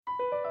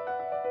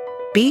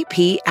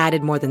BP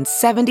added more than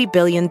 $70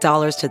 billion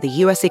to the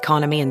U.S.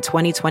 economy in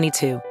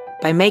 2022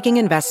 by making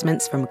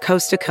investments from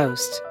coast to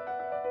coast.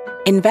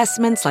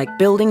 Investments like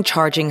building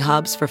charging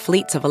hubs for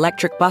fleets of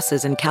electric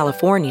buses in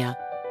California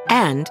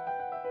and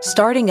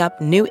starting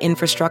up new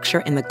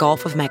infrastructure in the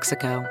Gulf of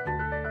Mexico.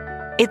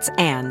 It's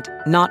and,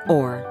 not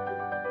or.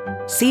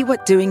 See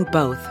what doing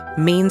both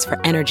means for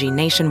energy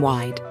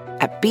nationwide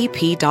at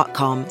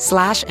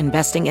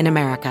bp.com/investing in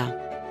America.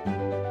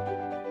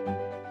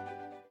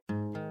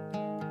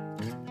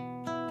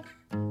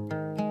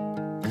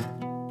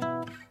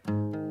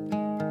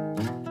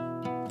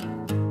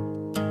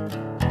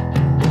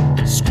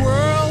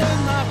 Squirrel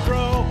in my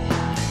fro,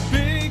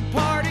 big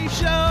party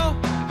show.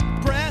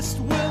 Breast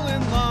will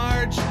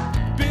enlarge,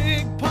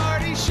 big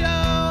party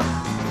show.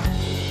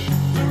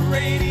 The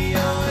radio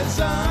is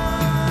on.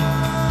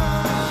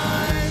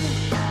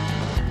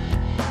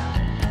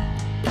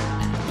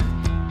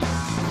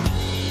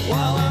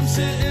 While I'm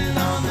sitting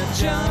on the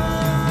john.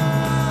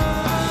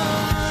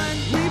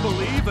 We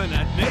believe in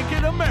a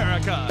naked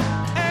America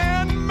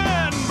and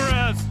man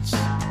breasts.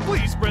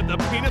 Please spread the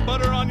peanut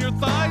butter on your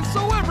thighs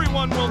so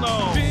everyone will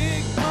know.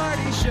 Big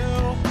party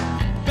show.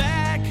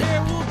 Back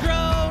hair will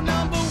grow.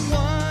 Number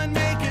one,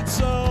 make it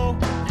so.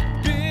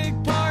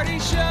 Big party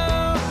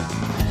show.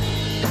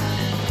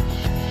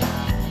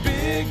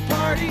 Big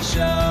party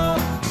show.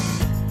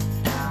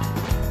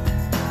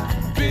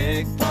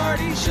 Big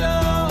party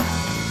show.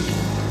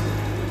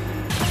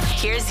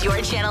 Here's your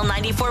Channel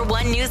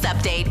 94.1 News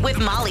Update with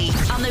Molly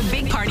on the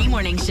Big Party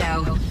Morning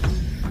Show.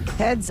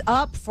 Heads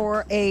up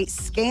for a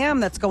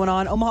scam that's going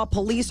on. Omaha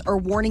police are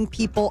warning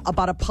people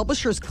about a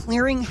Publishers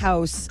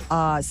Clearinghouse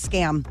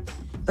scam.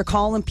 They're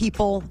calling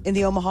people in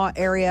the Omaha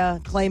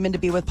area, claiming to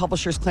be with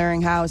Publishers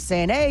Clearinghouse,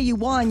 saying, hey, you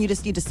won. You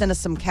just need to send us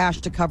some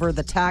cash to cover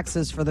the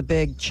taxes for the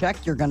big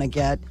check you're going to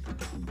get.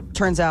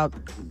 Turns out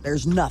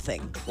there's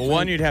nothing. Well,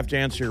 one, you'd have to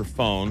answer your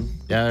phone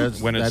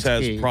when it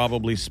says key.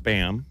 Probably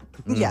spam.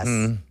 Yes.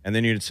 And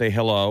then you'd say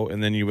hello,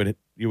 and then you would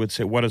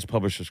say, what is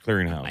Publishers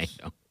Clearinghouse? I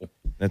know.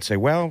 They'd say,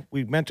 well,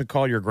 we meant to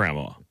call your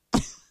grandma.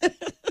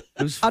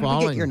 Who's How did we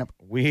get falling? your number?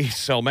 We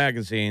sell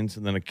magazines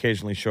and then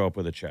occasionally show up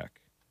with a check.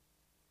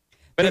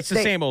 But it's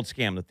the same old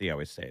scam that they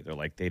always say. They're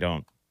like, you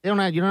don't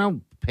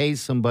pay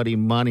somebody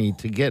money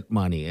to get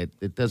money.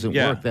 It doesn't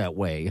work that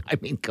way. I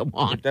mean, come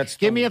on.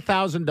 Give me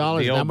 $1,000 and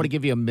I'm going to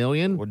give you $1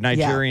 million.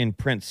 Nigerian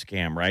Prince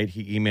scam, right?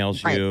 He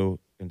emails you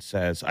and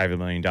says, I have $1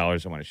 million. I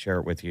want to share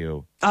it with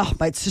you. Oh,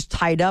 but it's just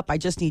tied up. I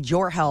just need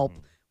your help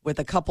with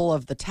a couple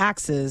of the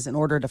taxes in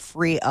order to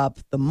free up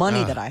the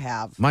money that I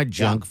have. My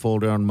junk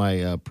folder on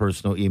my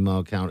personal email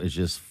account is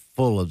just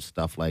full of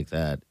stuff like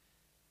that.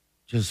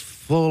 Just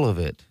full of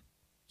it.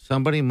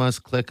 Somebody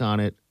must click on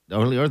it,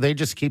 or they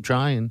just keep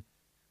trying.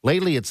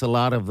 Lately, it's a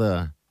lot of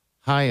the,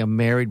 hi, I'm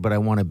married, but I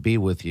want to be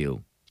with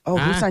you. Oh,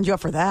 who signed you up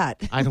for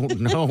that? I don't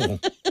know.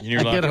 I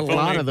get a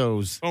lot of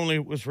those. If only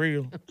it was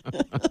real.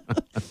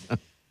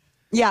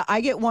 Yeah,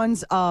 I get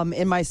ones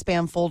in my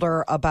spam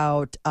folder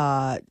about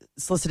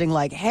soliciting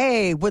like,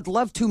 hey, would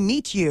love to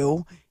meet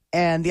you.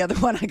 And the other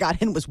one I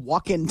got in was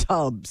walk-in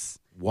tubs.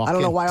 I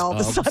don't know why all of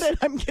a sudden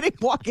I'm getting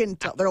walk-in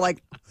tubs. They're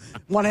like,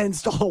 want to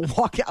install a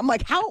walk-in. I'm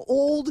like, how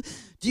old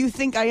do you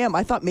think I am?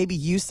 I thought maybe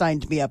you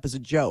signed me up as a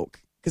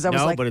joke. Because I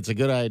was like, but it's a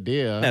good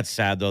idea. That's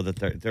sad, though,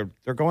 that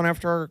they're going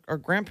after our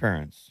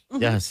grandparents.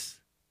 Mm-hmm.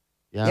 Yes.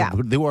 Yeah.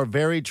 They are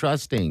very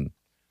trusting.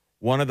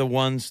 One of the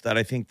ones that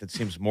I think that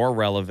seems more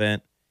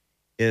relevant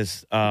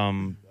is a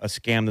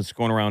scam that's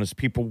going around is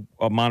people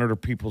monitor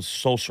people's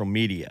social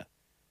media.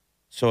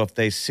 So if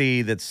they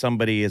see that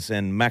somebody is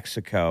in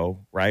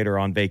Mexico, right, or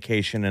on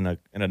vacation in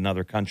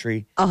another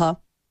country,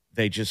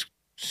 they just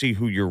see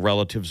who your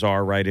relatives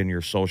are, right, in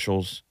your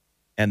socials,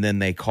 and then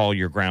they call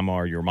your grandma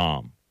or your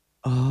mom.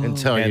 Oh. And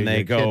tell you And they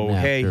you're go,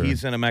 hey, kidnapped, or-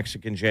 he's in a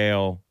Mexican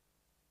jail.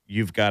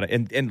 You've got to,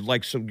 and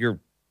like, so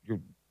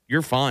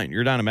you're fine.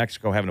 You're down in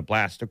Mexico having a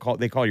blast.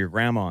 They call your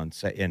grandma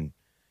and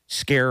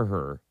scare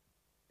her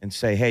and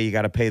say, hey, you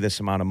got to pay this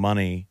amount of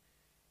money.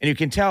 And you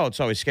can tell it's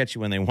always sketchy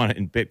when they want it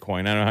in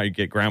Bitcoin. I don't know how you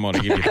get grandma to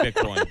give you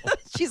Bitcoin.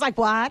 she's like,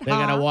 what? They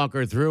got to walk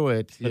her through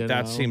it. But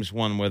that seems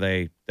one where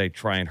they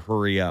try and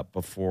hurry up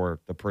before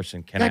the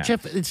person can act.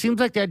 Jeff, it seems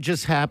like that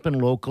just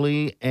happened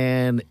locally,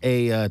 and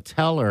a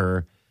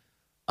teller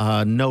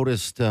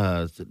noticed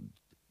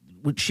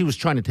she was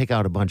trying to take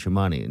out a bunch of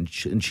money,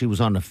 and she was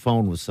on the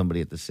phone with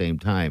somebody at the same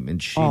time,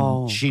 and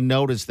she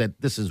noticed that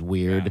this is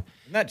weird. Yeah.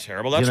 Isn't that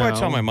terrible? That's why I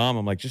tell my mom,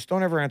 I'm like, just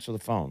don't ever answer the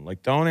phone.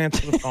 Like, don't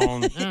answer the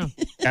phone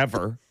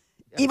ever.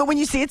 Even when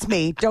you see it's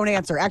me, don't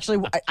answer.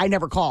 Actually, I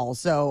never call,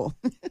 so.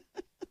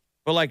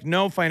 But like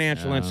no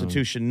financial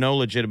institution, no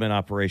legitimate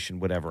operation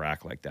would ever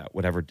act like that,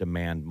 would ever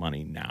demand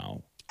money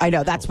now. I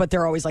know. That's what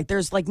they're always like.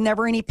 There's like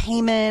never any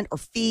payment or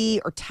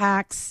fee or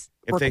tax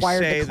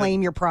required to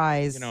claim your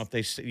prize. You know, if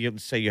they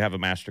say you have a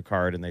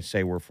MasterCard and they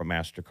say we're from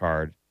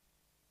MasterCard,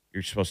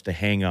 you're supposed to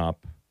hang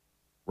up,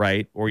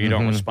 right? Or you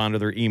don't respond to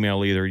their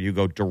email either. You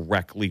go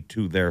directly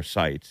to their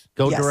site.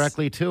 Go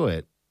directly to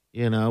it.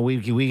 You know, we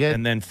get...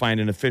 And then find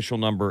an official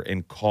number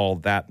and call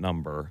that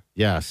number.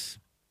 Yes.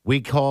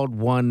 We called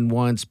one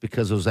once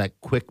because it was at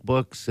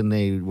QuickBooks, and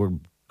they were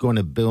going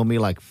to bill me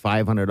like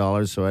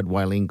 $500, so I had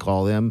Wileen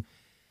call them.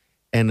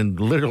 And then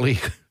literally,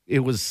 it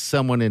was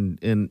someone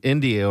in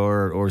India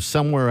or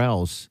somewhere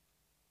else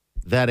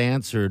that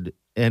answered,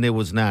 and it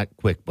was not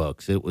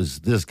QuickBooks. It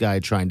was this guy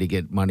trying to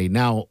get money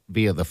now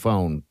via the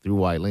phone through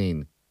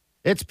Wileen.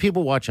 It's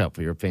people watch out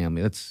for your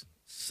family. That's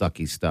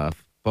sucky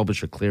stuff.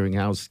 Publisher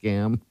clearinghouse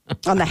scam.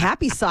 On the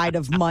happy side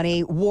of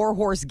money,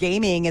 Warhorse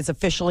Gaming is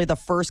officially the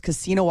first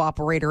casino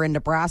operator in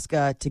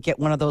Nebraska to get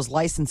one of those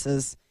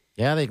licenses.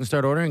 Yeah, they can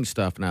start ordering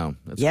stuff now.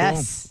 That's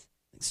Yes.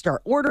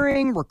 Start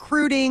ordering,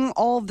 recruiting,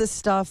 all of this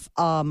stuff.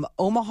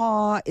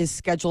 Omaha is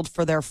scheduled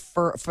for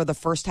the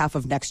first half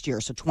of next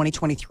year, so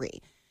 2023.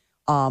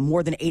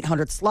 More than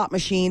 800 slot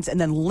machines,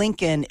 and then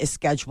Lincoln is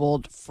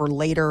scheduled for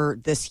later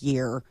this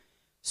year.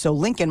 So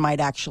Lincoln might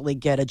actually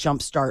get a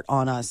jump start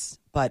on us,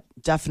 but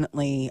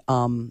definitely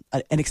an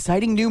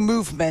exciting new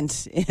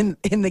movement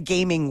in the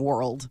gaming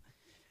world.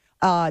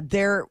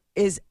 There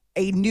is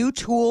a new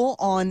tool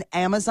on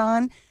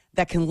Amazon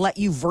that can let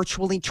you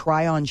virtually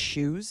try on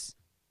shoes.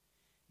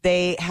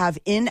 They have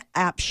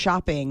in-app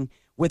shopping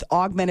with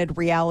augmented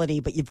reality,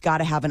 but you've got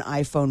to have an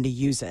iPhone to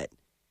use it.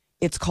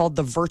 It's called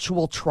the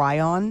Virtual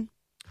Try-On.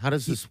 How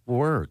does this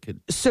work?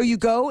 So you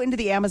go into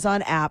the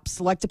Amazon app,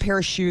 select a pair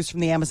of shoes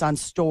from the Amazon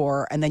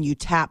store, and then you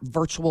tap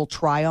Virtual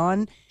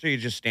Try-On. So you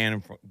just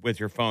stand with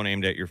your phone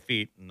aimed at your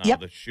feet, and now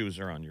Yep. the shoes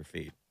are on your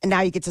feet. And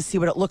now you get to see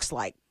what it looks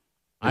like.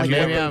 Maybe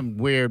I'm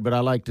weird, but I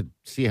like to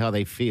see how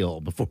they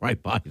feel before I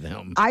buy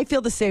them. I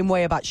feel the same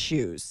way about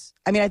shoes.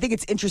 I mean, I think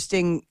it's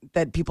interesting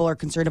that people are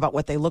concerned about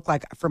what they look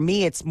like. For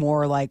me, it's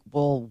more like,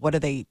 well, what do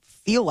they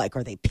feel like?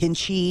 Are they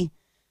pinchy?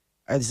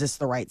 Or is this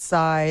the right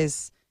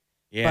size?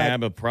 Yeah,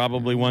 but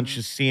probably once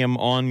you see them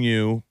on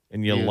you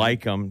and you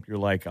like them, you're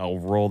like, I'll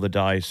roll the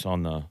dice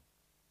on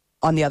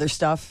the other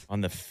stuff?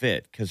 On the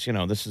fit, because,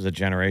 this is a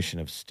generation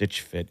of Stitch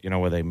Fit,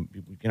 where they,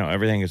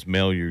 everything is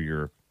mail you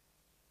your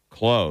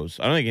clothes.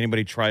 I don't think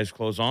anybody tries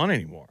clothes on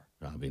anymore.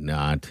 Probably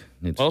not.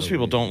 Most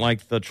people don't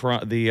like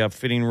the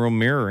fitting room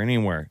mirror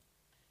anywhere.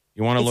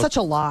 You want to look such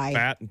a lie.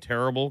 fat and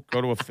terrible? Go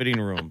to a fitting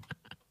room.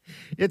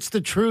 It's the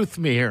truth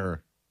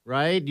mirror,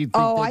 right? You think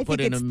I put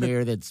think in a it's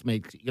mirror that's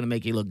going to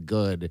make you look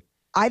good.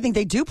 I think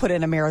they do put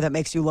in a mirror that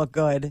makes you look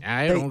good.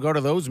 I don't go to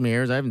those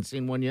mirrors. I haven't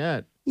seen one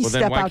yet. You Well, then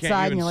step why outside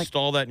can't and you you're like,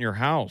 install that in your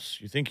house?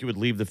 You think you would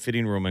leave the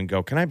fitting room and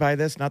go, can I buy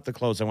this? Not the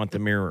clothes. I want the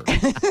mirror.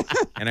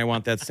 And I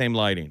want that same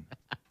lighting.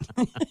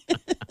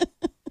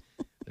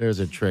 There's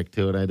a trick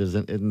to it.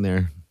 Isn't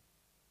there?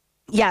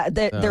 yeah,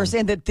 they're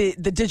saying that the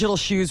digital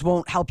shoes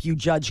won't help you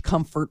judge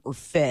comfort or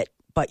fit,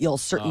 but you'll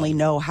certainly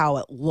know how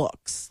it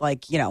looks.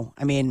 Like,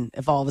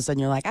 if all of a sudden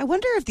you're like, I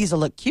wonder if these will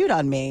look cute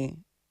on me.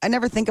 I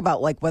never think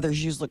about like whether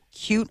shoes look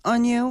cute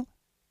on you.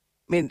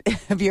 I mean,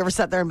 have you ever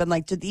sat there and been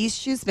like, do these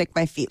shoes make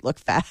my feet look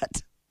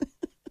fat?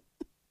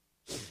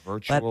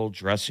 Virtual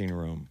dressing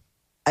room.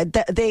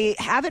 They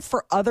have it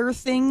for other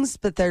things,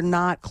 but they're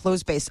not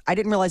clothes-based. I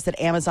didn't realize that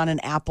Amazon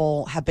and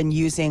Apple have been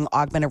using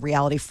augmented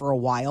reality for a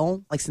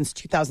while, like since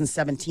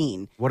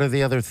 2017. What are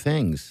the other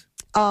things?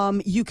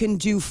 You can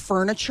do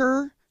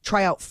furniture,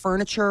 try out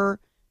furniture,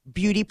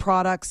 beauty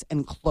products,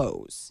 and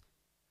clothes.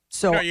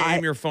 So You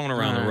aim your phone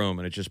around the room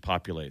and it just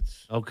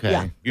populates. Okay.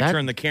 Yeah. You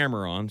turn the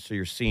camera on so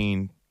you're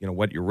seeing,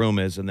 what your room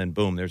is, and then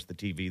boom, there's the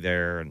TV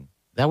there. And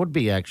That would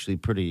be actually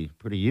pretty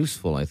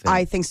useful, I think.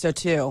 I think so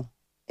too.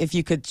 If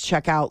you could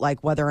check out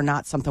like whether or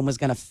not something was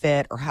going to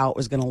fit or how it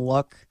was going to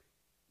look,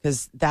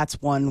 because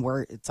that's one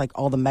where it's like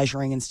all the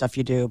measuring and stuff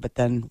you do, but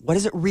then what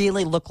does it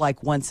really look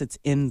like once it's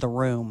in the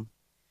room?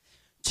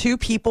 2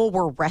 people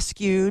were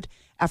rescued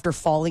after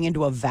falling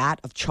into a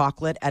vat of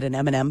chocolate at an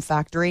M&M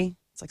factory.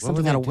 It's like What were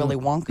something they out of Willy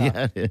doing? Wonka.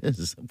 Yeah, it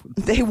is.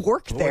 They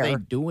worked What there. were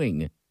they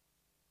doing?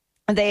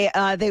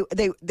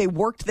 They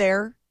worked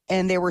there,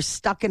 and they were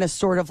stuck in a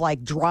sort of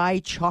like dry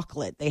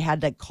chocolate. They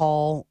had to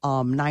call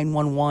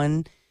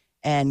 911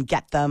 and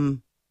get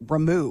them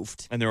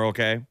removed. And they're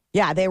okay?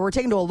 Yeah, they were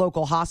taken to a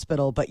local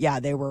hospital, but yeah,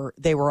 they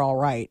were all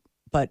right.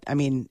 But I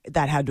mean,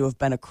 that had to have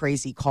been a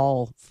crazy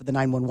call for the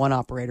 911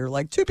 operator.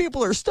 Like, 2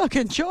 people are stuck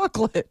in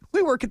chocolate.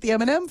 We work at the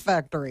M&M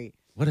factory.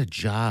 What a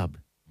job.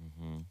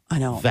 I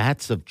know.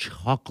 Vats of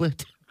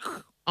chocolate?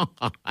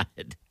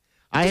 God.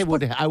 I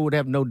would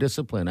have no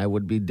discipline. I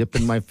would be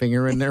dipping my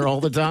finger in there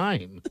all the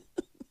time.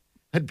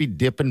 I'd be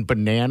dipping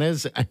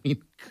bananas. I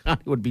mean, God,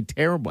 it would be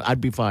terrible. I'd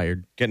be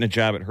fired. Getting a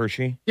job at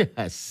Hershey?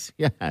 Yes.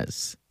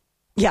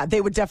 Yeah, they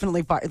would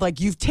definitely fire. Like,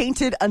 you've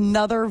tainted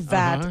another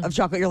vat of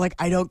chocolate. You're like,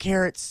 I don't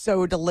care. It's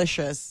so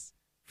delicious.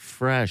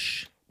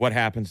 Fresh. What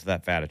happens to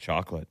that vat of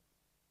chocolate?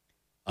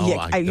 Oh,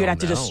 Yeah, you'd don't have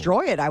to know.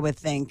 destroy it, I would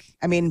think.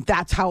 I mean,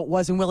 that's how it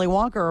was in Willy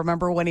Wonka.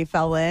 Remember when he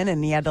fell in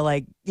and he had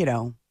to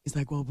he's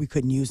like, well, we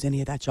couldn't use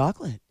any of that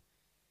chocolate.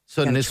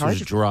 So Gotta this charge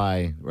was it.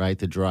 dry, right?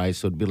 The dry,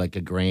 so it'd be like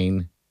a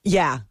grain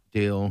Yeah.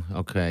 deal.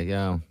 Okay,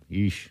 yeah.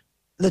 Yeesh.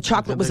 The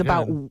chocolate was They're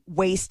about good.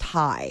 waist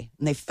high,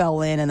 and they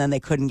fell in, and then they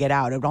couldn't get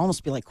out. It would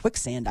almost be like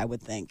quicksand, I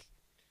would think.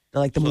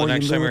 They're like the So more the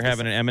next you time move, we're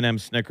having an M&M,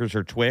 Snickers,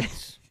 or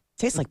Twix,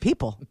 tastes like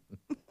people.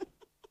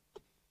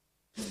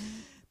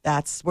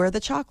 That's where the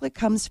chocolate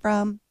comes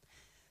from.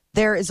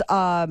 There is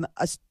a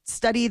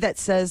study that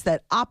says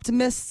that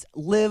optimists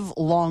live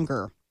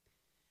longer.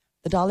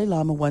 The Dalai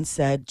Lama once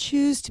said,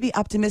 choose to be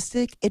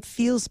optimistic. It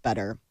feels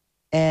better.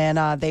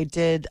 And they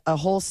did a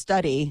whole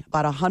study,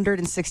 about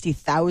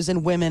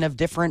 160,000 women of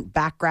different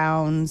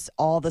backgrounds,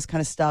 all this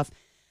kind of stuff,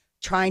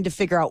 trying to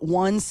figure out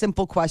one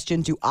simple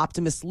question: do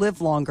optimists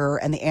live longer?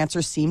 And the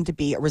answer seemed to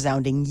be a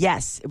resounding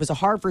yes. It was a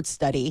Harvard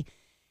study.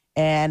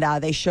 And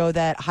they show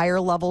that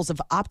higher levels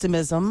of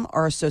optimism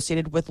are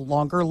associated with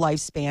longer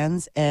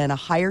lifespans and a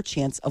higher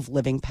chance of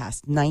living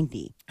past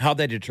 90. How'd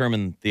they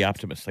determine the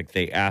optimist? Like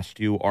they asked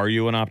you, are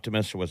you an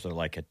optimist, or was there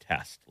like a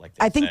test? Like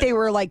I think they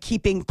were like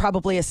keeping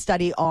probably a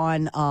study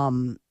on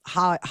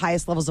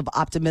highest levels of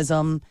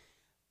optimism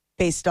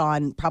based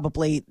on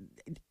probably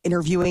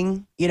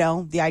interviewing,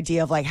 the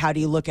idea of like, how do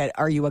you look at,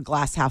 are you a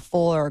glass half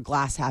full or a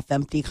glass half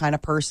empty kind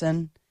of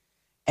person?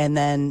 And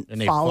then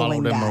and they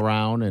following followed them that,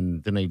 around,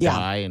 and then they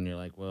die, and you're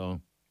like,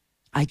 well,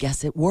 I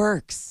guess it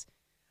works.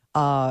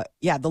 The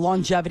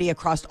longevity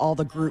across all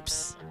the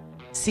groups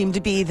seemed to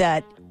be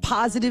that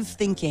positive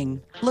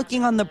thinking,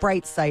 looking on the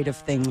bright side of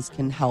things,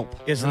 can help.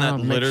 Isn't that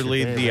makes you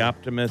literally day. the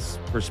optimist's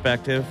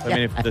perspective? I mean,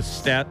 if the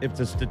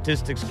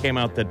statistics came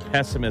out that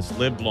pessimists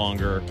lived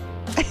longer,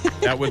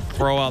 that would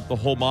throw out the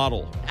whole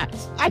model.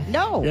 I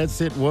know.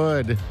 yes, it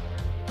would.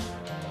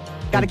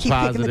 Got to Think keep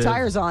kicking the positive.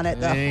 tires on it,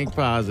 though. Think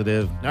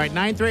positive. All right,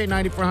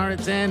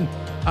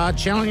 938-9410.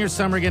 Challenge your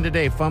summer again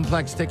today.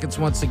 Funplex tickets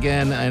once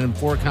again, and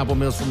 4 combo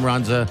meals from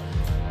Runza.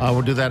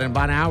 We'll do that in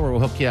about an hour. We'll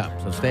hook you up.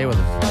 So stay with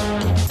us.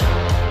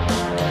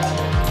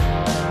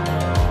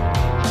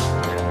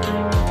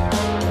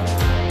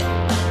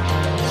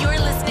 You're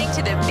listening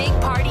to the Big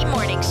Party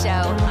Morning Show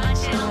on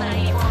Channel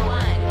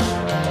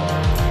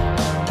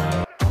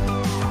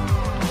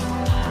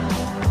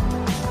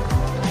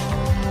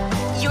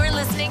 941. You're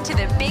listening to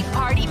the Big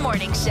Party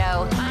Morning Show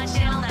on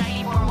Channel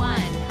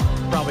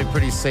 941. Probably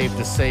pretty safe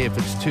to say if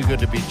it's too good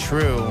to be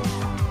true,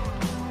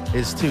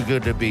 it's too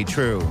good to be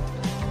true.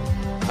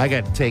 I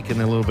got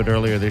taken a little bit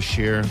earlier this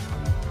year.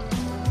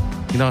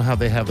 You know how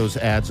they have those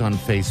ads on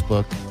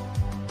Facebook?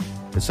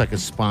 It's like a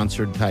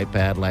sponsored type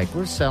ad, like,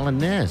 we're selling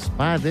this,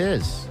 buy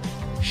this.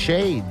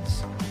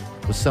 Shades.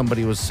 Well,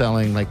 somebody was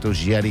selling like those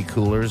Yeti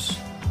coolers.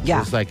 Yeah. It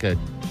was like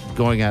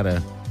going at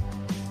a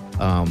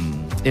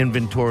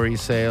inventory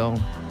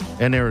sale.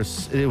 And it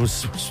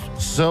was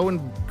so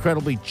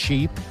incredibly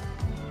cheap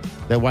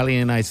that Wiley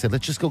and I said,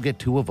 let's just go get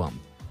 2 of them,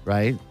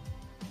 right?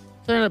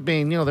 They ended up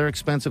being, they're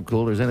expensive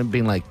coolers. Ended up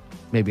being like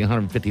maybe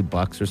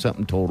 $150 or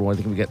something total. I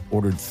think we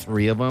ordered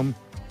 3 of them.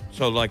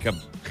 So like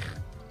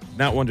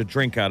not one to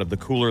drink out of, the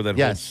cooler that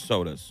holds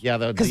sodas. Yeah.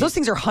 Because those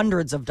things are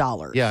hundreds of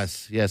dollars.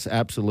 Yes,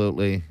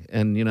 absolutely.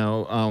 And,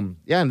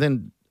 and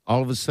then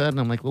all of a sudden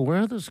I'm like, well, where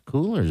are those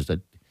coolers?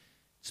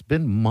 It's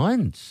been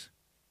months.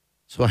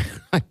 So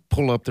I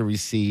pull up the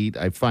receipt.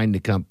 I find the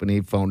company,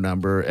 phone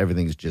number.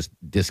 Everything's just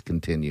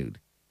discontinued.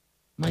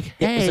 I'm like,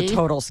 hey. It was a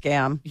total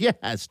scam.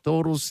 Yes,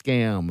 total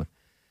scam.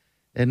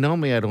 And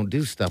normally I don't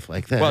do stuff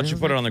like that. Well, did you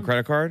put it on the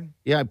credit card?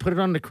 Yeah, I put it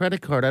on the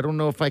credit card. I don't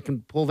know if I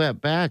can pull that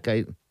back.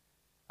 You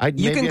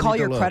can call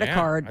your credit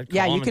card. I'd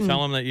Yeah, call you them can and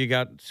tell them that you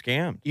got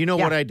scammed. You know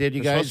what I did,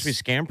 you There's guys? supposed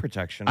to be scam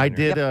protection. I on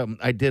your- did.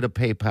 I did a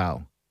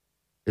PayPal,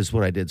 is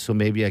what I did. So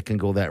maybe I can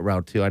go that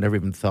route too. I never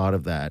even thought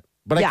of that,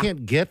 but I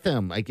can't get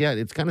them.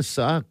 It kind of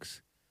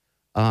sucks.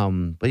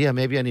 But yeah,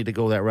 maybe I need to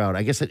go that route.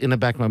 I guess in the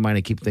back of my mind,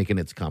 I keep thinking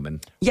it's coming.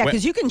 Yeah,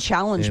 because you can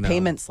challenge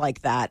payments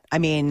like that. I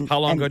mean, How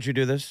long ago did you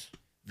do this?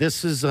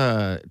 This is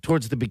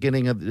towards the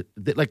beginning of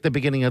the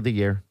beginning of the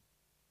year.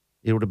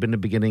 It would have been the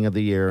beginning of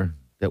the year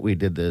that we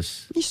did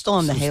this. You're still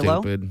on the So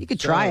Halo. stupid. You could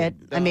try it.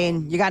 I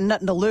mean, you got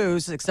nothing to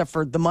lose except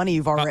for the money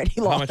you've already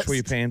lost. How much were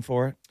you paying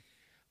for it?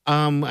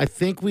 I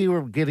think we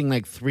were getting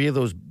like 3 of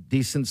those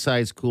decent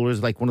sized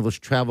coolers, like one of those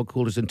travel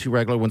coolers, and 2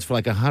 regular ones for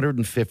like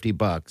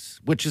 $150,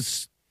 which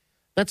is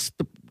that's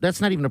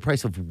not even the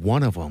price of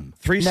one of them.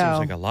 3 No. seems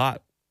like a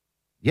lot.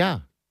 Yeah,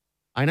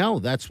 I know.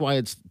 That's why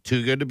it's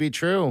too good to be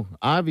true.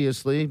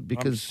 Obviously, I'm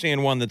because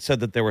seeing one that said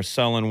that they were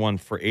selling one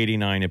for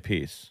 $89 a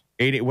piece.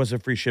 80 was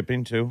it free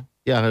shipping too?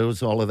 yeah, it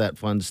was all of that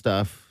fun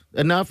stuff.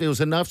 It was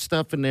enough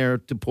stuff in there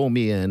to pull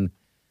me in.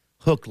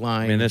 Hook,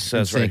 line. I mean, this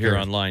says and right here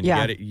sinker. online,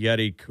 Yeah.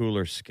 Yeti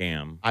cooler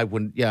scam. I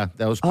wouldn't. Yeah,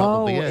 that was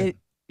probably Oh, it.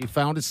 He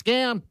found a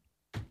scam.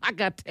 I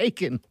got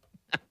taken.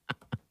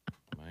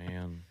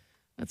 Man.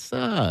 That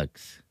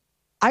sucks.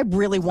 I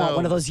really want So-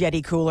 one of those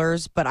Yeti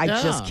coolers, but I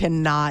just Yeah.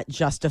 cannot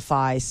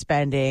justify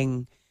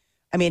spending.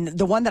 I mean,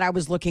 the one that I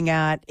was looking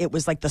at, it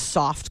was like the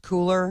soft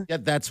cooler. Yeah,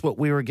 that's what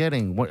we were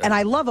getting. And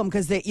I love them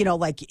because they,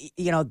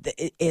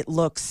 it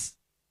looks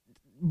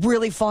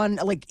really fun,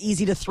 like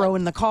easy to throw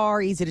in the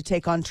car, easy to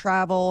take on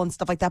travel and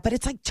stuff like that. But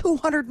it's like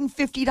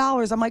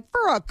 $250. I'm like,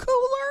 for a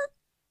cooler?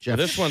 Jeff,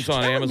 This one's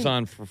on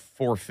Amazon for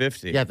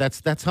 $450. Yeah,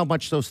 that's how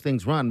much those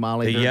things run,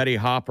 Molly. The They're- Yeti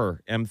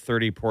Hopper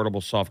M30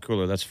 portable soft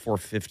cooler. That's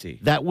 $450.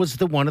 That was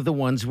one of the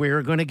ones we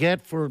were going to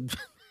get for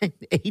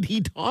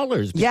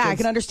 $80. Yeah, I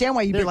can understand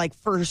why you'd be like,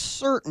 for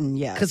certain,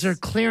 yes. Because they're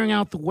clearing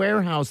out the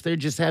warehouse. They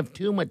just have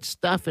too much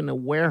stuff in the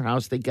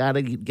warehouse. They got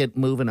to get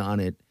moving on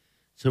it.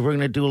 So we're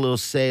going to do a little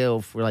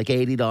sale for like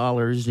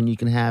 $80, and you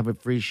can have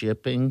it free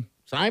shipping.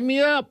 Sign me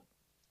up.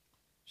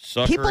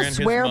 Sucker People and his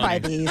swear by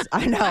money. these.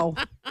 I know.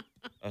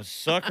 A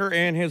sucker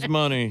and his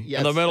money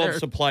Yes, in the middle of sir.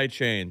 supply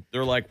chain.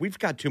 They're like, we've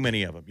got too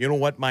many of them. You know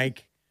what,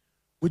 Mike?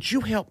 Would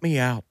you help me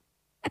out?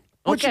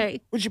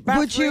 Okay. Would you? Buy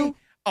Would three? you?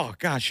 Oh,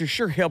 gosh, you're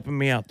sure helping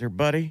me out there,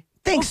 buddy.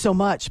 Thanks so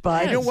much,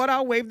 bud. You know what?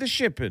 I'll waive the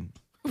shipping.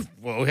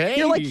 Well, hey.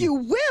 You're like, you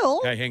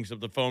will? Guy hangs up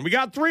the phone. We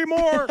got 3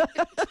 more.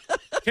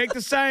 Take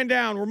the sign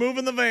down. We're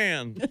moving the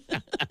van.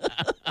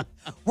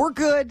 We're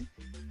good.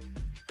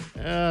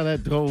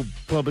 That whole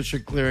publisher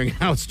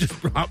clearinghouse just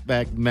brought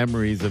back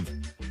memories of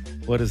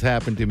what has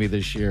happened to me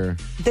this year.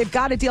 They've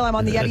got a deal. I'm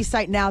on the Yeti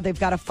site now. They've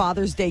got a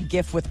Father's Day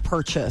gift with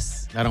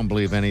purchase. I don't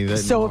believe any of that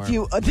So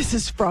anymore. if you, this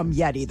is from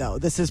Yeti though.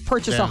 This is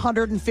purchase Yeah.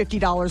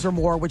 $150 or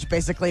more, which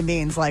basically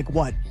means like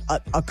what?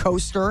 A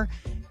coaster.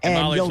 And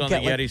Molly's you'll on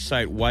get the like, Yeti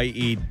site,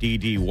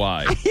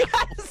 YEDDY.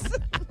 yes.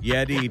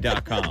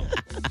 Yeti.com.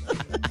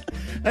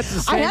 That's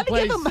the I same had to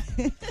place, give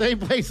him, same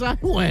place I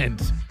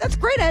went. that's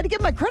great. I had to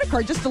give my credit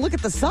card just to look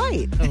at the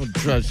site. I don't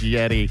trust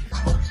Yeti.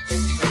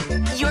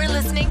 You're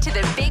listening to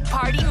the Big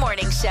Party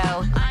Morning Show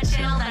on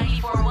Channel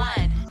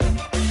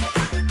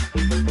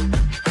 94.1.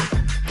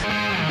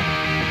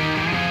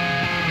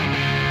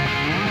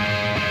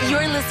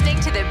 You're listening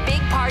to the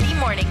Big Party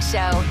Morning Show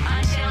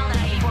on Channel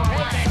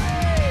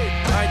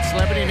 94.1. All right,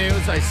 celebrity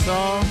news. I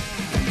saw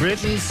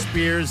Britney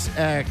Spears'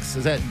 ex.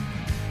 Is that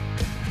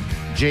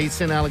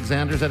Jason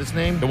Alexander? Is that his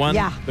name? The one,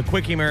 Yeah. the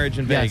quickie marriage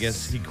in Yes.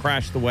 Vegas. He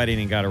crashed the wedding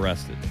and got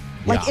arrested.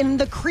 Like Yeah. in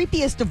the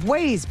creepiest of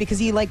ways because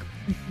he like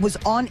was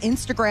on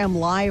Instagram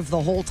live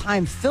the whole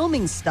time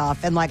filming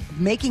stuff and like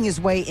making his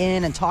way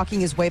in and talking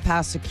his way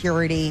past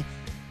security.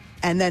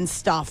 And then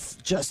stuff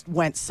just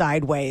went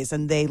sideways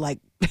and they like,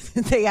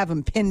 they have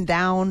him pinned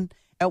down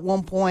at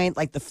one point,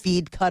 like the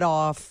feed cut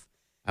off.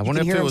 I You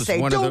wonder can if hear it him was say,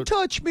 one "Don't of the.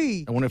 touch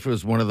me." I wonder if it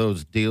was one of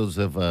those deals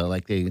of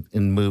like they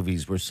in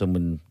movies where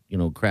someone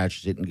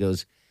crashes it and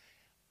goes,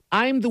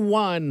 "I'm the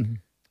one."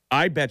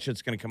 I bet you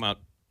it's going to come out.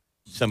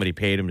 Somebody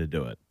paid him to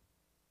do it.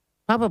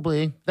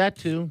 Probably that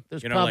too.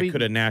 There's You know, probably like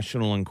could a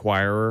National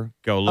Enquirer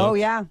go, look, Oh,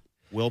 yeah.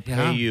 we'll pay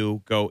Yeah.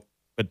 you, go.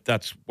 But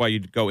that's why you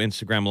go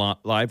Instagram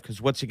live,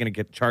 because what's he going to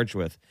get charged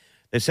with?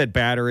 They said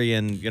battery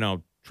and,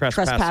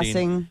 trespassing.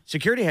 Trespassing.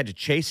 Security had to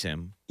chase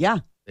him. Yeah.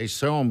 they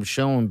show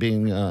him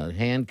being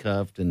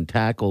handcuffed and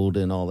tackled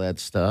and all that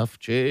stuff.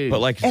 Jeez. But,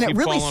 like, And has it he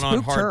really fallen on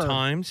spooked hard her.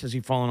 times? Has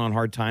he fallen on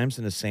hard times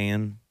and is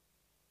saying,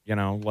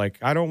 like,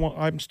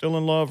 I'm still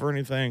in love or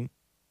anything?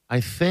 I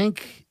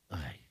think,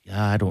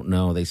 I don't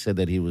know. They said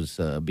that he was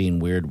being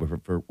weird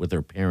with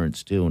her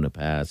parents too in the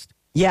past.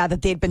 Yeah,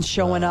 that they'd been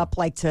showing up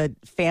like to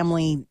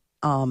family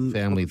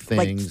Family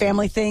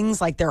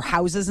things. like their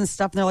houses and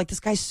stuff. And they're like,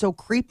 this guy's so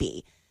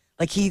creepy.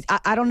 Like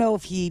I don't know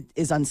if he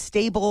is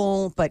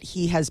unstable, but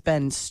he has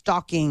been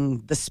stalking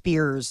the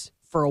Spears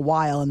for a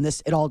while. And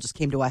it all just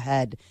came to a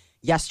head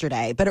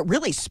yesterday. But it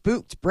really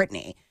spooked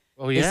Britney.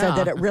 Oh, They said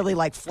that it really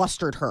like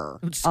flustered her.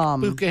 It would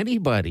spook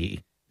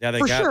anybody. Yeah,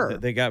 For sure.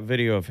 They got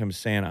video of him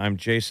saying, "I'm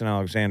Jason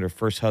Alexander,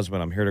 first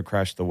husband. I'm here to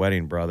crash the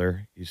wedding,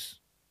 brother." So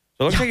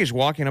it looks like he's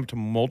walking up to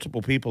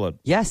multiple people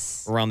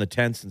Yes. around the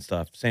tents and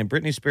stuff, saying,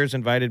 "Britney Spears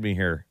invited me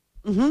here."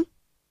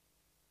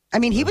 I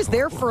mean, he was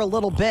there for a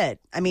little bit.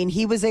 I mean,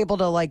 he was able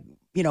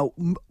to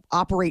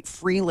operate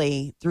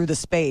freely through the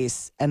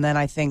space. And then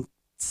I think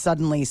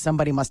suddenly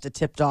somebody must have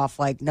tipped off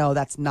like, no,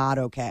 that's not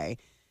okay.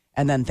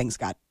 And then things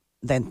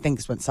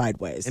went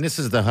sideways. And this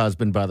is the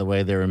husband, by the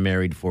way. They were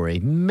married for a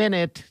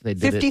minute. They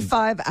did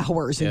 55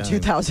 hours in Yeah.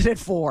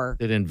 2004.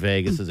 it in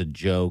Vegas as a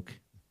joke.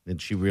 Then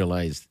she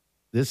realized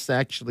this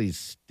actually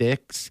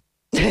sticks.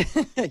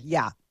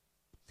 Yeah.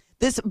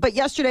 But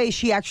yesterday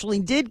she actually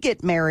did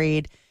get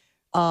married.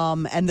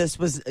 And this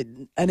was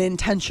an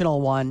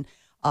intentional one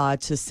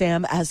to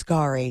Sam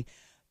Asghari.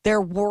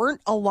 There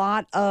weren't a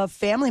lot of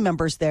family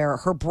members there.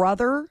 Her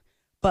brother,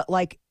 but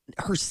like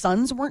her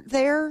sons weren't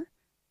there,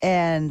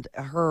 and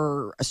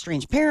her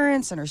estranged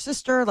parents and her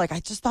sister. Like, I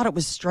just thought it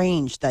was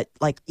strange that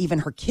like even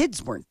her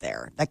kids weren't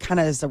there. That kind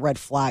of is a red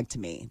flag to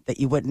me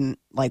that you wouldn't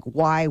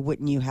why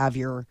wouldn't you have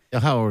your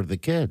How old are the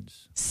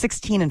kids?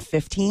 16 and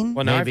 15?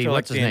 Well, now Maybe, I feel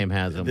what's like his name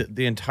has him?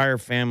 The entire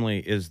family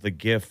is the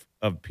gif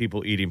of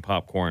people eating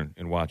popcorn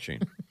and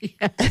watching.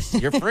 Yes,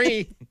 you're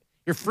free.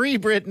 You're free,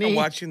 Brittany. I'm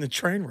watching the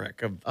train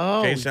wreck of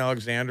Oh. Jason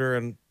Alexander,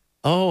 and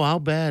Oh, I'll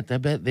bet. I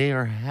bet they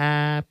are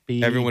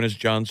happy. everyone is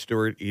Jon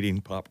Stewart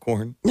eating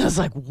popcorn. I was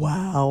like,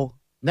 wow.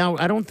 Now,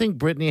 I don't think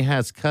Brittany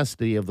has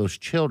custody of those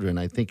children.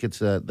 I think it's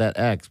that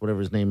ex, whatever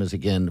his name is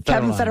again.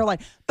 Kevin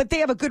Federline. But they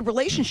have a good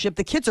relationship.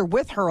 The kids are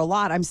with her a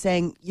lot. I'm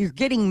saying you're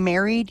getting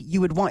married. You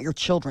would want your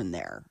children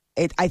there.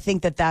 I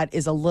think that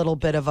is a little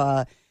bit of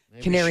a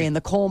canary in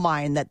the coal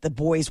mine that the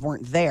boys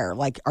weren't there.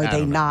 Like, are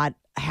they not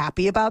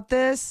happy about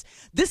this?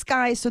 This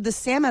guy, so this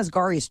Sam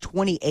Asghari is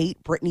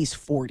 28. Brittany's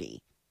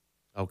 40.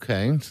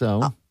 Okay,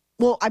 so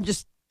Well,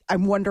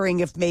 I'm wondering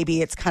if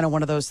maybe it's kind of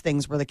one of those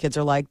things where the kids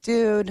are like,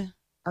 dude,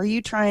 are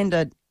you trying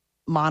to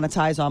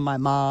monetize on my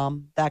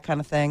mom? That kind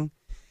of thing.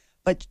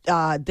 But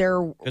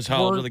Because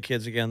how old are the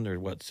kids again? They're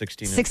what,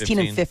 16 and 16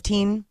 15? and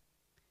 15.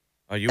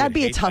 Oh, you That'd would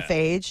be a hate tough that.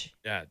 age.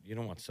 Yeah, you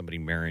don't want somebody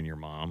marrying your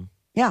mom.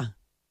 Yeah.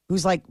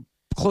 Who's like Is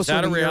closer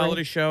that to a your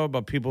reality age. show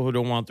about people who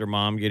don't want their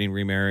mom getting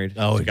remarried?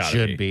 Oh, It's it gotta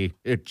should be.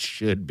 It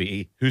should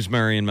be. Who's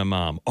marrying my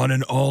mom? On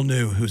an all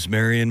new Who's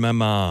Marrying My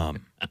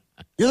Mom?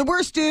 You're the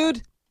worst,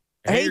 dude.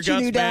 I Hey, hate your you, guts,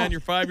 new man. dad. You're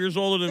 5 years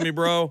older than me,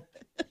 bro.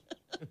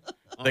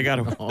 They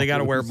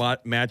gotta wear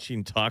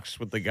matching tux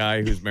with the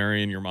guy who's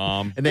marrying your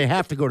mom. And they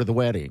have to go to the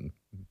wedding.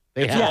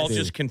 They It's have all to.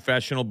 just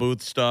confessional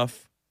booth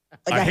stuff.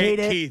 Like, I hate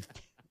it. Keith.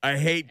 I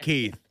hate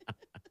Keith.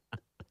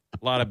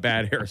 A lot of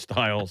bad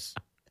hairstyles.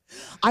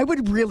 I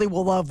would really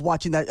love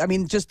watching that. I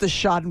mean, just the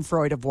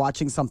schadenfreude of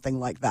watching something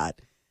like that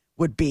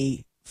would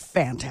be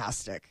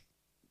fantastic.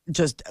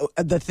 Just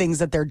the things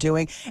that they're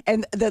doing.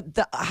 And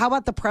the how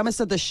about the premise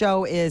of the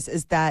show is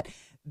that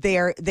they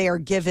are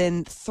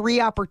given 3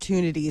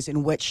 opportunities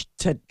in which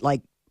to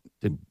like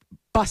To-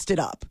 bust it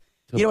up.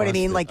 to You know what I bust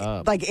mean? it Like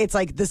up. it's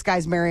like this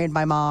guy's marrying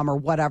my mom or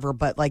whatever,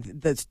 but like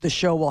the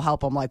show will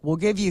help them. Like, we'll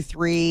give you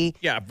 3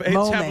 Yeah, but it's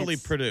moments. heavily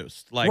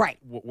produced. Like, Right.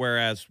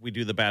 Whereas we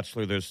do The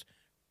Bachelor, there's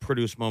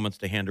produced moments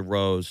to hand a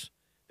rose.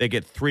 They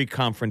get 3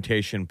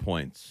 confrontation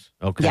points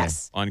Okay.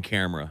 Yes. on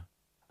camera.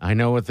 I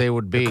know what they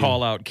would be.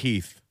 Call out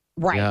Keith.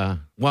 Right. Yeah.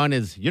 One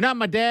is, you're not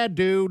my dad,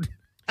 dude.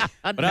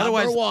 But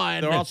otherwise,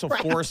 one. they're also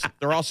forced.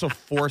 They're also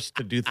forced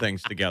to do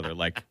things together,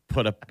 like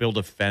build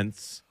a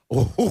fence.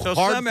 Oh, So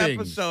hard some things.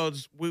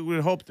 episodes, we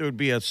would hope there would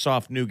be a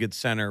soft nougat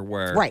center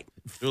where, Right.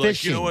 they're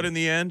like, you know Fishing. what? In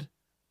the end,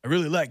 I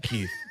really like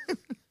Keith,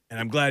 and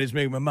I'm glad he's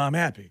making my mom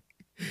happy.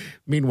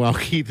 Meanwhile,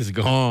 Keith is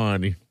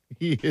gone.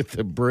 He hit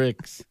the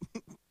bricks.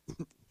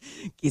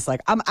 He's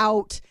like, I'm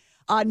out.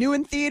 New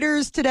in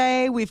theaters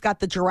today, we've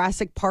got the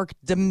Jurassic Park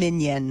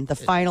Dominion, the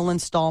final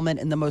installment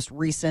in the most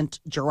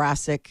recent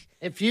Jurassic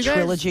If you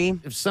trilogy.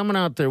 if someone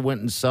out there went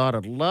and saw it,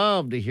 I'd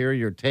love to hear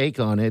your take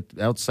on it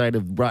outside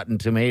of Rotten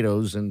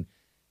Tomatoes and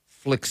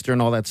Flickster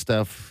and all that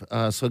stuff.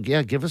 So,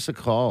 yeah, give us a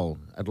call.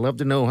 I'd love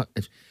to know.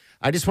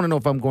 I just want to know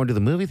if I'm going to the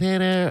movie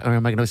theater or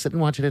am I going to sit and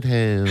watch it at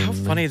home. How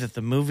funny that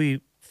the movie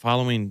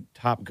following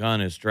Top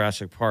Gun is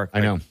Jurassic Park.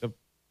 I know.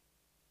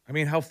 I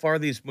mean, how far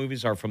these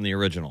movies are from the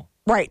original.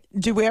 Right.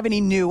 Do we have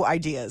any new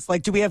ideas?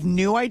 Like, do we have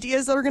new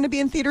ideas that are going to be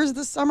in theaters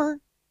this summer?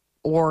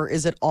 Or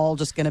is it all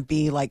just going to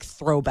be like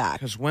throwback?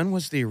 Because when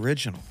was the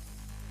original?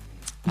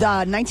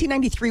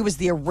 1993 was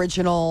the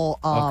original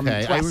Okay,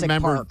 I Jurassic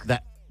remember Park.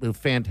 that.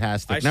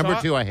 Fantastic. I Number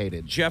saw 2, I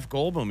hated. Jeff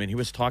Goldblum, and he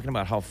was talking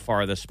about how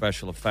far the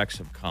special effects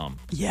have come.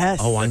 Yes.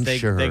 Oh, I'm They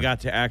sure.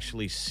 got to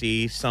actually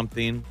see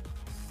something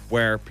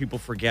where people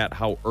forget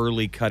how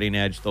early cutting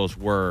edge those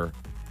were.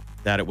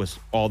 That it was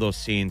all those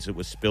scenes. It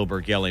was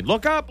Spielberg yelling,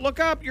 look up,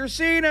 you're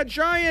seeing a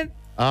giant."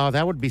 Oh,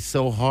 that would be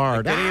so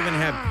hard. They didn't even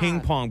have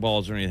ping pong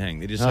balls or anything.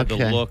 They just had to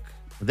Okay. look.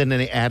 Then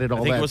they added all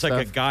I think that it was like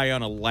a stuff. guy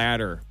on a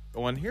ladder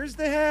going, "Here's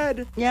the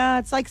head." Yeah,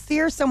 it's like see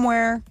her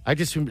somewhere.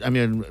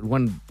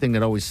 One thing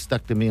that always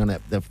stuck to me on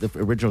that the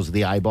original is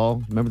the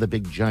eyeball. Remember the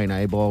big giant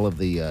eyeball of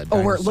the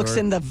Oh, where it looks dinosaur?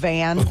 in the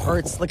van, or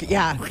it's like,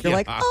 yeah. You're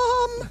like,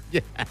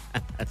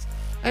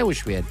 I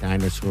wish we had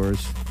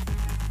dinosaurs.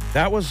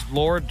 That was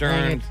Laura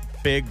Dang Dern's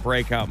big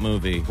breakout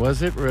movie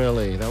Was it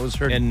really? That was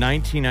her. in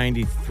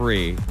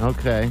 1993.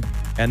 Okay.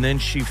 And then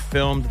she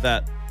filmed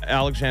that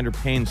Alexander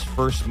Payne's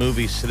first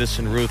movie,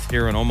 Citizen Ruth,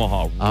 here in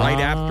Omaha, right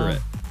after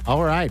it.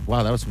 All right.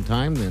 Wow, that was some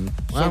time then.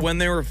 So Wow. when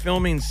they were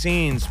filming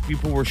scenes,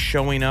 people were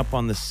showing up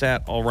on the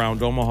set all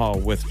around Omaha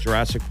with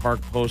Jurassic Park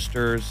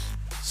posters.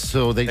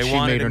 So They she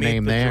wanted made to her meet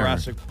name the there.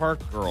 Jurassic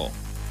Park girl.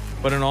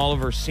 But in all of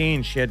her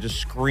scenes, she had to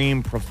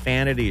scream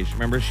profanities.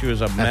 Remember, she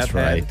was a meth That's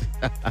right.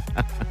 head?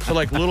 So,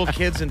 like, little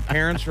kids and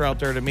parents are out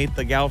there to meet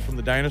the gal from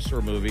the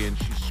dinosaur movie, and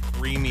she's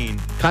screaming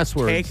Cuss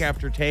words. take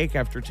after take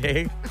after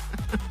take.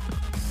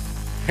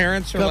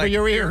 Parents are Cover like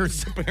your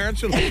ears.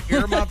 Parents are like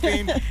ear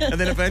muffing, and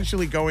then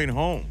eventually going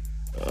home.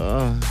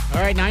 All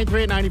right,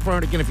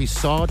 938-9400. Again, if you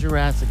saw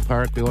Jurassic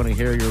Park, we want to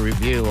hear your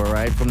review, all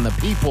right, from the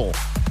people.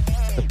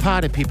 The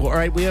potted people. All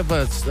right, we have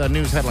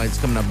news headlines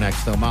coming up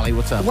next, though. Molly,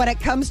 what's up? when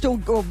it comes to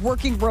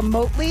working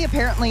remotely,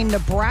 apparently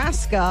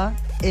Nebraska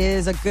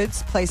is a good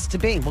place to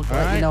be. We'll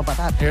let you know about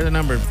that. Here's the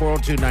number,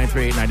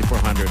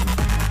 402-938-9400.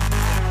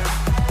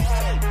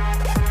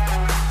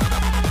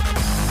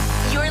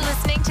 You're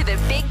listening to the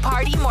Big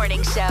Party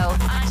Morning Show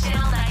on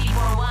Channel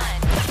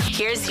 94.1.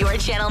 Here's your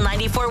Channel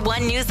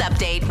 94.1 news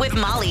update with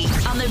Molly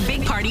on the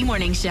Big Party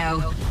Morning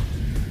Show.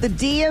 The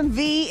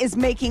DMV is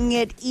making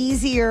it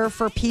easier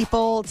for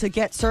people to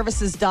get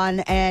services done,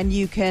 and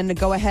you can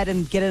go ahead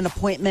and get an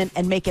appointment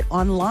and make it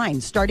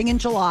online. Starting in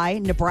July,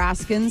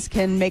 Nebraskans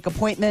can make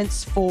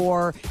appointments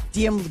for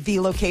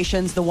DMV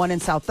locations, the one in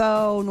South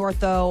O,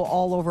 North O,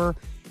 all over.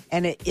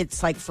 And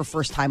it's like for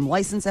first-time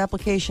license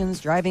applications,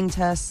 driving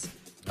tests.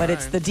 But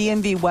it's the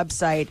DMV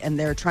website, and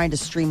they're trying to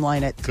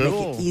streamline it to make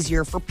Cool. it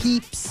easier for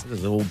peeps.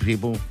 Those old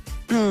people.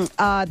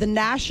 The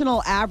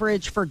national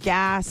average for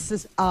gas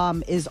is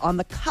on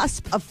the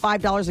cusp of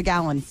 $5 a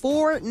gallon,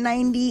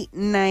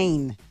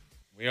 $4.99.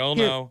 We all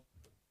know.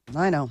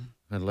 I know.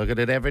 I look at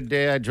it every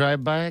day. I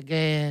drive by a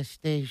gas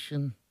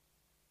station.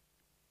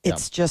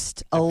 It's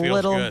just It feels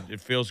little. good.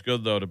 It feels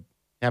good, though, to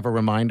Have a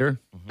reminder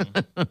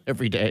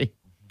every day.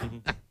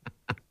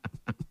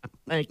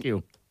 Thank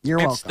you. You're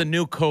It's welcome. the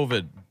new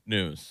COVID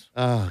news.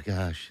 Oh,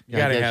 gosh. You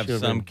got to I guess have you're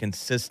some right.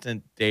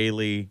 consistent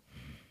daily.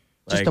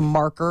 Just like, a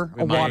marker,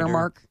 a reminder.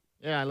 watermark.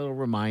 Yeah, a little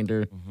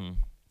reminder.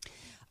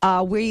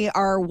 We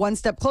are one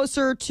step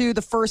closer to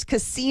the first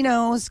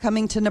casinos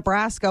coming to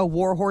Nebraska.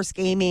 Warhorse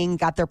Gaming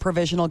got their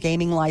provisional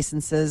gaming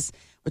licenses,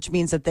 which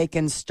means that they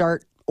can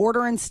start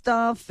ordering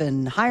stuff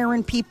and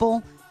hiring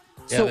people.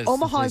 Yeah, So this-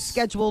 Omaha is this-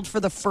 scheduled for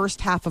the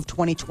first half of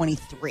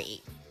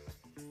 2023.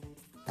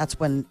 That's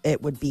when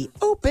it would be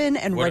open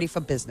and What- ready for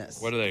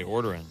business. What are they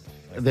ordering?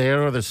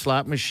 There are the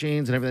slot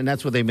machines and everything.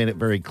 That's what they made it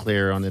very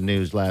clear on the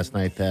news last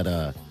night that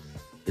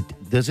it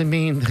doesn't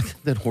mean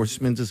that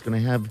Horseman's is going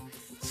to have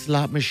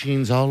slot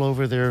machines all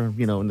over their,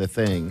 in the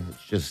thing.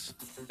 It's just,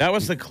 That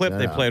was the clip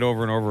they Yeah. played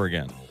over and over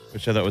again,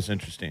 which I thought was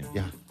interesting.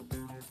 yeah.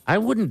 I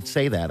wouldn't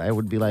say that. I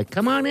would be like,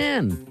 come on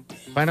in.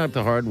 Find out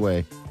the hard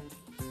way.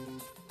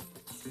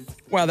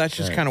 Well, that's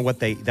just Right. kind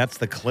of that's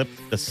the clip,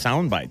 the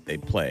soundbite they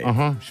played.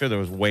 I'm sure there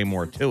was way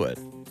more to it.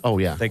 Oh,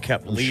 yeah. They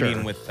kept I'm leading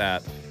sure. with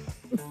that.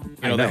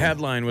 I The know.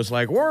 headline was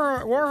like,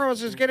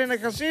 Warhorse is getting a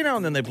casino.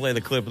 And then they play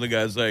the clip, and the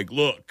guy's like,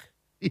 look,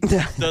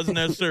 doesn't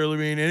necessarily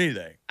mean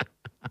anything.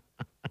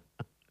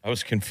 I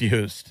was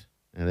confused.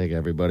 I think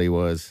everybody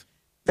was.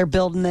 They're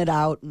building it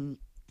out and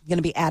going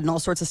to be adding all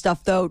sorts of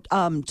stuff, though.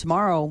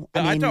 Tomorrow,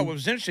 I thought what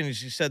was interesting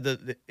is you said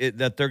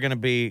that they're going to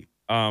be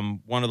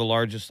one of the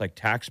largest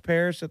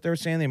taxpayers that they're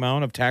saying, the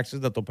amount of taxes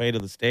that they'll pay to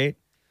the state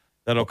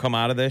that'll come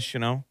out of this,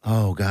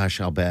 Oh,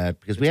 gosh, I'll bet.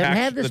 Because we haven't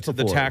had this the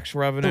before. tax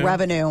revenue. the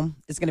revenue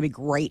is going to be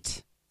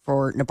great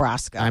for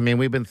Nebraska. I mean,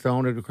 we've been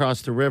throwing it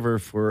across the river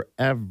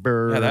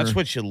forever. Yeah, that's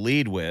what you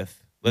lead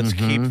with. Let's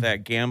Mm-hmm. keep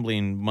that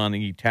gambling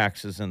money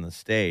taxes in the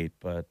state.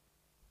 But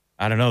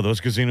I don't know.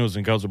 Those casinos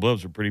in Council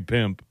Bluffs are pretty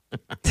pimp.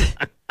 Sounds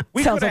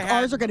coulda like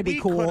ours are gonna be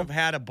cool. We could have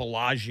had a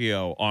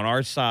Bellagio on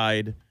our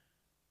side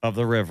of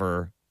the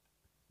river.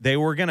 They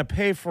were going to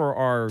pay for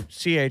our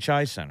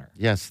CHI center.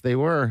 Yes, they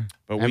were.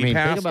 But I we mean, think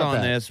passed about on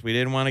that. this. We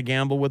didn't want to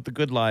gamble with the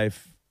good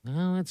life.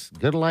 No, it's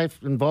good life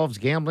involves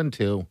gambling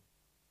too.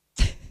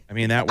 I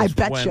mean, that I was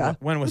betcha.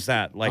 when was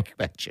that? Like, I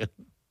bet you.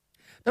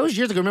 That was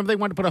years ago. Remember they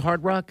wanted to put a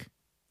Hard Rock?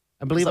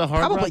 I believe a Hard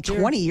Probably Rock here?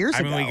 20 years I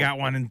ago. mean,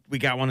 we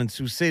got one in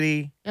Sioux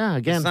City. Yeah,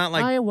 again, It's not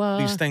like Iowa.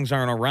 these things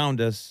aren't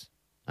around us.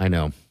 I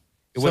know.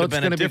 It So would have it's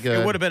been a gonna be different. It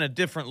good. would have been a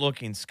different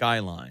looking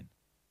skyline.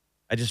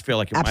 I just feel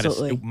like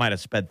Absolutely. it might have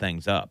sped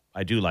things up.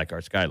 I do like our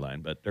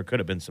skyline, but there could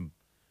have been some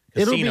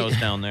It'll be- casinos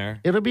down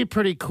there. It'll be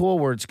pretty cool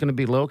where it's going to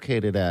be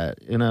located at,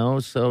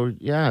 So,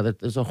 yeah,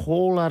 there's a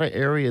whole lot of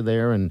area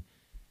there. And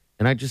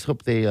I just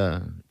hope they,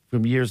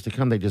 from years to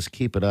come, they just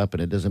keep it up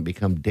and it doesn't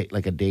become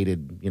like a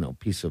dated,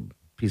 piece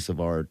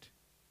of art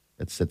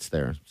that sits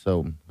there.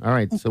 So, all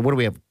right. So what do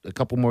we have? A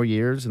couple more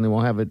years and then we'll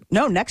have it.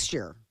 No, next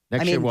year.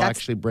 Next year we'll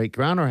actually break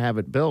ground or have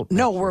it built?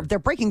 No, next year? they're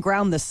breaking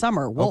ground this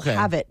summer. We'll Okay.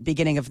 have it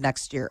beginning of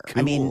next year.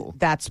 I mean, Cool.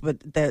 that's what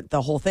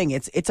the whole thing.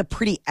 It's a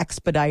pretty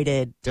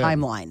expedited Good.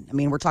 timeline. I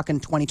mean, we're talking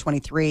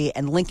 2023,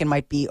 and Lincoln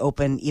might be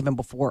open even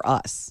before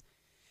us.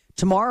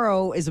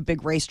 Tomorrow is a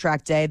big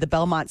racetrack day, the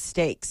Belmont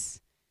Stakes.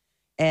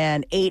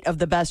 And 8 of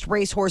the best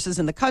racehorses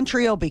in the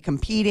country will be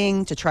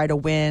competing to try to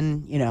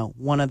win,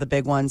 one of the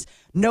big ones.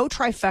 No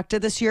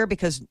trifecta this year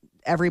because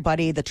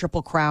everybody, the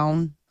Triple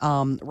Crown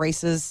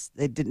races,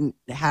 they didn't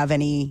have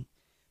any.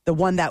 The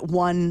one that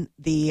won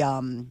the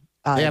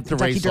They have to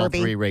Kentucky race Derby.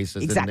 all 3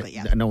 races. Exactly,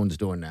 and yeah. No one's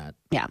doing that.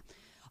 Yeah.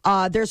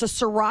 There's a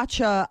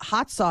sriracha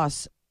hot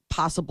sauce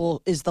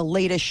possible is the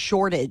latest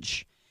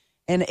shortage.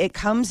 And it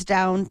comes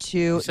down to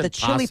You said the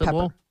chili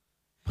possible? pepper.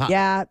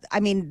 Yeah, I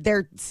mean,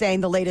 they're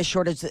saying the latest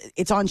shortage.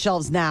 It's on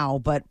shelves now,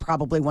 but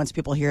probably once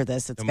people hear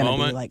this, it's The going to be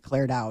moment-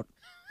 cleared out.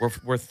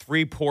 We're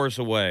 3 pours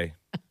away.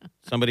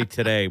 Somebody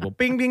today will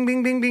bing, bing,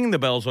 bing, bing, bing. The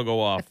bells will go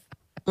off.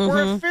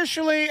 We're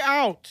officially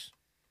out.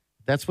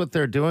 That's what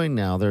they're doing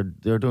now.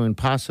 They're doing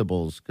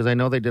possibles because I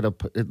know they did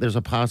there's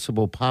a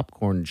possible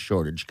popcorn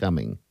shortage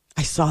coming.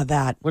 I saw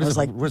that. What I is was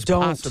like, what's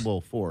don't.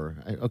 possible for?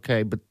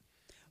 Okay, but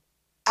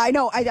I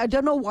know. I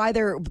don't know why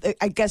they're.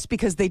 I guess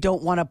because they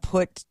don't want to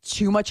put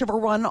too much of a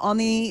run on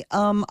the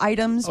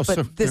items. but so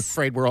they're this.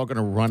 afraid we're all going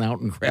to run out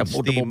and grab It's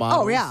multiple the-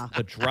 bottles. Oh yeah.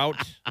 The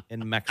drought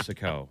in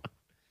Mexico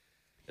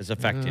is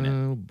affecting it.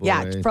 Oh, boy.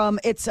 Yeah,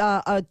 it's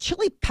a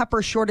chili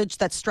pepper shortage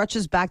that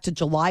stretches back to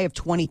July of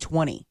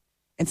 2020,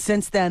 and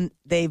since then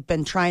they've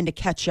been trying to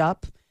catch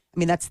up. I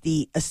mean, that's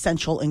the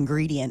essential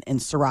ingredient in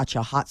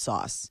sriracha hot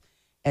sauce,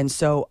 and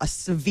so a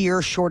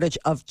severe shortage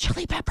of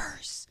chili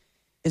peppers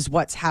is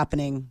what's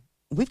happening.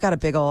 We've got a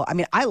big old. I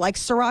mean, I like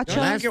sriracha. Don't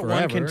you lasts get one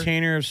forever.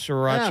 container of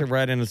sriracha Yeah.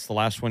 red and it's the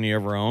last one you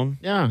ever own?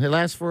 Yeah, it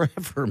lasts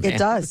forever, man. It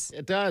does.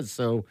 It does.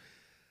 So,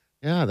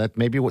 yeah, that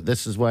maybe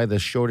this is why the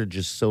shortage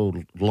is so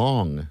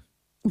long.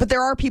 But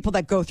there are people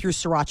that go through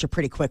sriracha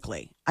pretty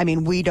quickly. I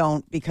mean, we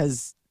don't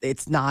because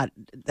it's not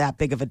that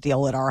big of a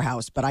deal at our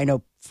house. But I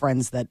know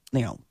friends that,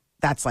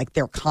 that's like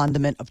their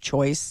condiment of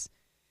choice.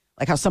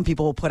 Like how some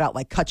people will put out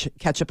like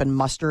ketchup and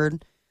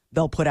mustard.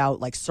 They'll put out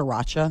like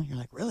sriracha. You're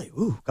like, really?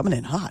 Ooh, coming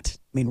in hot.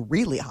 I mean,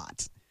 really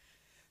hot.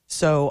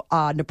 So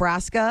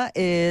Nebraska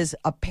is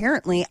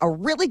apparently a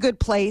really good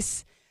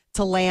place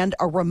to land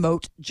a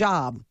remote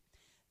job.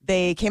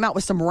 They came out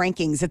with some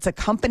rankings. It's a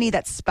company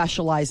that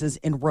specializes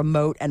in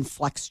remote and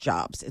flex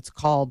jobs. It's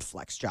called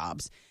Flex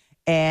Jobs.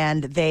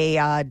 And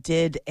they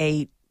did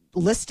a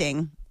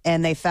listing,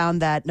 and they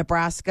found that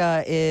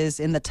Nebraska is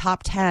in the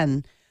top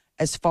 10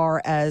 as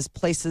far as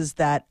places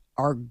that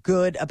are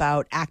good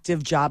about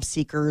active job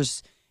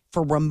seekers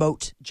for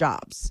remote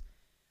jobs.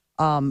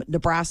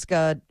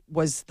 Nebraska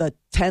was the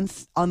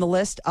 10th on the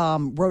list.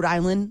 Rhode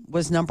Island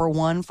was number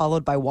 1,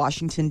 followed by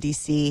Washington,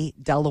 D.C.,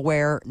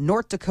 Delaware,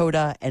 North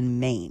Dakota, and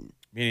Maine.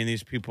 Meaning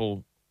these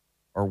people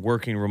are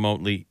working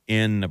remotely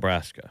in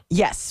Nebraska.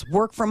 Yes,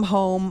 work from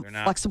home,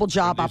 flexible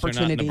job these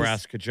opportunities. Are not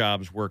Nebraska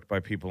jobs worked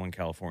by people in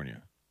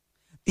California.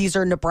 These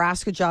are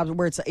Nebraska jobs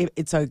where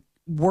it's a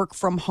work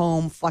from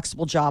home,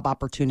 flexible job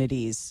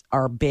opportunities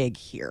are big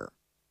here.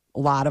 A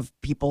lot of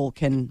people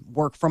can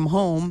work from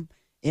home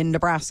in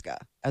Nebraska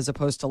as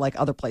opposed to like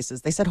other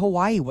places. They said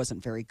Hawaii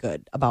wasn't very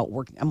good about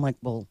working. I'm like,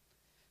 well,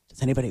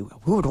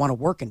 who would want to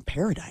work in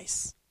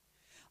paradise?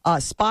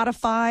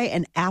 Spotify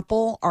and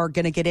Apple are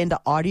going to get into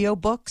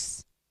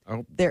audiobooks.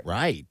 Oh,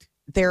 right.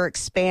 They're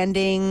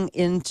expanding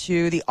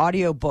into the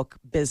audiobook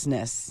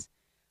business.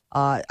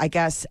 I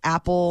guess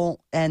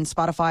Apple and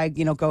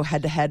Spotify, go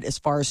head to head as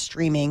far as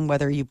streaming,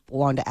 whether you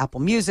belong to Apple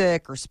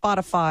Music or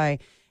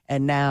Spotify.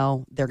 And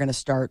now they're going to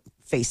start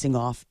facing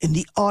off in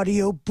the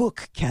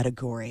audiobook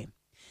category.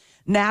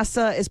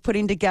 NASA is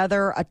putting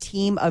together a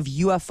team of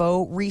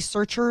UFO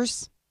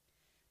researchers.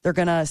 They're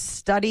going to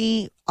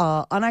study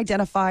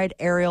unidentified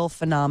aerial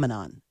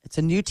phenomenon. It's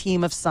a new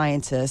team of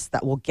scientists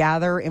that will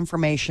gather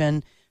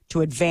information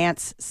to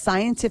advance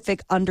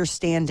scientific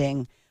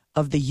understanding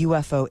of the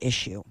UFO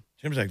issue.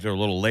 Seems like they're a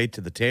little late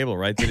to the table,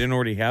 right? They didn't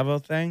already have a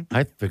thing?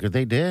 I figured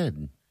they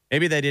did.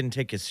 Maybe they didn't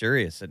take you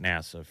serious at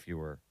NASA if you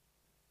were.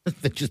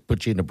 They just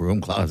put you in a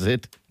broom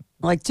closet.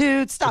 Like,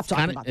 dude, stop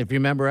talking about it. If you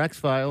remember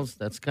X-Files,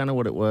 that's kind of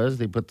what it was.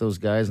 They put those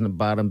guys in the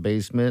bottom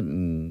basement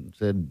and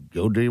said,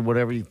 go do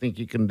whatever you think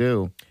you can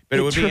do. But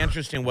it would be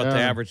interesting what the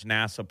average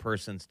NASA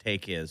person's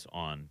take is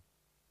on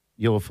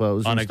UFOs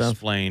and stuff.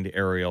 Unexplained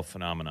aerial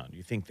phenomenon.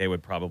 You think they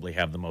would probably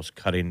have the most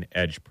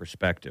cutting-edge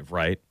perspective,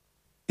 right?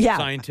 Yeah.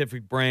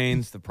 Scientific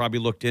brains that probably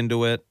looked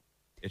into it.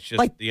 It's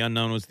just the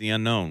unknown was the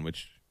unknown,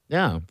 which...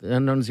 Yeah, the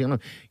unknown is the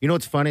unknown. You know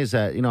what's funny is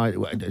that,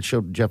 I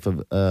showed Jeff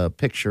a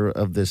picture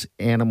of this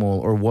animal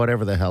or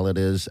whatever the hell it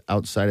is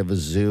outside of a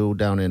zoo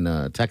down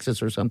in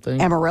Texas or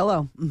something.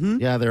 Amarillo. Mm-hmm.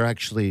 Yeah, they're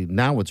actually,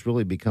 now it's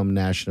really become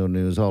national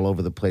news all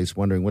over the place,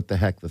 wondering what the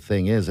heck the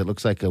thing is. It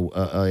looks like a wolf.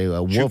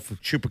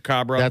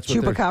 Chupacabra. That's what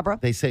Chupacabra.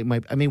 They say,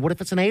 what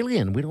if it's an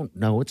alien? We don't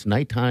know. It's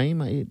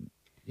nighttime. It's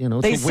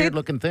a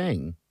weird-looking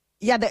thing.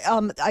 Yeah,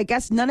 I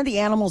guess none of the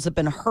animals have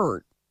been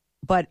hurt.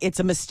 But it's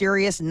a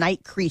mysterious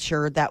night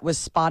creature that was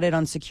spotted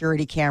on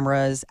security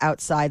cameras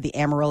outside the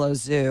Amarillo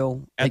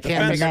Zoo. At the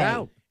fence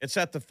out. It's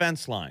at the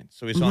fence line.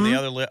 So he's on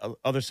the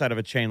other side of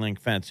a chain link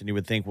fence. And you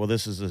would think, well,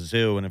 this is a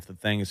zoo. And if the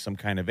thing is some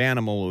kind of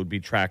animal, it would be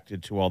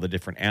attracted to all the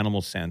different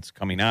animal scents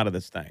coming out of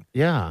this thing.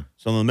 Yeah.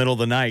 So in the middle of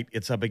the night,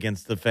 it's up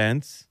against the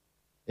fence.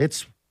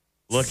 It's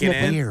looking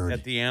weird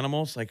at the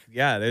animals. Like,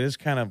 yeah, it is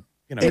kind of,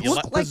 It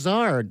looks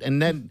bizarre.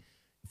 And then...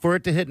 for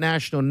it to hit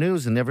national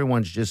news and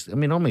everyone's just,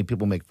 normally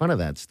people make fun of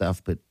that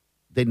stuff, but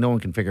no one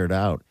can figure it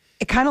out.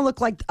 It kind of looked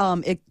like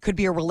it could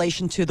be a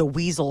relation to the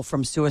weasel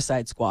from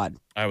Suicide Squad.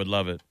 I would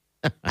love it.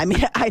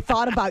 I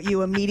thought about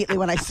you immediately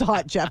when I saw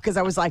it, Jeff, because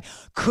I was like,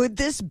 could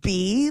this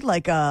be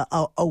like a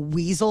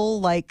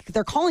weasel? Like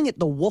they're calling it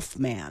the Wolf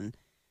Man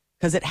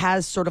because it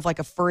has sort of like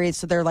a furry.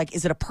 So they're like,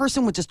 is it a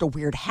person with just a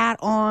weird hat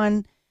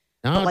on?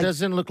 No, it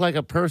doesn't look like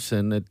a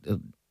person.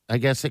 I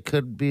guess it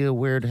could be a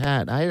weird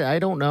hat. I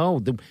don't know.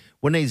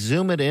 When they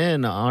zoom it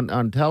in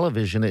on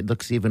television, it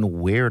looks even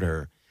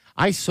weirder.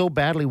 I so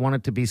badly want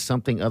it to be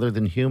something other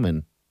than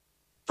human.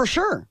 For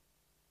sure.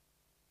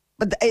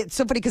 But it's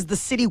so funny because the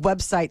city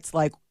website's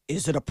like,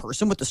 is it a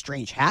person with a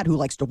strange hat who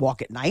likes to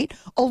walk at night?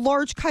 A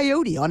large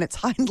coyote on its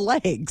hind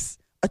legs.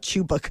 A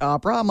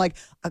chupacabra. I'm like,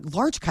 a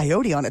large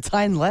coyote on its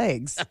hind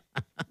legs.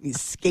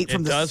 Escape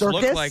from the circus. It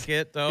does look like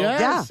it, though.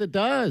 Yes, it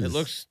does. It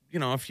looks,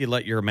 if you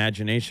let your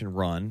imagination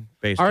run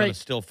based on a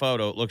still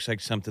photo, it looks like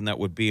something that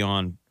would be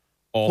on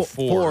all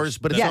fours.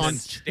 But it's on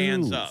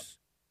stands twos. up.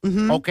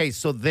 Mm-hmm. Okay,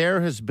 so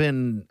there has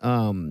been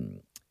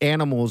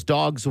animals,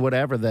 dogs or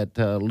whatever, that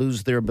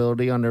lose their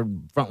ability on their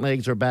front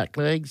legs or back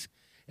legs,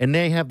 and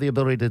they have the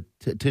ability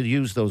to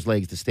use those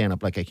legs to stand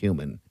up like a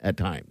human at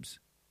times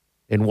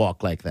and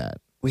walk like that.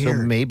 Weird.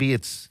 So maybe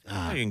it's...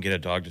 you can get a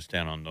dog to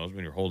stand on those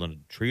when you're holding a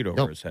treat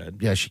over his head.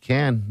 Yes, you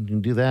can. You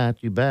can do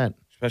that. You bet.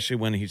 Especially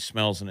when he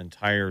smells an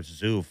entire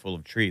zoo full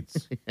of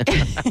treats.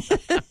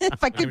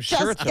 If I could I'm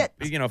sure just get...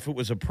 if it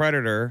was a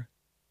predator,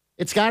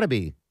 It's got to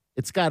be.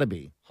 It's got to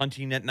be.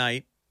 Hunting at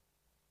night.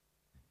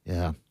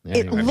 Yeah.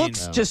 It Anyway.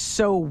 looks just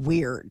so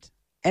weird.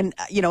 And,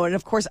 and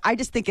of course, I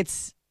just think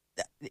it's,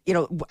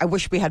 I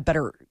wish we had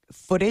better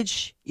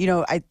footage.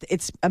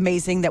 It's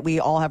amazing that we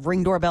all have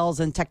Ring doorbells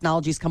and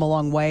technology's come a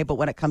long way. But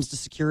when it comes to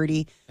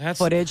security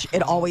footage,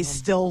 it always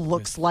still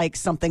looks like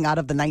something out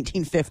of the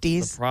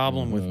 1950s. The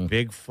problem with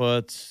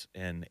Bigfoots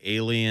and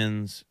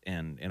aliens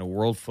and in a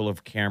world full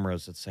of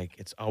cameras, it's like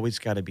it's always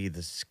got to be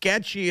the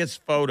sketchiest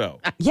photo.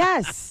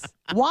 Yes.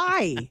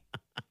 Why?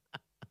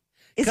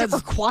 Is it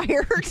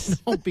required?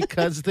 No,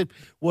 because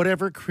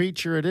whatever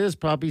creature it is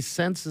probably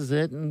senses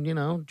it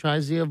and,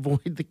 tries to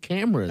avoid the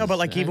cameras. No, but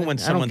like even when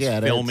someone's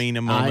filming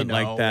a moment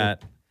like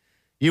that,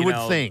 you would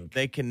think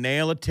they can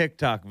nail a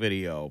TikTok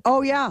video.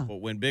 Oh, yeah.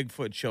 But when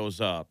Bigfoot shows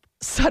up,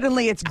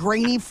 suddenly it's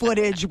grainy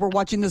footage. We're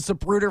watching the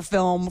Zapruder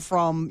film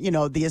from,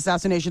 the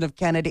assassination of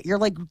Kennedy. You're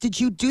like, did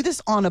you do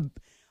this on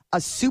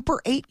a Super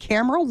 8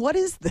 camera? What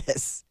is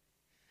this?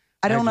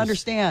 I don't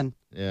understand.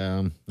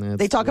 Yeah.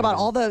 They talk about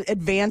all the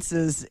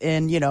advances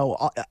in,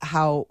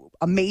 how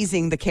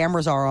amazing the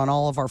cameras are on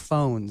all of our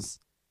phones.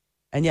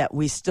 And yet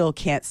we still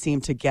can't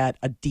seem to get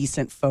a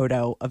decent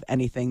photo of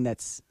anything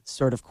that's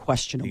sort of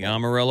questionable. the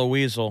Amarillo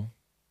weasel.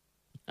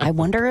 I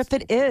wonder if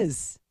it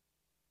is.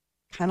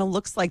 Kind of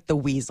looks like the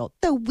weasel.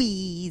 The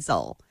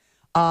weasel.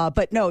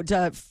 But no,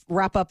 to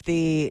wrap up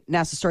the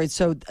NASA story,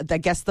 so I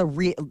guess the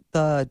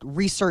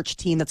research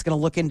team that's going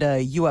to look into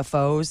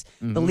UFOs,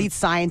 the lead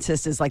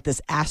scientist is like this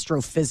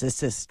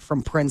astrophysicist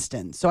from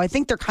Princeton. So I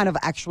think they're kind of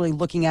actually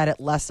looking at it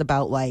less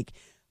about like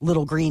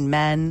little green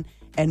men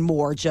and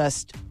more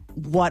just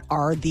what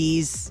are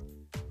these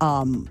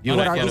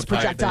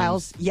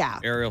projectiles? Yeah.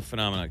 Aerial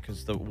phenomena,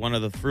 because one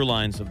of the through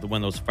lines of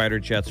when those fighter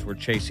jets were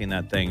chasing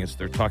that thing is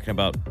they're talking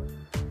about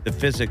the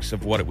physics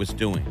of what it was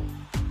doing.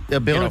 The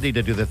ability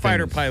to do the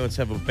fighter things. pilots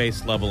have a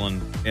base level in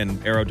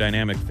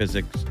aerodynamic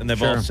physics, and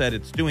they've all said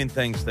it's doing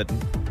things that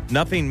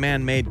nothing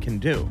man-made can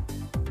do.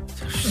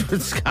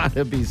 It's got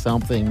to be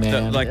something,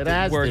 man.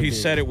 He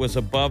said it was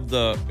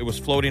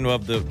floating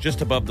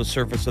just above the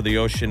surface of the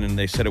ocean, and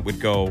they said it would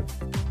go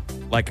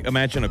like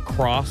imagine a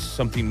cross,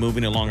 something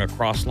moving along a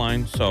cross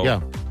line.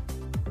 So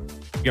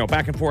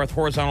back and forth,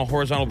 horizontal,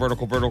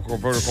 vertical,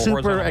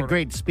 super at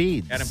great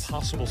speeds, at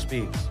impossible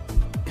speeds.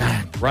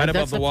 God, right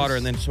above the water,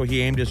 and then so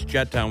he aimed his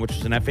jet down, which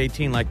is an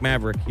F-18 like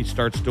Maverick. He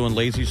starts doing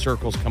lazy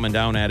circles coming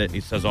down at it, and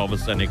he says all of a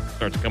sudden it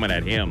starts coming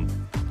at him,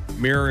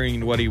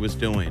 mirroring what he was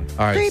doing.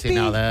 All right, Creepy. see,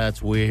 now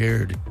that's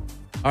weird.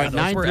 All right,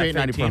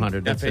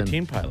 938-9400.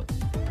 F-18 pilots.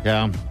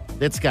 Yeah,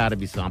 it's got to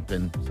be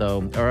something.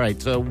 So, all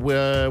right, so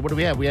what do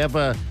we have? We have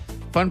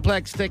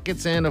Funplex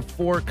tickets and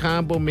 4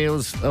 combo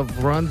meals of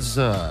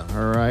Runza.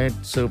 All right,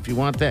 so if you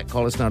want that,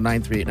 call us now,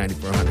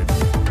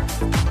 938-9400.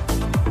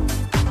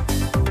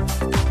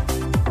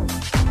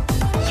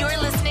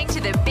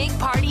 The Big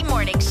Party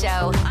Morning Show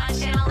on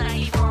Channel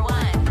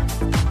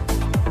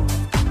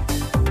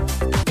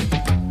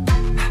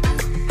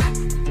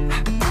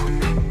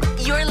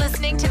 94.1. You're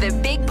listening to the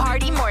Big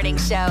Party Morning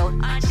Show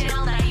on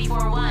Channel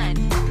 94.1.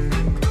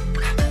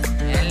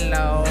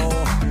 Hello.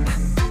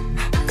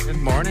 Good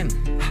morning.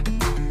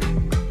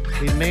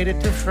 We made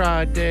it to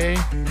Friday,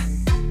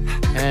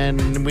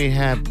 and we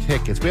have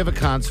tickets. We have a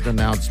concert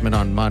announcement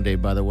on Monday,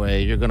 by the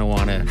way. You're going to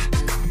want to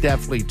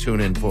definitely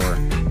tune in for.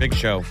 Big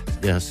show.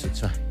 Yes,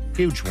 it's a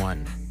huge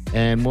one.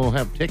 And we'll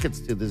have tickets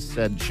to this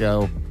said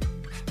show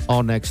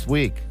all next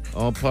week.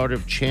 All part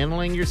of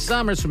channeling your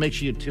summer, so make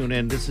sure you tune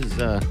in. This is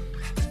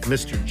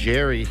Mr.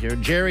 Jerry here.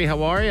 Jerry,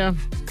 how are you?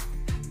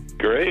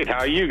 Great. How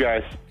are you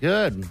guys?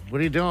 Good. What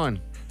are you doing?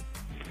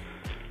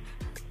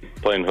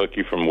 Playing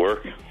hooky from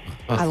work.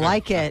 I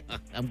like it.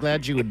 I'm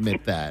glad you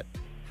admit that.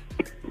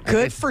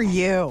 Good for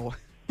you.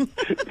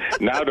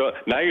 Now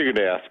you're going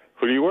to ask,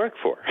 who do you work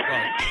for?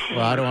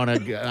 Well, I don't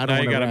want to.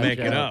 Now you got to make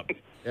it up.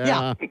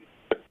 Yeah.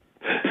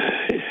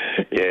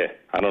 Yeah,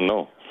 I don't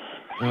know.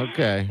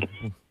 Okay.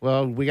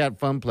 Well, we got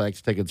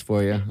Funplex tickets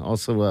for you.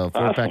 Also,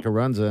 4-pack of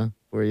Runza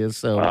for you.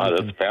 So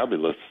that's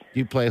fabulous.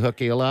 You play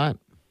hooky a lot?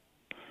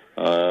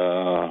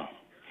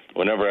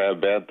 Whenever I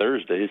have bad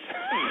Thursdays.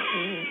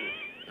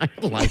 I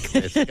like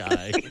this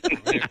guy.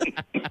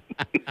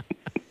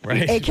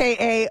 Right.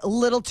 AKA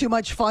little too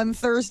much fun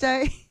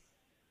Thursday.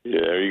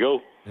 Yeah, there you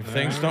go. If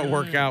things don't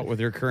work out with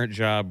your current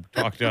job,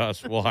 talk to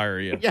us. We'll hire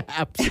you. Yeah,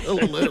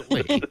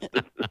 absolutely.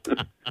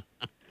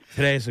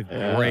 Today's a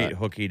great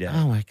hooky day.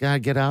 Oh, my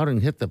God. Get out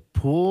and hit the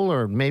pool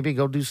or maybe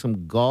go do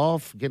some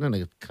golf, get in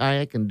a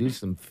kayak and do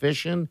some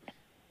fishing.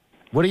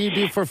 What do you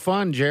do for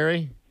fun,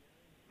 Jerry?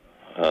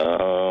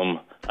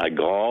 I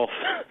golf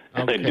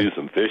and I do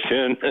some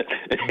fishing.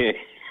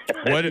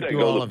 What did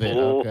Do all of it.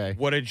 Okay.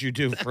 What did you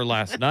do for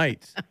last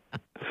night?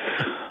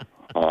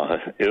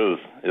 It was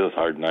a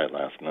hard night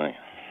last night.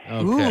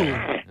 Okay.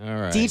 Ooh.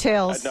 All right.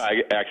 Details.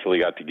 I actually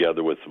got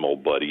together with some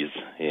old buddies,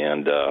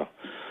 and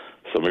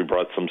somebody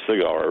brought some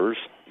cigars,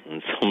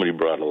 and somebody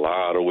brought a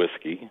lot of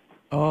whiskey.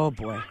 Oh,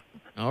 boy.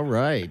 All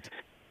right.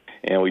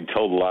 And we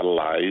told a lot of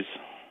lies,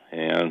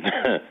 and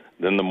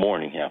then the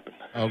morning happened.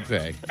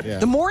 Okay. Yeah.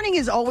 The morning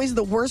is always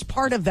the worst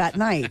part of that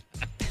night.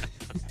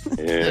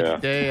 Yeah.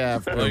 Day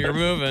after. Well, you're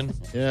moving.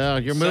 Yeah,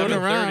 you're moving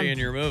 7:30 around. and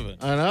you're moving.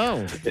 I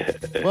know.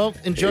 Well,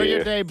 enjoy your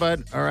Yeah. day,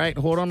 bud. All right,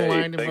 hold on the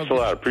Hey, line. thanks a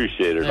lot.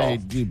 Appreciate it all. Hey,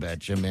 you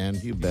betcha, man.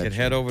 You betcha. Could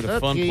head over to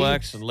Okay.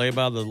 Funplex and lay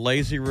by the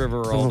lazy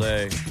river all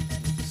day.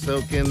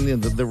 Soak in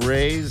the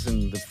rays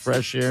and the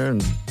fresh air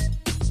and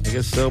I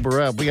guess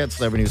sober up. We got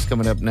celebrity news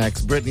coming up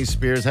next. Britney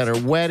Spears had her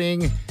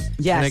wedding.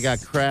 Yes. And it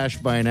got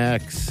crashed by an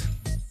ex.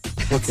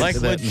 Look Like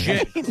into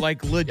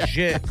that.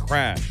 legit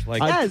crash.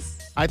 Like Yes.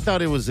 I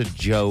thought it was a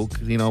joke,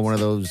 one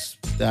of those,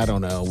 I don't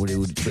know.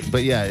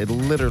 But yeah, it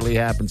literally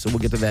happened. So we'll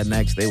get to that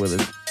next. Stay with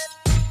us.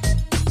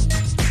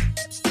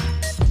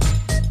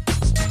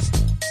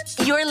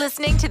 You're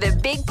listening to the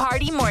Big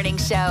Party Morning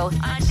Show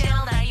on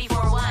Channel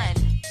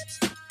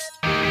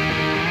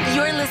 94.1.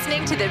 You're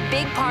listening to the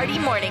Big Party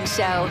Morning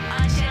Show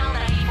on Channel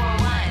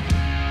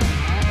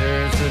 94.1.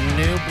 There's a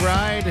new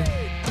bride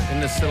in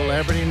the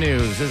celebrity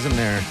news, isn't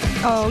there?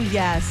 Oh,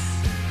 yes.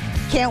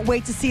 Can't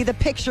wait to see the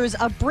pictures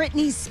of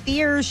Britney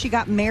Spears. She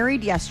got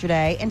married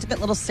yesterday. Intimate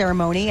little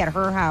ceremony at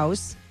her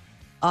house.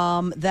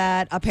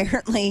 That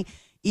apparently,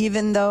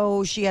 even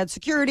though she had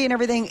security and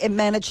everything, it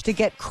managed to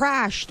get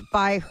crashed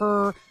by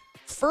her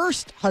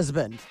first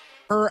husband,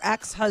 her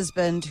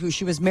ex-husband, who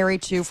she was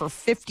married to for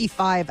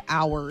 55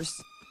 hours.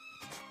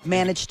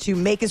 Managed to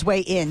make his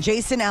way in.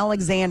 Jason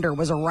Alexander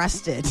was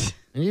arrested.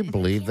 Can you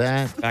believe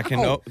that? back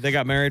in they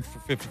got married for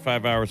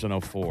 55 hours in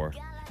 04.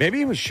 Maybe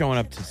he was showing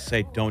up to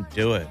say, "Don't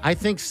do it." I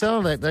think so.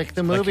 Like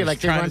the movie, he's like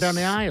they trying run to down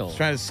the s- aisle. he's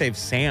trying to save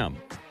Sam.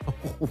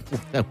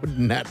 That would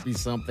not be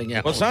something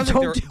else. Well, it sounds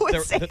Don't like do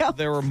it, Sam.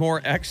 there were more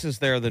exes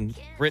there than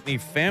Britney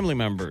family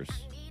members.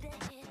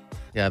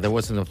 Yeah, there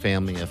wasn't a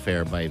family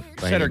affair by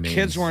Said any her means.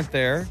 kids weren't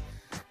there,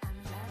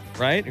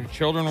 right? Her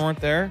children weren't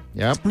there.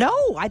 Yep. No,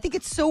 I think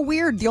it's so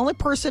weird. The only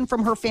person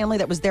from her family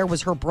that was there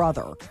was her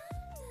brother.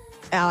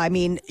 I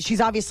mean, she's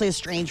obviously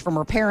estranged from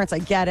her parents. I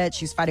get it.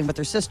 She's fighting with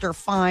her sister.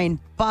 Fine.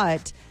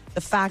 But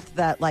the fact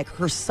that, like,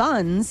 her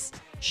sons,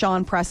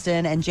 Sean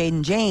Preston and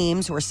Jaden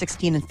James, who are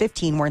 16 and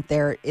 15, weren't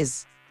there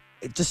is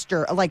just,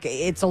 like,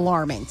 it's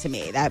alarming to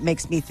me. That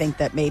makes me think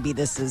that maybe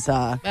this is We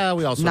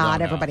also not don't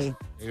know. everybody.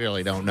 We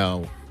really don't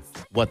know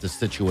what the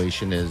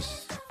situation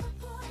is.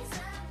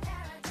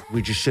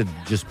 We should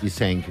be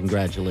saying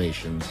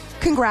congratulations.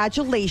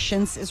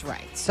 Congratulations is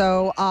right.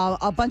 So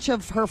a bunch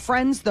of her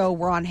friends, though,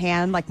 were on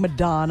hand, like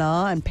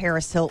Madonna and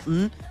Paris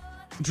Hilton,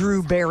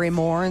 Drew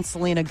Barrymore and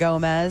Selena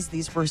Gomez.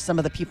 These were some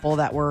of the people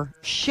that were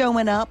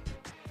showing up.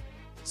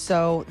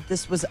 So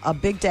this was a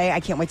big day.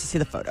 I can't wait to see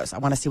the photos. I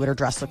want to see what her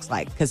dress looks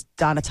like because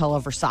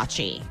Donatella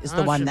Versace is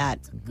the one that...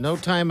 No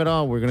time at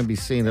all. We're going to be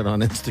seeing it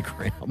on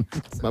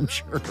Instagram. I'm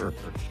sure.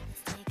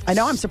 I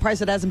know, I'm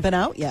surprised it hasn't been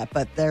out yet,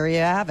 but there you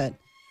have it.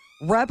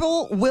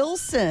 Rebel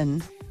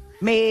Wilson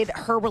made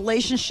her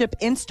relationship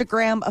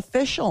Instagram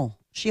official.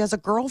 She has a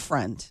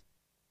girlfriend.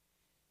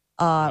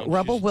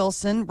 Rebel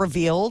Wilson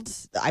revealed,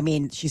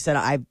 she said,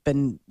 I've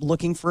been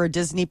looking for a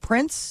Disney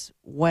prince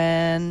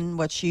when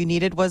what she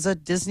needed was a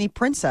Disney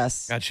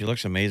princess. God, she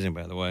looks amazing,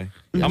 by the way.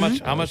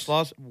 Mm-hmm. How much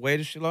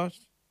weight has she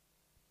lost?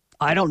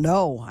 I don't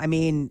know. I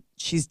mean,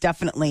 she's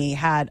definitely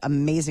had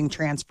amazing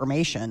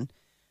transformation.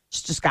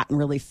 She's just gotten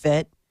really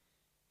fit.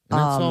 And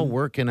it's all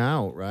working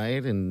out,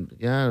 right? And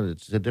yeah,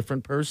 it's a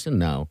different person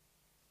now.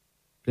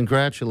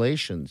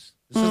 Congratulations.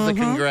 This is the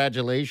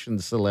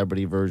congratulations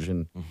celebrity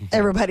version.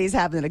 Everybody's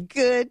having a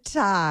good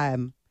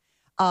time.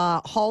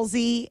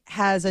 Halsey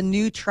has a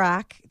new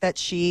track that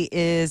she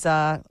is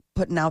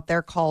putting out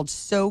there called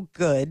So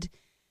Good.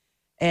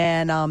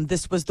 And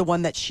this was the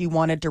one that she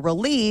wanted to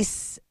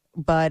release,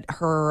 but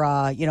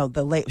her,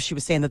 she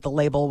was saying that the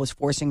label was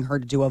forcing her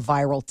to do a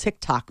viral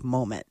TikTok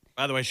moment.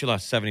 By the way, she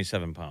lost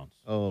 77 pounds.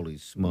 Holy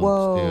smokes,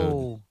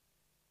 Whoa.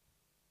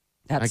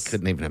 dude. I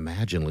couldn't even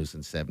imagine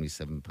losing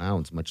 77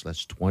 pounds, much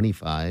less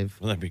 25.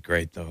 Well, that'd be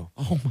great, though.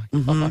 Oh, my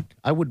God.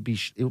 It would be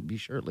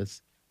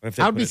shirtless. What if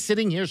they I would put be it-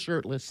 sitting here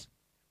shirtless.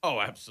 Oh,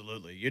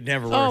 absolutely. You'd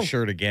never wear a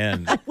shirt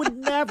again. I would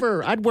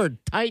never. I'd wear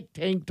tight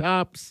tank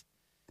tops.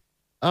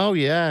 Oh,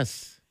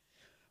 yes.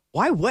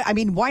 Why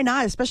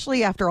not?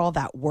 Especially after all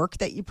that work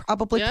that you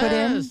probably put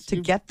in Yes, to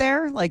get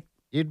there. Like,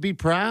 You'd be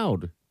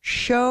proud.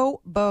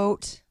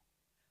 Showboat.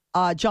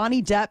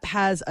 Johnny Depp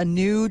has a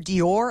new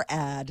Dior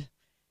ad.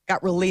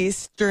 Got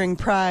released during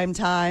prime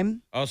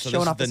time. Oh, so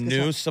showing this off is his the new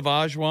guitar.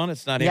 Savage one?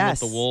 It's not him Yes.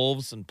 with the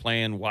wolves and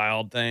playing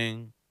Wild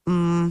Thing?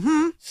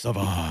 Mm-hmm.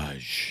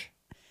 Savage.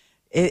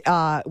 It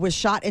was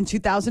shot in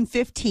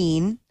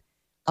 2015.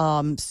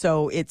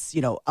 So it's,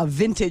 a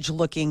vintage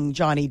looking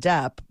Johnny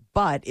Depp,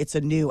 but it's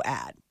a new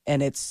ad.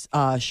 And it's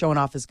showing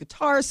off his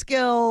guitar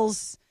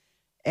skills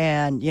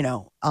and,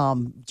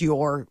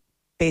 Dior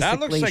basically That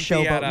looks like the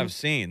ad showboating. I've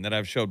seen that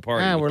I've showed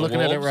party. Yeah, with we're the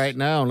looking at it wolves. right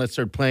now. Let's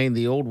start playing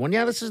the old one.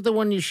 Yeah, this is the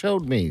one you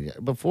showed me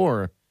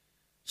before.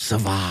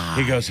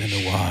 Savage. He goes in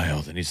the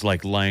wild and he's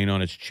like laying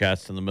on his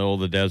chest in the middle of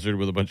the desert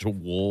with a bunch of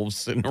wolves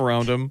sitting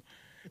around him.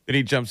 Then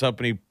he jumps up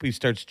and he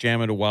starts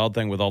jamming a Wild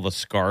Thing with all the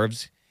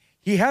scarves.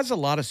 He has a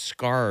lot of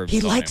scarves.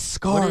 He on likes him.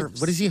 scarves.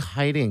 What is he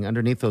hiding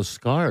underneath those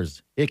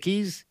scars?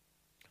 Ickies?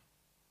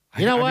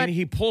 You know I what? mean,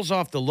 he pulls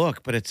off the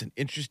look, but it's an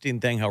interesting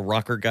thing how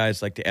rocker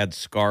guys like to add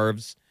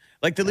scarves.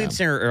 Like the lead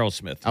singer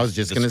Aerosmith. I was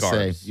just going to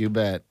say, you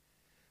bet.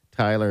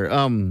 Tyler,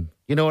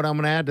 you know what I'm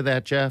going to add to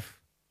that, Jeff?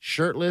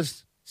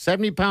 Shirtless,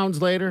 70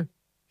 pounds later,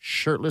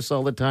 shirtless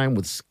all the time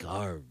with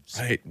scarves.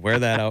 Right. Wear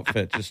that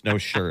outfit, just no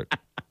shirt.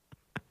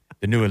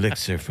 The new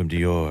elixir from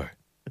Dior.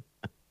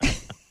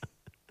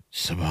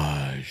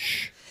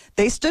 Savage.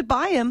 They stood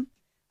by him.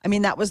 I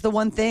mean, that was the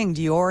one thing.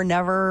 Dior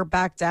never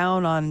backed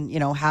down on,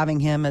 having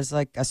him as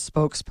like a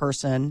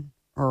spokesperson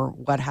or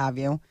what have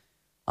you.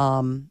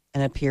 And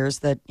it appears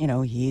that,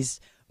 he's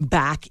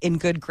back in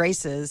good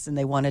graces and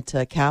they wanted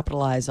to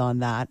capitalize on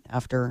that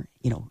after,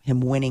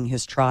 him winning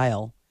his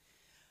trial.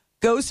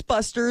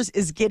 Ghostbusters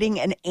is getting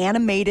an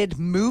animated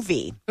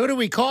movie. Who do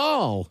we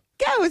call?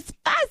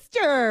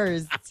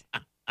 Ghostbusters!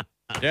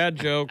 Dad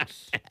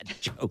jokes.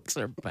 Jokes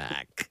are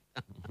back.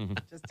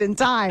 Just in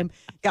time.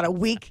 Got a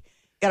week.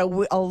 Got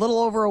a little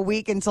over a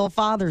week until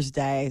Father's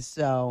Day.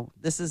 So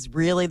this is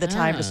really the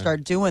time to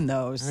start doing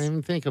those. I didn't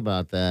even think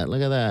about that.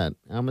 Look at that.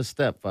 I'm a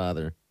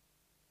stepfather.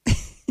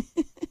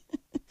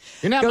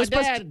 You're not my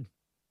dad.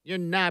 You're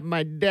not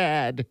my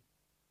dad.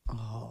 Oh.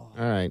 All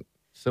right.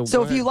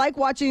 So if you like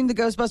watching the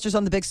Ghostbusters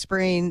on the big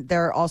screen,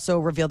 they're also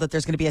revealed that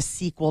there's going to be a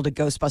sequel to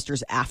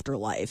Ghostbusters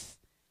Afterlife.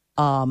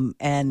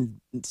 And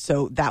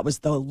so that was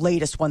the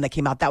latest one that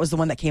came out. That was the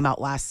one that came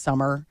out last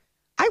summer.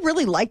 I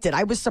really liked it.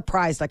 I was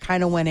surprised. I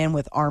kind of went in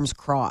with arms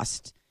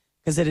crossed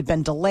because it had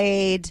been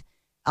delayed.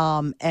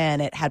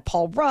 And it had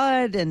Paul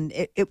Rudd, and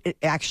it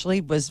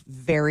actually was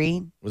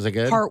very Was it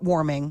good?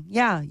 Heartwarming.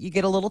 Yeah, you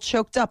get a little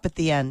choked up at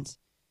the end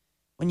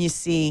when you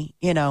see,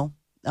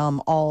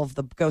 all of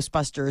the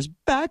Ghostbusters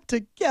back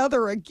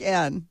together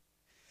again.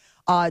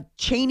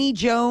 Cheney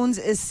Jones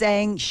is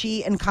saying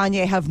she and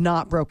Kanye have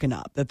not broken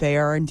up, that they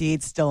are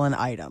indeed still an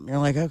item. You're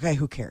like, okay,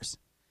 who cares?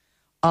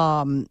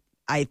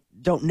 I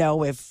don't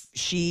know if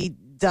she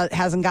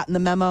hasn't gotten the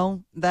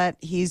memo that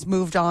he's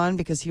moved on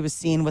because he was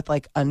seen with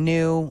like a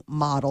new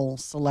model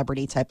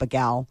celebrity type of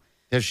gal.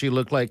 Does she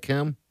look like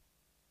Kim?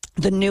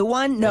 The new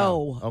one?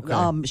 No.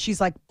 Yeah. Okay. She's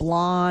like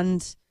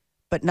blonde,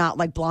 but not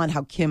like blonde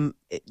how Kim,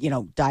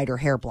 dyed her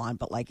hair blonde,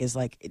 but like is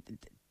like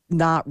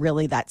not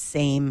really that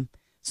same.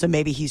 So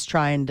maybe he's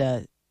trying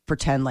to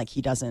pretend like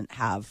he doesn't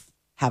have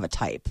a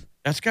type.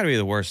 That's got to be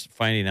the worst,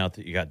 finding out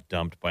that you got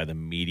dumped by the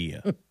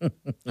media.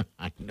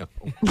 I know.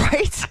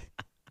 Right?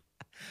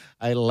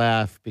 I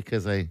laugh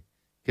because I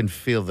can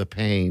feel the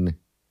pain.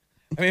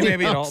 I mean,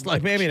 maybe it all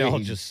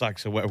change. just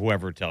sucks.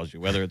 Whoever tells you,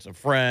 whether it's a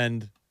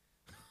friend,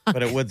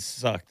 but it would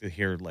suck to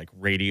hear like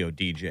radio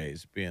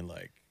DJs being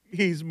like,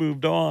 "He's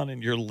moved on,"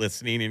 and you're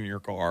listening in your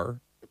car.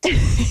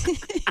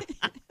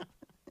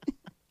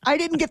 I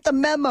didn't get the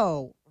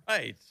memo.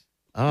 Right.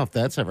 Oh, if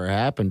that's ever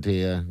happened to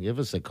you, give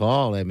us a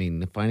call. I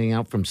mean, finding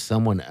out from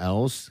someone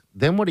else,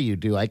 then what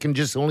do? I can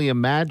just only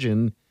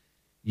imagine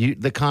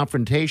the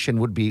confrontation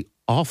would be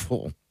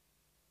awful.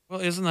 Well,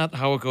 isn't that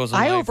how it goes?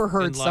 I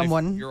overheard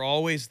someone. You're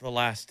always the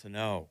last to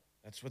know.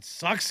 That's what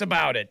sucks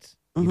about it.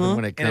 Even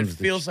when it And comes it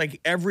feels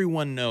like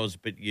everyone knows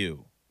but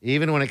you.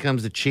 even when it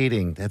comes to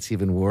cheating, that's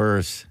even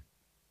worse.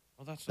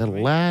 Well, that's The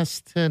annoying.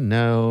 last to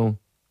know.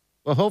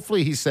 Well,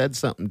 hopefully he said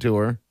something to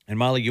her. And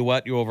Molly, you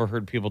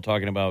overheard people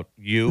talking about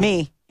you?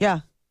 Me, yeah.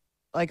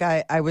 Like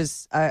it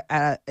was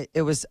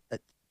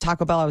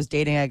Taco Bell. I was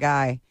dating a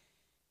guy,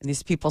 and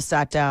these people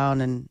sat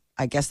down, and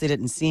I guess they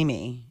didn't see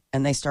me,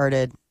 and they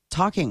started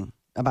talking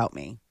about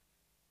me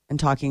and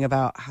talking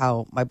about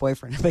how my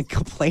boyfriend had been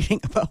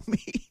complaining about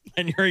me.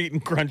 And you're eating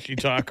crunchy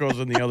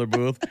tacos in the other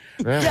booth?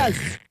 Yes.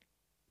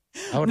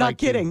 I would Not like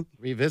to kidding.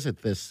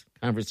 revisit this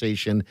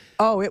conversation.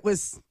 Oh, it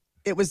was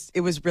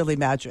really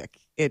magic.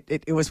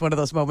 It was one of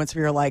those moments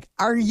where you're like,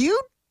 "Are you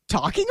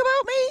talking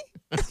about me?"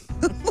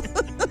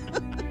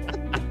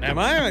 Am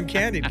I on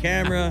candid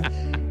camera?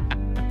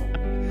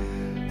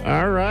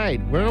 All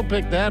right. We'll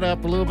pick that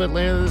up a little bit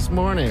later this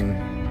morning.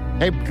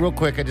 Hey, real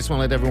quick, I just want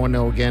to let everyone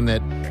know again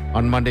that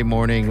on Monday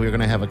morning, we're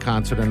going to have a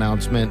concert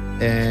announcement,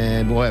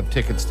 and we'll have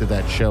tickets to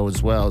that show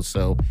as well.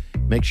 So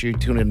make sure you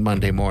tune in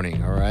Monday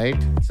morning, all right?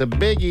 It's a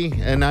biggie,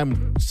 and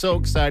I'm so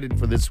excited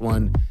for this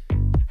one.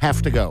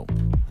 Have to go.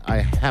 I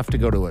have to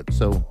go to it.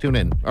 So tune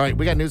in. All right,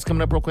 we got news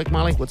coming up real quick,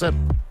 Molly. What's up?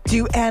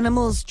 Do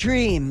animals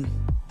dream?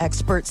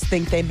 Experts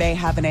think they may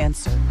have an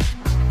answer.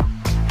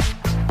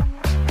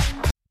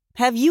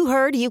 Have you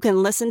heard you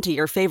can listen to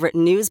your favorite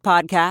news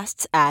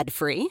podcasts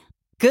ad-free?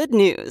 Good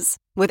news.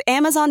 With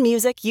Amazon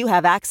Music, you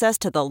have access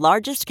to the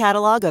largest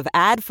catalog of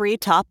ad-free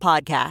top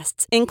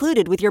podcasts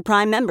included with your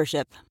Prime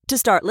membership. To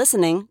start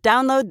listening,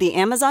 download the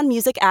Amazon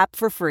Music app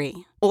for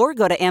free or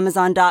go to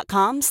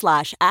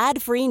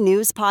amazon.com/ad-free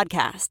news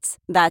podcasts.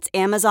 That's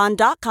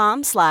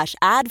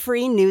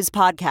amazon.com/ad-free news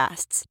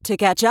podcasts to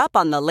catch up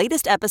on the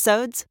latest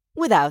episodes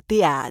without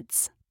the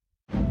ads.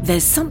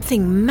 There's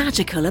something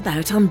magical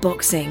about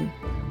unboxing.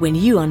 When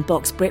you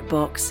unbox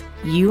BritBox,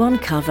 you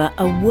uncover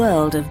a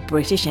world of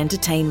British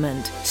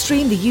entertainment.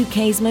 Stream the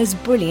UK's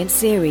most brilliant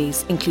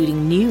series,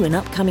 including new and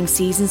upcoming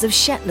seasons of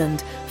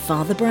Shetland,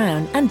 Father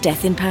Brown, and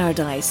Death in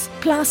Paradise.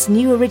 Plus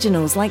new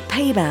originals like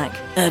Payback,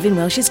 Irving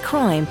Welsh's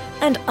Crime,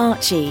 and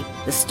Archie,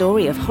 the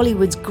story of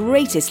Hollywood's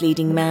greatest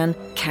leading man,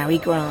 Cary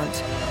Grant.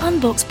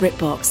 Unbox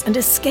BritBox and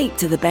escape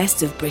to the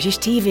best of British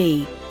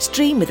TV.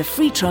 Stream with a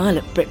free trial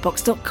at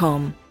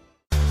BritBox.com.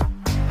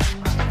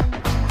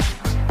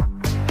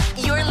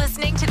 You're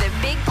listening to the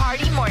Big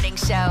Party Morning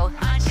Show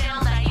on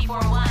Channel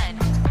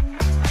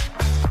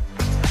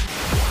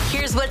 94.1.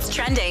 Here's what's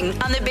trending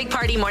on the Big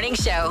Party Morning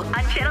Show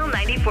on Channel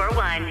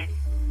 94.1.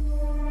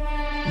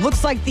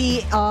 Looks like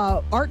the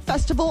art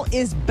festival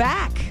is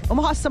back.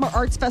 Omaha Summer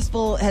Arts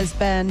Festival has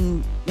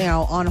been,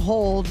 on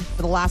hold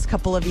for the last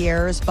couple of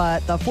years,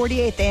 but the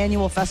 48th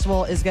annual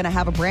festival is going to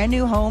have a brand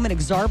new home in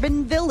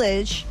Exarban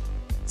Village,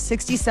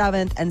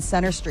 67th and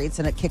Center Streets,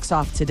 and it kicks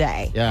off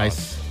today. Yeah,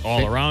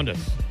 all around us.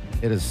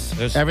 It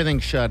is. Everything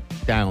shut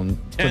down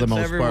for the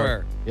most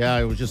part. Yeah,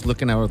 I was just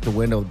looking out the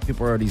window.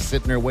 People are already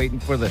sitting there waiting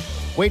for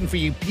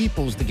you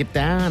peoples to get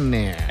down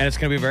there. And it's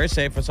going to be very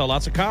safe. I saw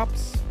lots of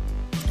cops.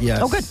 Yes.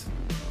 Oh, good.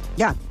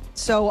 Yeah.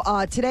 So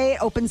today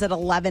it opens at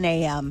 11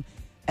 a.m.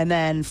 and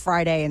then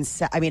Saturday and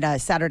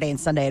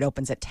Sunday it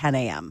opens at 10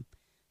 a.m.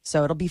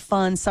 So it'll be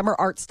fun.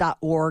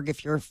 Summerarts.org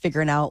if you're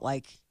figuring out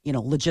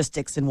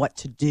logistics and what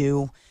to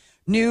do.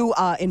 New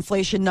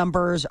inflation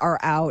numbers are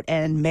out,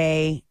 and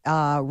May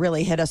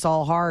really hit us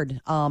all hard.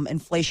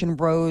 Inflation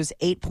rose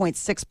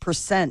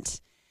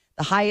 8.6%,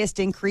 the highest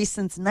increase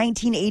since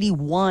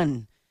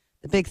 1981.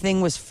 The big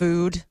thing was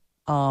food,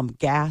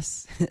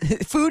 gas,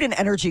 food and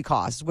energy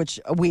costs, which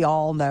we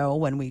all know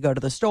when we go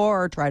to the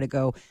store or try to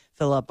go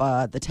fill up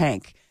the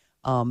tank.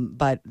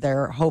 But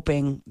they're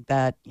hoping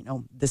that,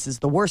 this is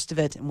the worst of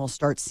it, and we'll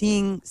start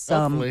seeing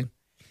some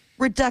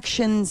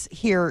reductions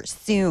here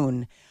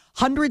soon.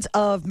 Hundreds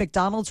of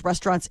McDonald's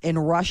restaurants in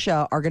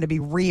Russia are going to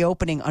be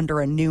reopening under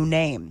a new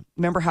name.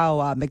 Remember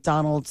how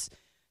McDonald's,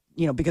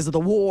 because of the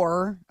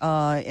war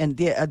and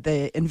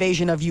the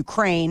invasion of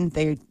Ukraine,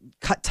 they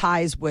cut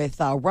ties with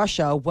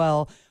Russia.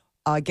 Well,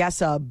 I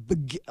guess a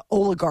big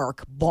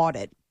oligarch bought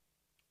it.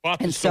 Bought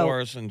the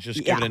stores and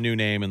just give it a new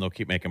name, and they'll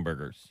keep making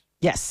burgers.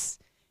 Yes.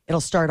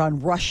 It'll start on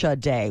Russia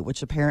Day,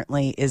 which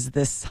apparently is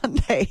this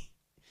Sunday.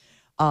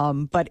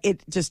 But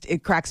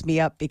it cracks me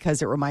up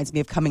because it reminds me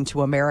of Coming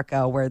to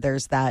America, where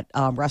there's that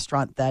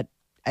restaurant that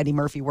Eddie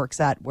Murphy works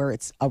at where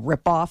it's a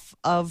ripoff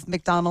of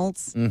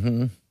McDonald's.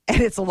 Mm-hmm.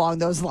 And it's along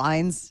those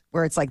lines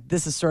where it's like,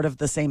 this is sort of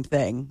the same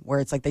thing, where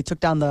it's like they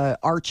took down the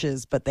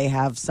arches, but they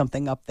have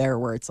something up there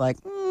where it's like,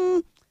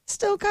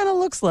 still kind of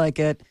looks like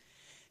it.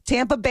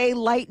 Tampa Bay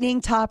Lightning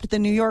topped the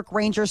New York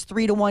Rangers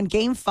 3-1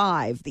 Game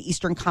 5, the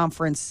Eastern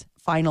Conference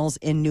Finals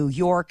in New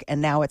York,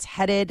 and now it's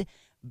headed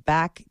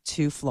back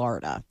to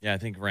Florida. Yeah, I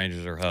think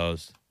Rangers are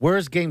hosed.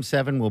 Where's Game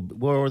 7?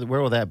 Where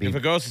will that be? If it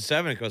goes to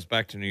 7, it goes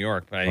back to New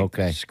York. But I think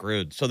they're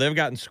screwed. So they've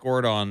gotten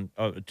scored on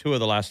 2 of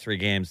the last 3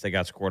 games. They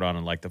got scored on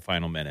in the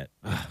final minute.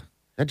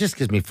 That just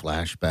gives me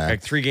flashbacks.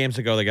 Like 3 games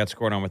ago, they got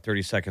scored on with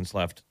 30 seconds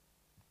left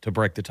to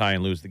break the tie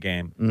and lose the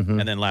game. Mm-hmm.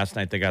 And then last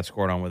night, they got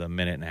scored on with a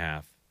minute and a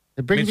half.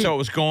 So it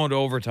was going to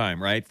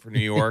overtime, right, for New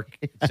York.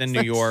 It's in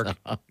New York.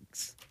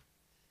 Sucks.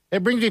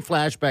 It brings me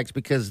flashbacks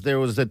because there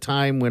was a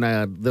time when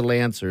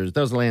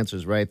those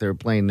Lancers, right? They were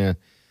playing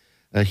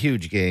a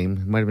huge game.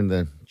 It might have been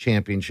the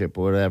championship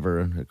or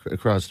whatever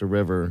across the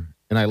river.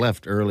 And I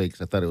left early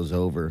because I thought it was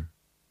over.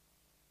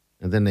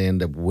 And then they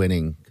end up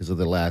winning because of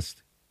the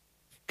last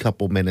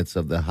couple minutes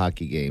of the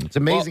hockey game. It's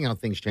amazing how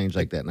things change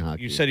like that in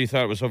hockey. You said you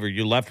thought it was over.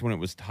 You left when it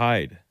was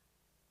tied.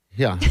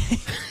 Yeah.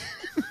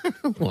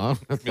 Well,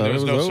 there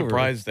was no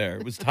surprise there.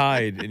 It was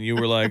tied, and you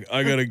were like,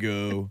 I got to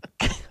go.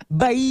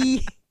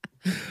 Bye.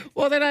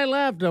 Well, then I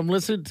left. I'm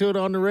listening to it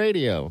on the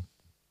radio.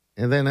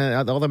 And then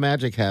all the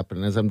magic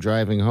happened as I'm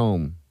driving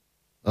home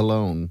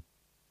alone.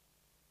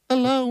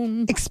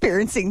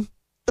 Experiencing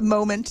the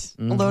moment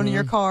alone in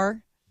your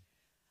car.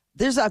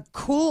 There's a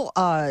cool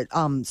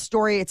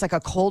story. It's like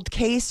a cold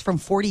case from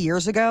 40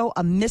 years ago.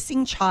 A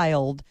missing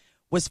child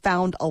was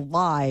found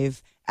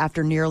alive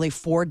after nearly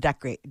 4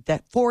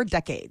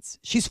 decades.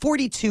 She's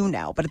 42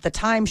 now, but at the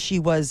time she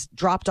was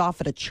dropped off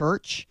at a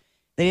church.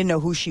 They didn't know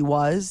who she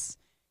was.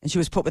 And she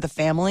was put with a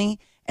family.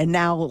 And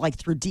now,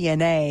 through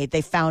DNA,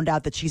 they found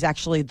out that she's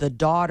actually the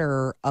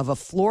daughter of a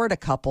Florida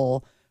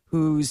couple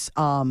whose,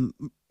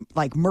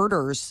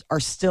 murders are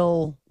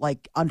still,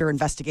 under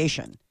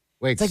investigation.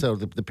 Wait, so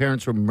the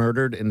parents were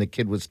murdered and the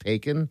kid was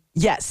taken?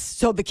 Yes.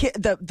 So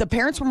the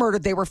parents were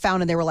murdered. They were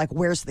found and they were like,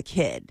 where's the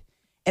kid?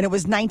 And it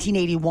was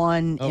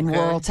 1981 in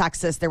rural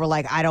Texas. They were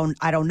like, I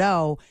don't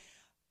know.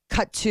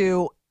 Cut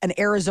to an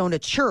Arizona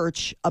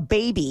church, a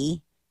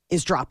baby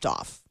is dropped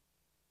off.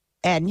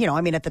 And,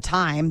 at the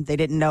time, they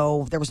didn't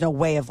know, there was no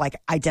way of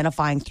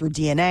identifying through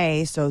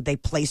DNA. So they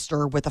placed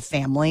her with a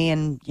family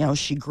and,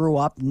 she grew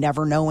up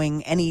never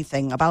knowing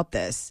anything about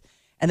this.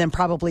 And then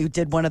probably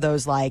did one of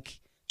those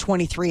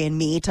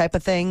 23andMe type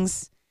of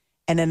things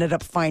and ended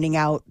up finding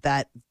out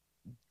that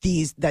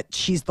that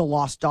she's the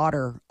lost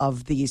daughter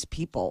of these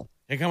people.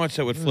 Think how much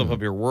that would flip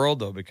up your world,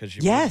 though, because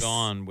you moved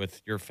on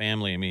with your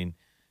family. I mean,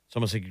 it's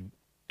almost like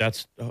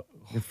that's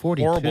You're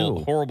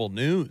 42. horrible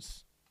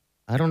news.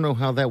 I don't know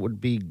how that would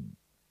be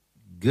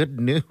good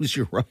news.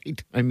 You're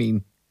right. I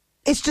mean,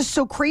 It's just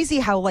so crazy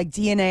how like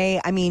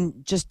DNA, I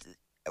mean, just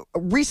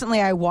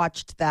recently I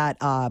watched that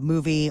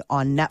movie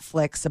on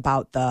Netflix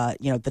about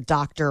the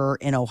doctor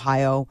in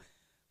Ohio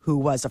who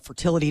was a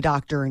fertility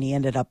doctor, and he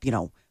ended up,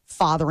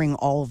 fathering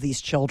all of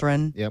these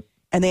children. Yep.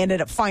 And they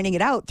ended up finding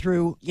it out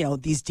through,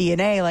 these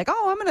DNA, like,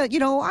 oh, I'm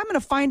going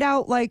to find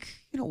out like,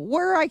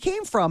 where I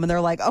came from. And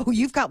they're like, oh,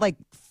 you've got like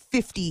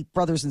 50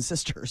 brothers and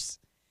sisters.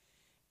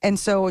 And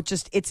so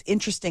it's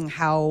interesting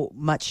how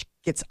much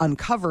gets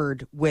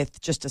uncovered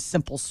with just a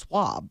simple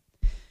swab.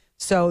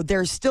 So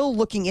they're still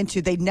looking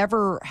into, they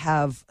never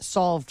have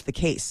solved the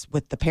case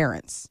with the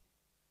parents.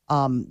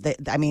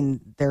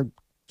 Their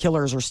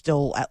killers are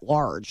still at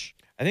large.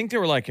 I think they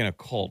were like in a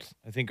cult.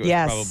 I think it was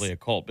probably a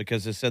cult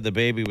because they said the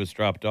baby was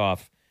dropped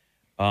off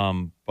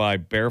by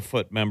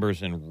barefoot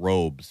members in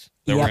robes.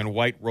 They were in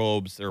white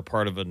robes. They were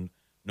part of a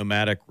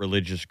nomadic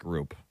religious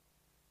group.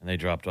 And they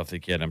dropped off the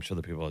kid. I'm sure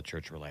the people at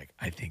church were like,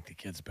 I think the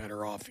kid's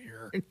better off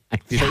here.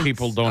 These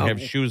people don't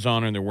have shoes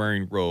on and they're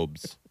wearing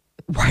robes.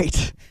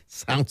 Right.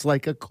 Sounds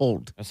like a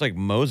cult. That's like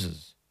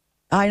Moses.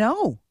 I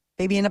know.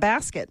 Baby in a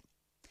basket.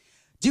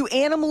 Do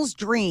animals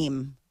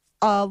dream?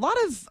 A lot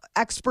of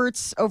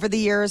experts over the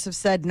years have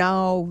said,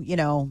 no,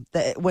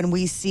 that when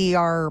we see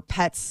our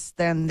pets,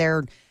 then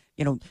they're,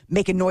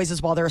 making noises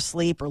while they're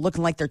asleep or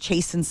looking like they're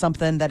chasing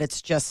something, that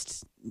it's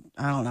just,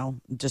 I don't know,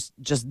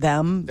 just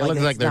them. It looks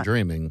like they're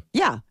dreaming.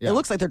 Yeah, it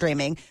looks like they're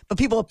dreaming. But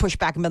people have pushed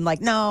back and been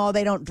like, no,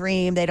 they don't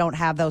dream. They don't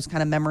have those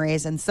kind of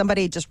memories. And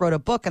somebody just wrote a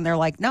book and they're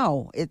like,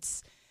 no,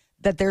 it's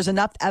that there's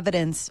enough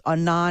evidence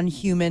on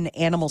non-human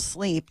animal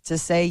sleep to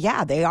say,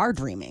 yeah, they are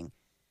dreaming.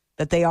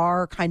 That they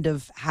are kind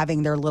of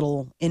having their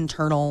little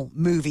internal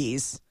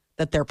movies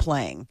that they're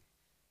playing.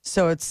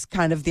 So it's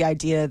kind of the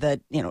idea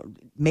that,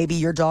 maybe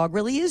your dog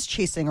really is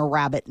chasing a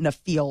rabbit in a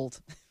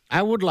field.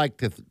 I would like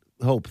to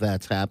hope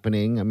that's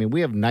happening. I mean,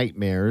 we have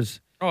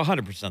nightmares. Oh,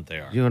 100% they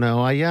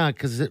are.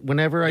 Because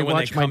whenever I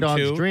watch my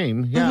dog's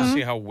dream, you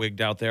see how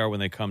wigged out they are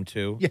when they come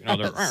to. Yes.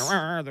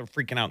 They're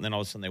freaking out, and then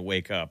all of a sudden they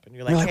wake up. And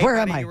you're like, hey, where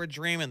buddy, am I? You were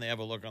dreaming. They have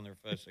a look on their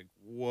face like,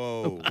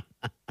 whoa.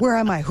 Where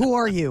am I? Who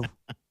are you?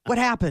 What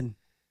happened?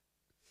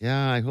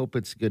 Yeah, I hope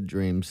it's good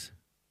dreams.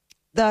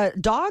 The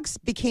dogs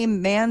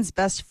became man's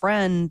best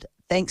friend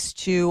thanks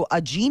to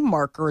a gene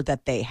marker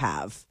that they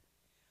have.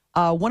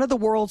 One of the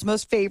world's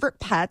most favorite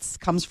pets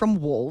comes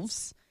from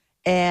wolves.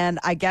 And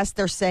I guess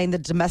they're saying the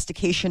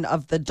domestication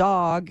of the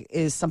dog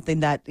is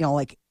something that,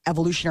 like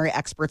evolutionary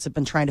experts have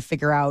been trying to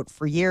figure out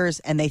for years.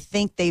 And they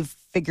think they've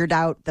figured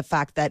out the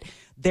fact that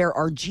there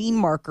are gene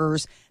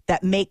markers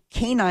that make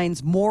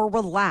canines more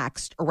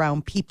relaxed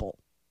around people,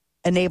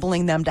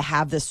 enabling them to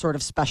have this sort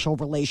of special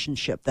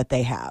relationship that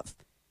they have.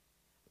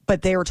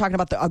 But they were talking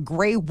about a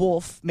gray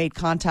wolf made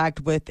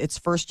contact with its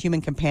first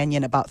human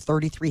companion about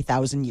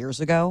 33,000 years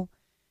ago.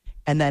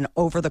 And then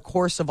over the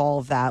course of all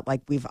of that,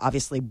 like we've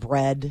obviously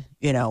bred,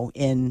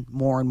 in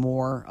more and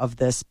more of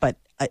this. But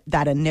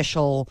that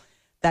initial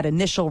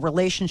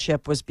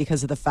relationship was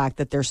because of the fact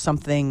that there's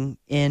something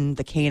in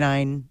the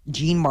canine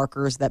gene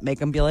markers that make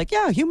them be like,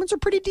 yeah, humans are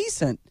pretty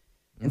decent.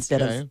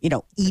 Instead of,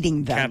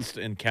 eating them.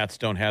 Cats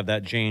don't have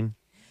that gene?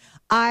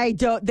 I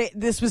don't.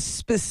 This was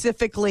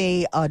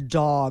specifically a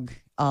dog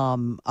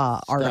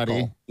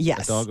article.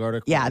 Yes. A dog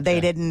article? Yeah,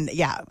 they didn't.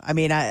 Yeah. I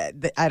mean, I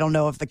don't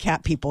know if the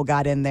cat people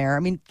got in there. I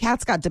mean,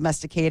 cats got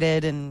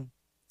domesticated and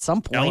at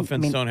some point.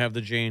 Elephants don't have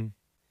the gene.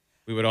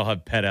 We would all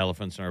have pet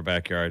elephants in our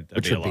backyard.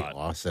 That'd Which be would a lot. be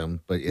awesome.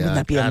 But yeah. Wouldn't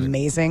that be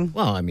amazing?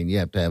 Well, I mean, you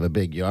have to have a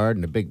big yard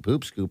and a big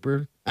poop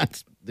scooper.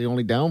 That's the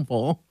only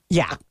downfall.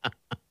 Yeah.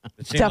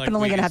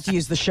 Definitely going to have to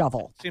use the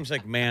shovel. Seems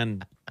like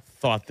man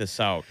thought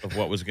this out of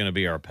what was going to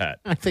be our pet.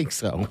 I think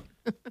so.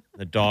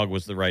 The dog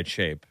was the right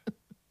shape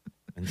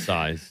and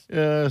size.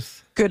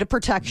 Yes. Good at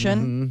protection.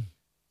 Mm-hmm.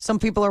 Some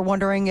people are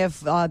wondering if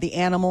the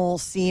animal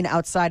seen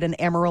outside an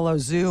Amarillo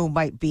Zoo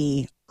might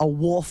be a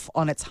wolf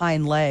on its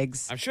hind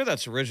legs. I'm sure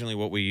that's originally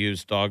what we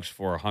used dogs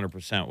for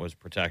 100% was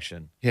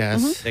protection.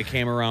 Yes. Mm-hmm. They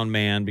came around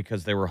man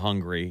because they were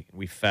hungry.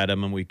 We fed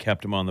them and we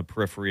kept them on the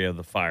periphery of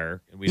the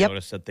fire. And we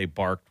noticed that they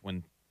barked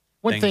when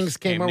things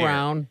came near.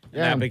 around.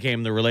 And that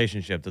became the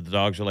relationship that the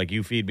dogs are like,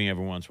 you feed me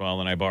every once in a while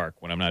and I bark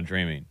when I'm not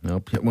dreaming.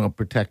 Nope. Well,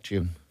 protect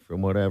you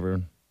from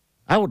whatever.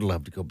 I would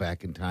love to go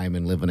back in time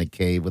and live in a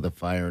cave with a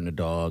fire and a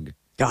dog.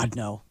 God,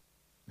 no.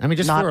 I mean,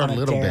 just Not for a on a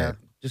little dare. bit.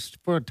 Just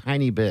for a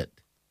tiny bit.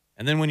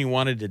 And then when you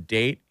wanted to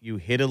date, you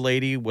hit a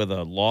lady with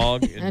a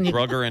log and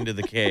drug her into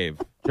the cave.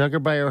 Drug her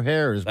by her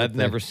hairs. That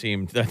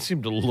seemed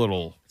a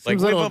little Seems like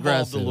a little we've evolved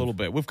aggressive. a little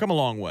bit. We've come a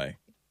long way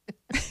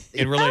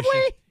in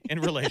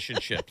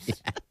relationships.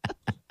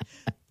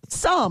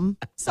 Some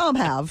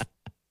have.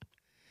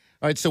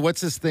 All right, so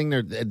what's this thing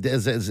there?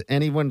 Has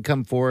anyone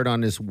come forward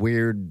on this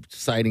weird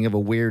sighting of a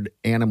weird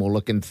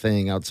animal-looking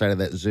thing outside of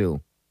that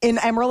zoo? In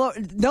Amarillo,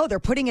 no, they're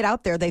putting it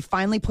out there. They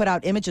finally put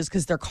out images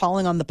because they're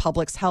calling on the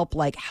public's help,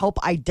 like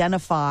help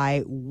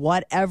identify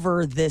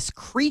whatever this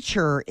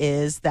creature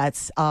is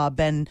that's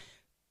been,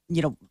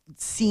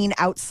 seen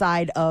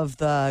outside of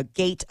the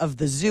gate of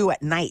the zoo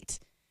at night.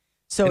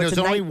 So and it was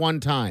only one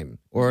time,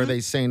 or are they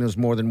saying it was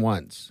more than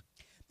once?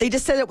 They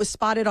just said it was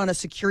spotted on a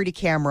security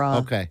camera.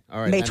 Okay,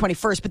 all right. May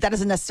 21st, but that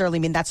doesn't necessarily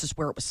mean that's just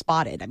where it was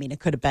spotted. I mean, it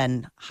could have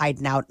been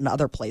hiding out in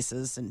other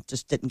places and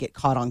just didn't get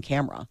caught on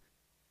camera.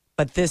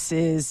 But this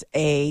is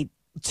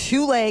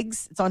two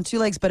legs. It's on two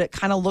legs, but it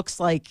kind of looks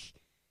like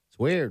it's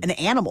weird. An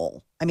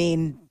animal. I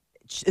mean,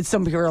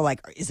 some people are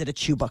like, is it a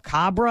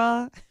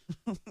chupacabra?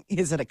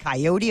 Is it a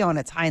coyote on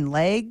its hind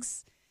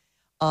legs?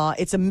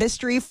 It's a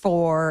mystery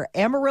for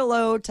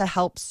Amarillo to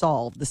help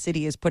solve. The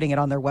city is putting it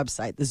on their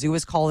website. The zoo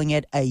is calling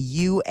it a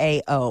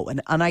UAO, an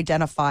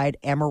unidentified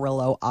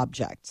Amarillo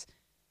object.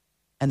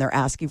 And they're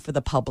asking for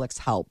the public's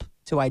help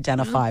to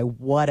identify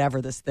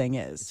whatever this thing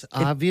is. It's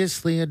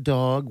obviously a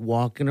dog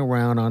walking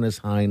around on his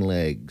hind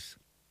legs.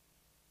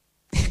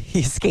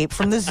 He escaped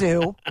from the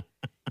zoo.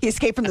 He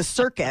escaped from the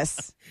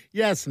circus.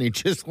 Yes, and he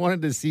just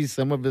wanted to see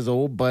some of his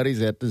old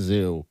buddies at the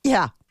zoo.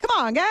 Yeah.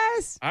 Come on,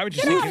 guys. I would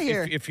just Get think out of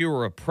here. if you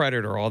were a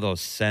predator, all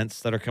those scents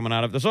that are coming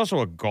out of there's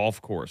also a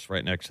golf course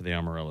right next to the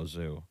Amarillo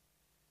Zoo.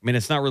 I mean,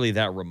 it's not really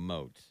that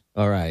remote.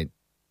 All right.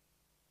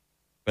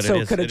 But So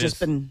it it could have just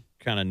been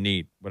kind of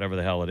neat, whatever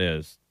the hell it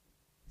is.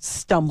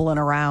 stumbling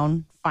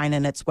around,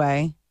 finding its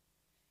way.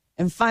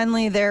 And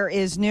finally, there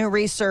is new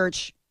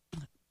research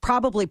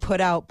probably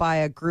put out by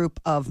a group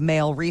of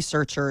male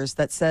researchers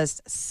that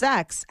says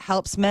sex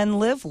helps men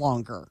live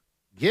longer.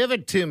 Give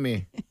it to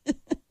me.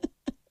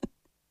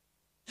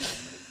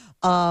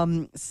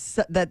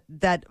 So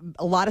that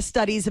a lot of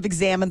studies have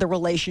examined the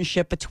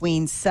relationship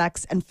between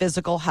sex and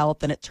physical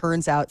health, and it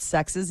turns out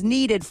sex is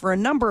needed for a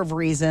number of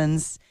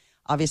reasons.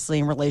 Obviously,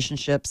 in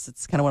relationships,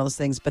 it's kind of one of those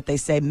things, but they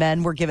say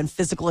men were given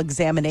physical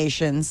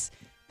examinations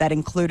that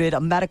included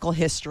a medical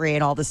history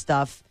and all this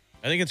stuff.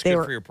 I think it's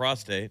good for your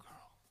prostate.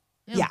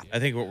 Yeah. I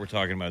think what we're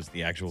talking about is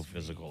the actual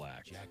physical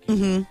act.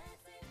 Mm-hmm.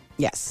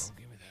 Yes.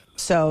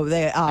 So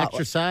they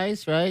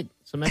exercise, right?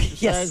 Some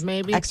exercise, yes,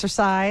 maybe.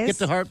 Exercise. Get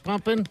the heart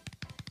pumping.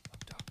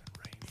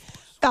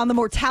 Found the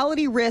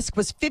mortality risk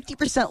was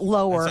 50%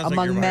 lower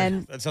among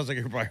men. That sounds like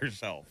you're by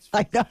yourself.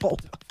 I know.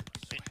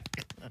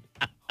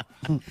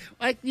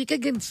 Like, you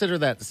could consider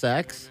that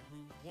sex.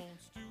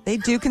 They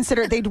do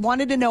consider it. They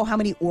wanted to know how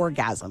many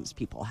orgasms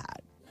people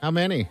had. How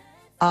many?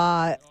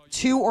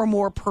 2 or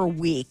more per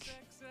week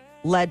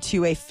led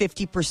to a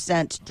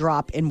 50%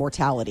 drop in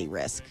mortality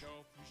risk.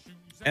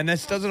 And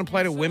this doesn't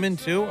apply to women,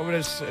 too?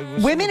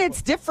 Women,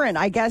 it's different.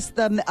 I guess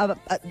the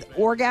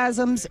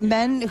orgasms,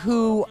 men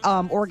who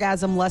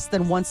orgasm less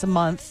than once a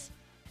month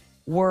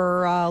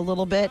were a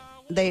little bit,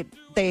 they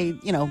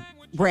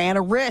ran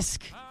a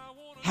risk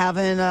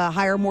having a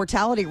higher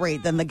mortality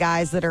rate than the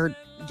guys that are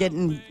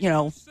getting,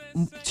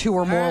 2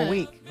 or more a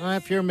week. Well,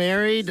 if you're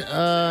married,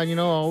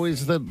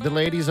 always the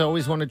ladies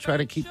always want to try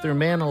to keep their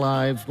man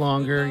alive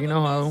longer. You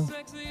know how?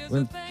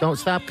 Don't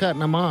stop cutting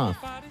them off.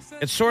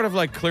 It's sort of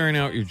like clearing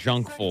out your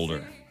junk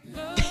folder.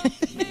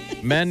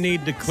 Men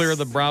need to clear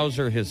the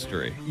browser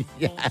history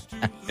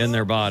in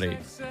their body.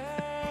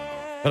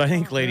 But I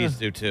think ladies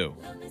do too.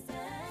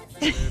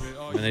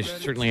 And they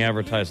certainly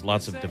advertise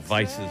lots of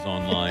devices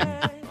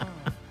online.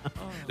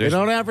 They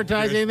don't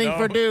advertise anything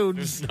for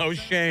dudes. There's no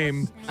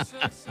shame.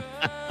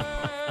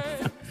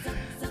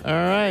 All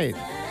right.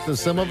 So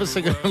some of us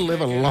are going to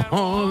live a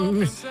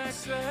long,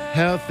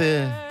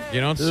 healthy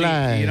You don't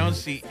life.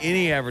 see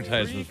any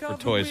advertisements for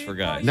toys for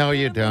guys. No,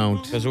 you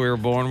don't. Because we were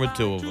born with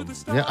 2 of them.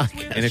 Yeah,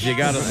 and if you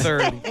got a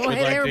third, we'd like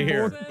they're to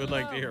hear. born. We'd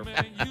like to hear. Boy,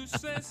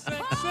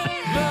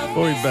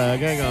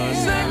 back. Hang on.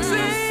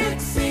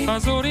 Our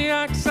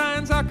zodiac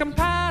signs are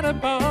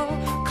compatible.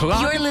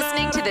 You're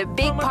listening to the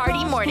Big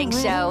Party Morning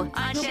Show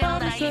on Channel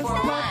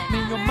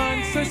 941. Your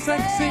mind so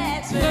sexy.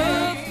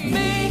 Love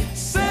me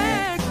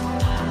sex.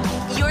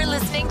 You're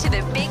listening to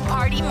the Big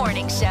Party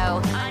Morning Show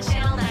on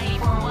Channel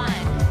 941.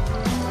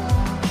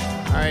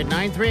 All right,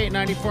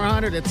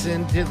 938-9400. It's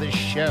into the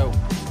show.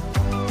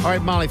 All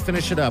right, Molly,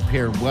 finish it up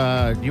here.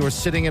 You were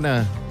sitting in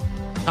a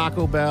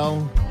Taco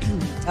Bell.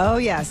 Oh,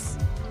 yes.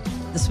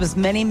 This was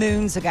many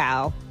moons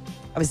ago.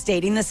 I was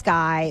dating this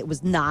guy. It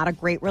was not a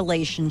great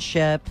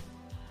relationship.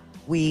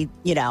 It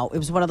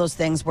was one of those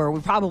things where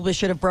we probably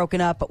should have broken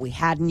up, but we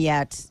hadn't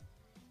yet.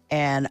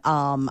 And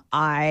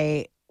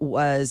I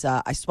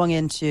swung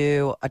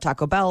into a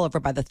Taco Bell over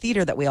by the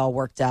theater that we all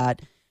worked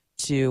at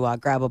to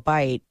grab a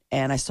bite.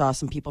 And I saw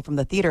some people from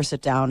the theater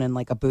sit down in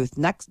like a booth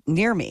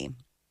near me.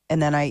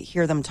 And then I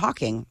hear them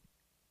talking.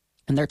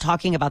 And they're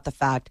talking about the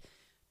fact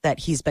that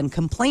he's been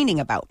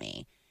complaining about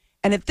me.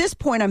 And at this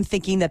point, I'm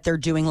thinking that they're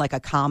doing like a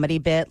comedy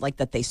bit, like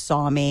that they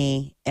saw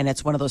me. And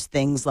it's one of those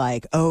things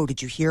like, oh,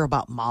 did you hear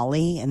about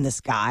Molly and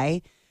this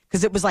guy?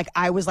 Because it was like,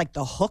 I was like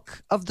the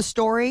hook of the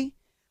story.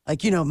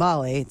 Like,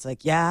 Molly. It's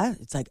like, yeah.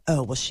 It's like,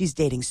 oh, well, she's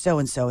dating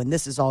so-and-so and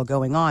this is all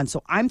going on.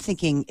 So I'm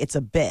thinking it's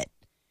a bit.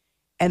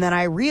 And then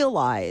I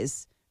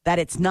realize that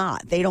it's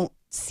not. They don't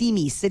see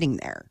me sitting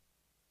there.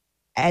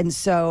 And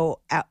so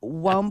at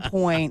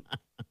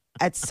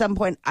some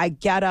point, I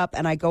get up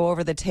and I go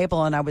over the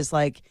table and I was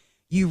like,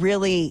 you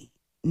really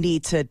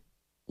need to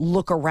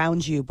look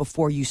around you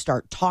before you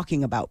start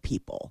talking about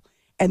people.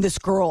 And this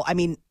girl, I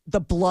mean, the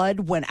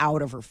blood went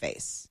out of her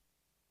face.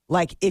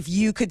 Like, if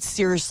you could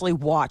seriously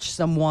watch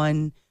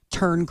someone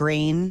turn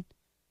green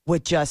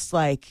with just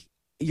like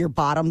your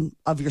bottom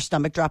of your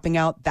stomach dropping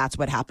out, that's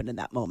what happened in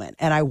that moment.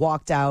 And I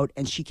walked out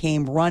and she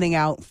came running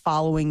out,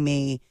 following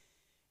me,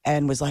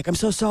 and was like, I'm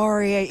so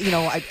sorry.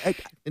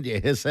 Did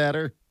you hiss at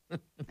her?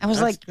 I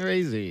was like,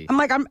 crazy. I'm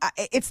like,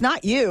 it's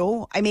not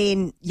you. I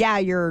mean, yeah,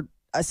 you're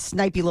a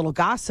snipey little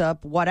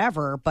gossip,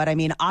 whatever. But I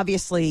mean,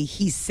 obviously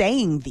he's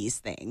saying these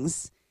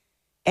things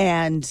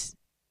and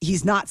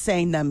he's not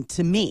saying them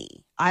to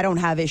me. I don't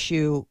have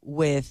issue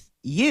with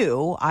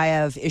you. I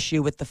have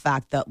issue with the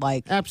fact that,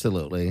 like,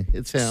 absolutely,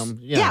 it's him.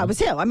 Yeah, it was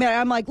him. I mean,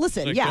 I'm like,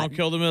 listen, Like, yeah, don't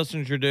kill the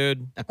messenger,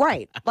 dude.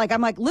 right. Like,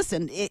 I'm like,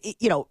 listen,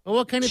 Well,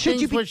 what kind of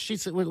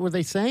things were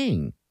they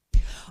saying?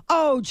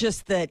 Oh,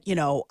 just that,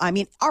 I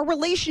mean, our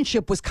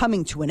relationship was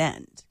coming to an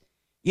end,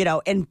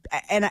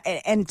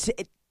 and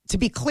to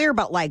be clear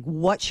about like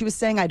what she was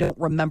saying, I don't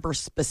remember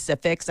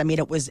specifics. I mean,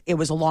 it was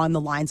along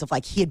the lines of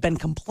like he had been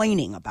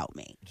complaining about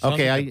me.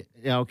 Okay,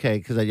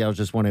 because I was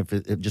just wondering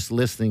if just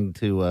listening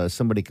to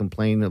somebody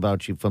complain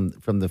about you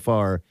from the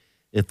far,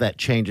 if that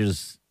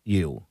changes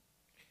you.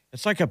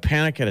 It's like a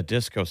Panic at a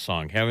Disco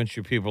song. Haven't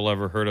you people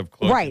ever heard of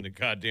Closing the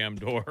Goddamn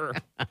Door?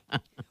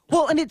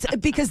 Well, and it's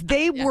because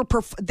they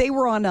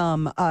were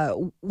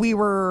on we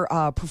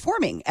were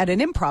performing at an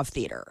improv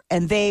theater,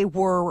 and they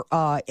were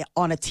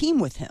on a team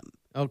with him.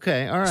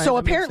 Okay, all right. So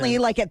apparently,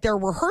 like at their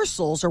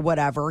rehearsals or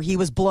whatever, he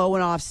was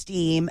blowing off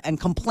steam and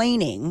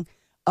complaining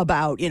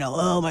about,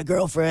 oh, my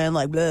girlfriend,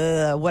 like,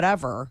 blah,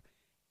 whatever.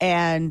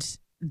 And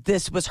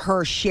this was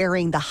her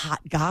sharing the hot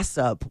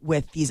gossip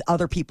with these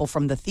other people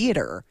from the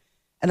theater.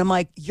 And I'm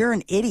like, you're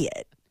an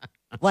idiot.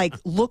 Like,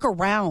 look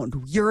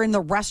around. You're in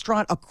the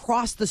restaurant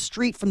across the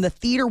street from the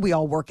theater we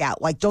all work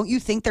at. Like, don't you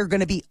think there are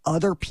going to be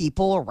other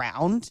people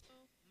around?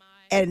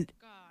 And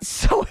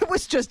so it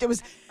was.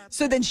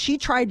 So then she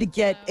tried to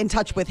get in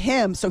touch with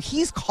him. So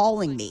he's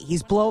calling me.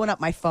 He's blowing up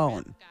my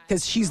phone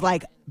because she's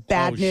like,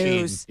 bad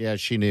news.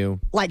 She knew.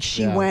 Like,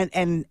 she went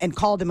and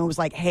called him and was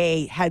like,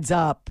 hey, heads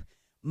up.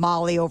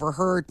 Molly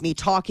overheard me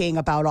talking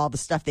about all the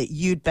stuff that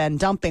you'd been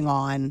dumping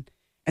on.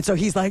 And so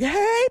he's like,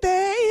 hey,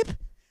 babe,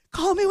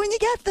 call me when you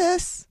get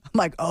this. I'm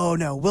like, oh,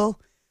 no,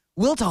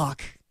 we'll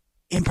talk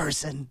in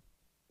person.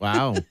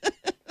 Wow.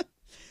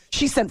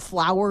 She sent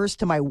flowers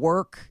to my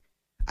work.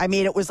 I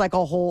mean, it was like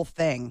a whole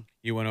thing.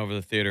 You went over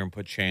the theater and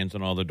put chains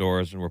on all the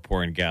doors and were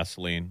pouring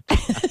gasoline.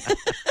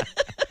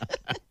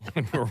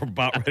 When we were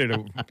about ready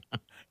to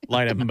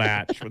light a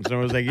match. When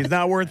someone was like, he's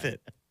not worth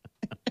it.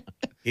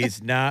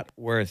 He's not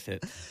worth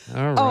it.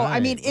 All right. Oh,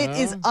 I mean,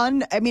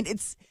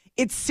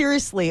 it's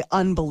seriously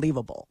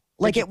unbelievable.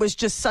 Like, it was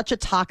just such a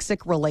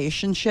toxic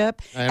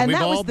relationship. And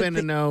we've all been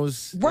in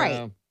those.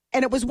 Right.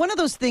 And it was one of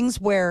those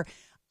things where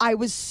I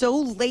was so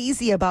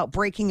lazy about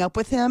breaking up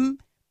with him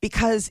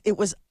because it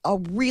was a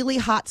really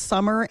hot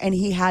summer and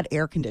he had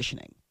air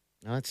conditioning.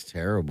 Oh, that's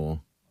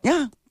terrible.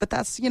 Yeah, but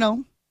that's,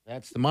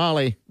 That's the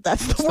Molly.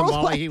 That's the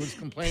Molly he was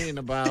complaining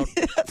about.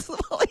 That's the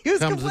Molly he was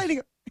complaining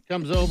about.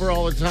 Comes over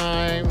all the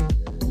time,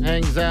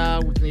 hangs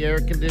out with the air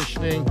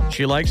conditioning.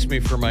 She likes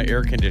me for my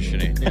air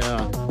conditioning.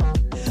 Yeah.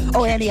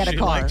 Oh, and he had a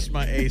car. She likes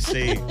my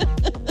AC.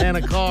 And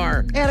a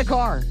car. And a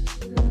car.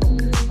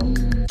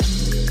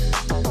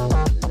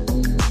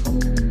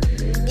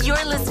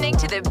 You're listening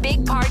to the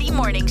Big Party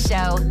Morning Show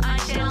on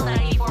Channel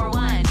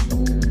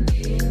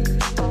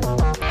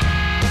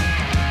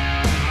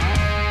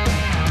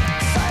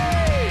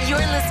 94.1. You're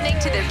listening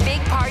to the Big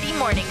Party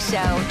Morning Show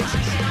on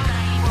Channel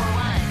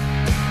 94.1.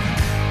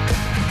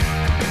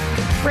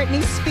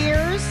 Britney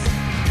Spears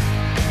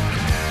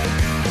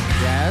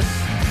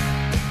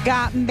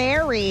got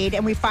married,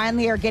 and we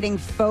finally are getting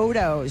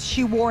photos.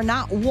 She wore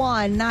not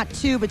one, not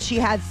two, but she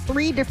had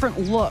 3 different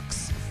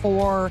looks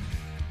for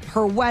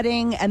her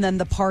wedding and then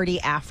the party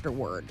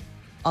afterward.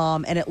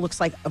 And it looks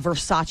like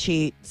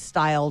Versace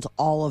styled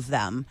all of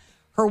them.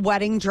 Her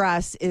wedding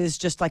dress is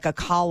just like a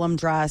column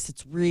dress.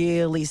 It's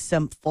really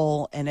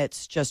simple, and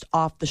it's just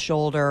off the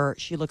shoulder.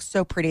 She looks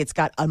so pretty. It's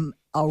got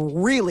a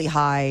really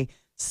high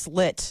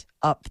slit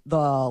up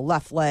the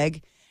left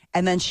leg.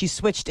 And then she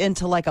switched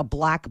into like a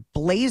black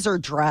blazer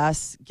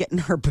dress, getting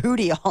her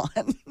booty on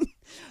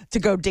to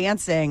go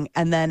dancing,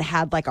 and then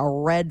had like a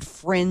red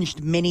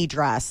fringed mini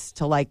dress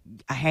to like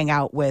hang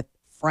out with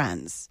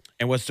friends.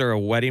 And was there a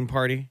wedding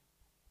party?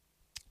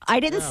 I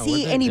didn't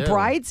see any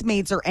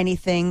bridesmaids or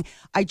anything.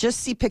 I just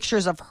see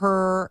pictures of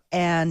her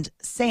and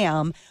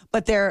Sam,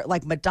 but they're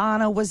like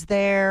Madonna was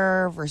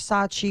there,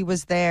 Versace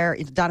was there,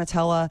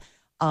 Donatella.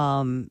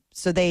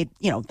 So they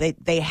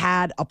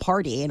had a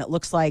party, and it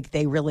looks like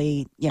they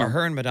really, Are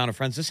her and Madonna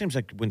friends? This seems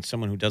like when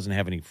someone who doesn't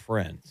have any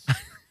friends.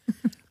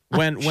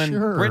 When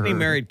Sure. Brittany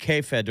married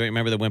K-Fed, do you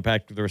remember they went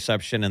back to the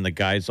reception and the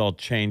guys all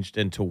changed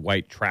into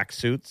white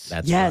tracksuits?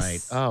 That's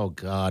Yes. right. Oh,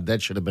 God.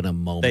 That should have been a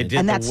moment. They did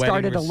And the that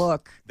started wedding a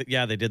look.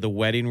 Yeah, they did the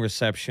wedding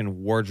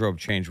reception wardrobe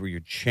change where you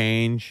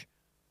change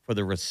for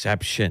the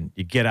reception.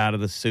 You get out of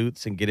the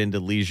suits and get into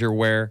leisure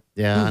wear.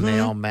 Yeah, and they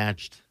all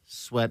matched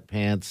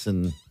sweatpants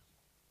and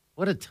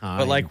what a time.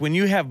 But like when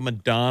you have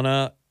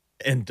Madonna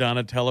and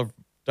Donatella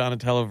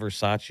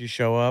Versace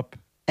show up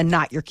And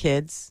not your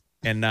kids.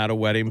 and not a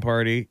wedding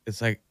party,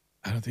 it's like,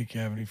 I don't think you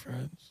have any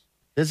friends.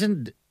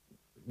 Isn't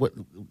what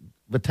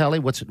Vitelli,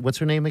 what's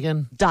her name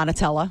again?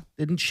 Donatella.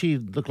 Didn't she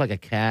look like a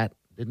cat?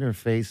 Didn't her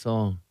face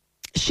all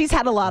She's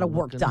had a lot of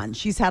work done.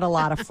 She's had a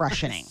lot of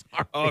freshening.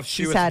 Oh, if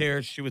she She's was had-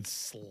 here, she would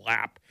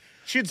slap.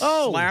 She'd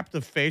Oh. slap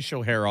the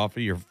facial hair off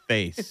of your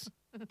face.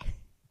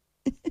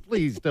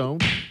 please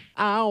don't.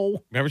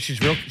 Ow. Remember,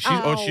 she's real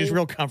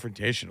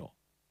confrontational.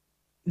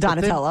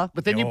 Donatella.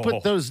 But then you Oh.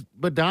 put those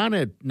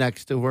Madonna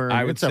next to her and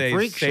I would it's a say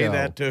freak show.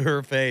 that to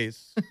her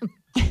face.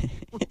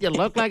 You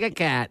look like a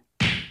cat.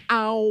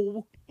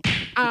 Ow.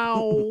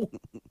 Ow.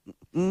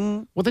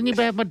 Well, then you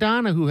have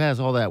Madonna who has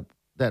all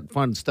that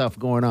fun stuff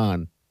going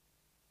on.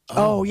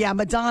 Oh, yeah.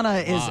 Madonna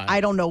is,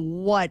 I don't know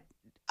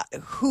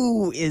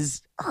who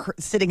is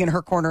sitting in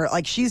her corner.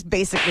 Like, she's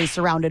basically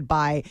surrounded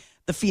by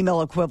the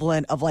female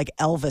equivalent of like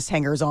Elvis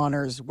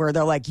hangers-oners, where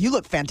they're like, you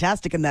look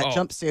fantastic in that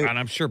jumpsuit. And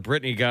I'm sure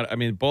Brittany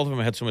both of them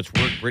had so much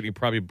work. Brittany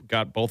probably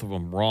got both of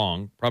them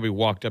wrong. Probably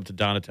walked up to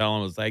Donatella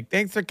and was like,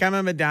 thanks for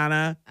coming,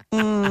 Madonna.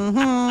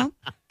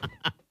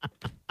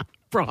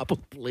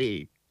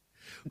 Probably.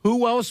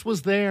 Who else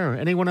was there?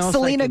 Anyone else?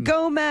 Selena I can-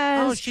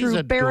 Gomez, Oh, she's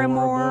Drew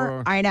Barrymore.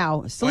 adorable. I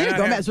know. Selena not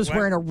Gomez have- was why-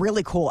 wearing a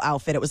really cool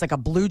outfit. It was like a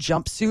blue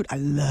jumpsuit. I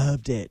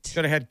loved it.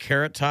 Should have had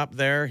Carrot Top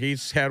there.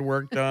 He's had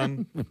work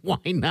done. Why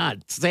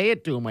not? Say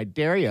it to him. I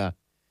dare you.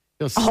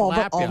 He'll All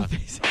slap but you. all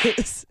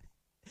faces.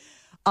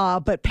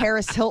 But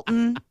Paris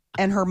Hilton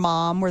and her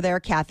mom were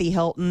there, Kathy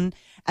Hilton.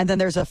 And then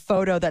there's a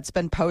photo that's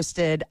been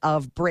posted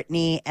of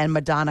Britney and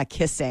Madonna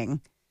kissing.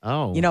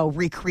 Oh. You know,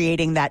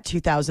 recreating that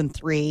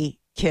 2003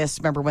 kiss.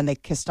 Remember when they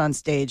kissed on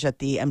stage at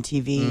the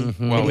MTV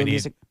Well, Video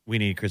Music? we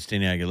need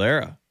Christina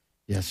Aguilera.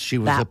 Yes, she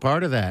was That- a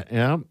part of that.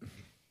 Yeah.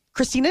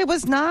 Christina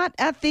was not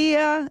at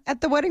the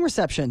wedding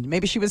reception.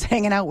 Maybe she was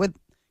hanging out with,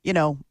 you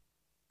know,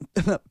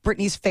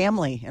 Britney's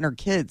family and her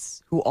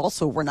kids, who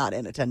also were not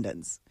in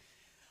attendance.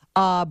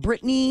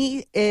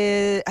 Britney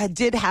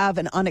did have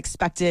an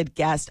unexpected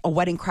guest, a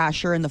wedding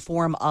crasher in the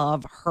form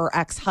of her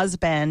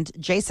ex-husband,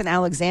 Jason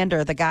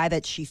Alexander, the guy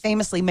that she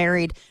famously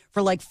married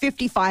for like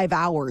 55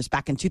 hours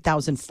back in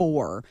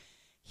 2004.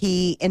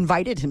 He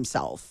invited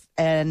himself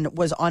and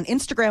was on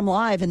Instagram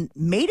Live and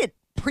made it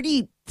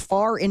pretty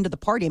far into the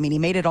party. I mean, he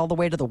made it all the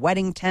way to the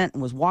wedding tent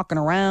and was walking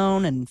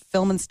around and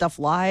filming stuff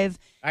live.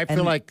 I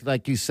feel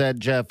like you said,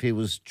 Jeff, he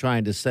was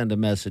trying to send a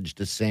message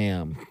to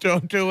Sam.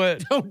 Don't do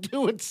it. Don't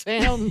do it,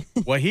 Sam.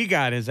 Well, he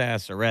got his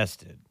ass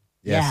arrested.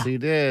 Yes, Yeah. he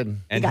did.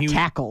 And got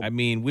tackled. I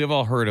mean, we've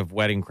all heard of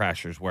wedding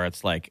crashers where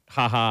it's like,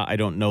 haha, I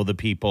don't know the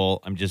people.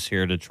 I'm just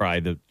here to try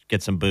to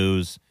get some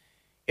booze.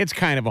 It's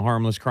kind of a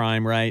harmless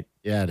crime, right?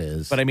 Yeah, it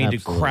is. But I mean,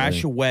 Absolutely. to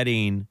crash a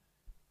wedding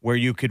where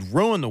you could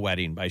ruin the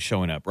wedding by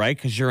showing up, right?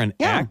 Because you're an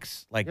Yeah.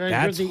 ex. Like, You're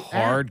that's the ex.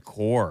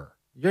 hardcore.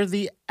 You're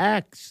the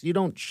ex. You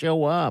don't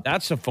show up.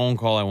 That's a phone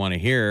call I want to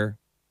hear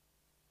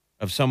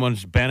of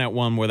someone's been at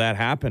one where that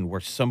happened, where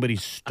somebody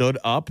stood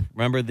up.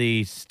 Remember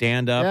the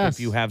stand up Yes. if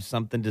you have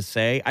something to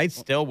say? I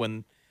still,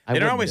 when I they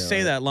don't wouldn't always do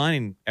say it. that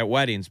line at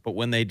weddings, but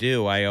when they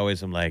do, I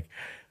always am like,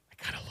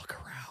 I got to look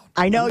around.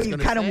 I know Who's you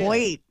gonna kind of say it?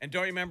 wait. And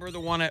don't you remember the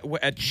one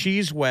at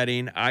Cheese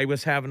Wedding? I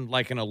was having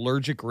like an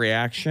allergic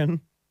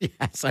reaction.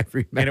 Yes, I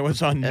remember. And it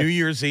was on New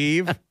Year's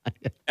Eve.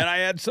 And I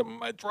had something in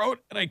my throat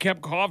and I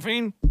kept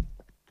coughing. And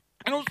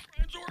I was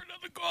trying so hard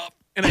not to cough.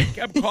 And I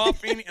kept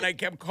coughing and I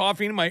kept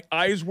coughing. My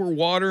eyes were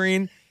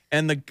watering.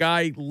 And the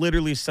guy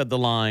literally said the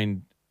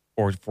line,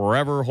 or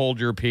forever hold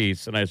your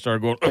peace. And I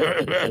started going,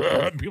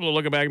 people are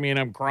looking back at me and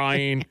I'm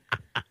crying.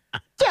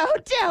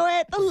 Don't do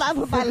it. The love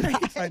of my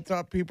life. I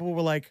thought people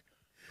were like,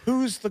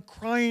 who's the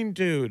crying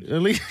dude?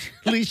 At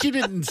least you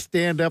didn't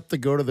stand up to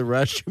go to the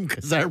restroom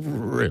because I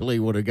really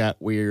would have got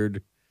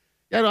weird.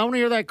 Yeah, I want to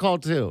hear that call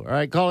too. All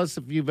right, call us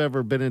if you've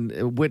ever been in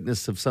a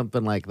witness of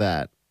something like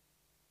that.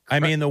 I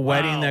mean, the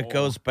wedding that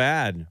goes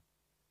bad.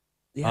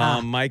 Yeah.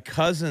 My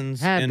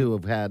cousins Had to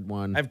have had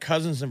one. I have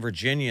cousins in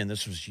Virginia, and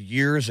this was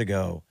years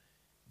ago.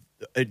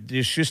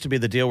 This used to be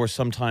the deal where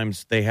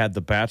sometimes they had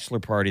the bachelor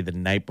party the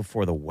night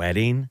before the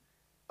wedding.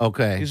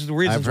 Okay, These are the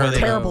reasons I've why heard they,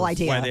 of Terrible those.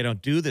 idea. why they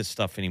don't do this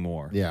stuff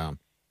anymore. Yeah,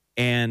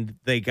 And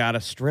they got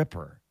a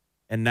stripper,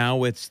 and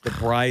now it's the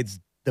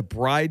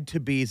bride to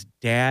be's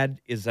dad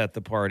is at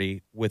the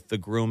party with the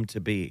groom to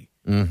be.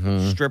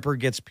 Stripper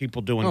gets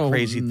people doing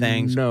crazy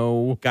things.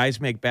 No, Guys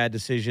make bad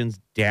decisions.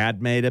 Dad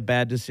made a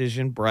bad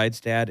decision, bride's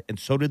dad, and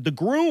so did the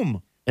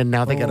groom. and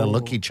now they got to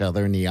look each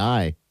other in the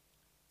eye.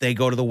 They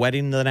go to the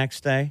wedding the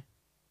next day.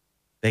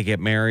 They get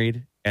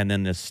married, and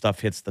then this stuff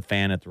hits the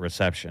fan at the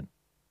reception.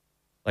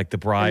 Like the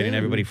bride and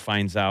everybody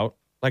finds out.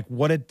 Like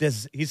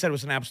he said it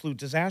was an absolute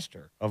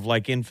disaster of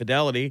like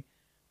infidelity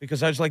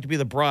because I'd just like to be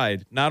the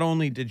bride. Not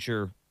only did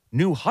your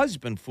new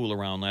husband fool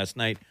around last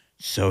night,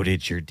 so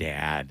did your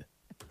dad.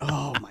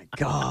 Oh, my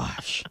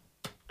gosh.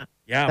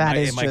 Yeah,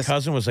 my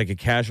cousin was like a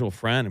casual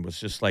friend. It was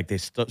just like they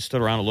stood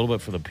around a little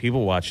bit for the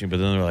people watching, but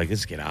then they're like,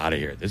 let's get out of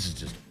here. This is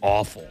just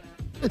awful.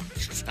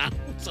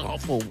 Sounds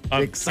awful.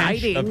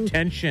 Exciting. Of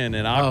tension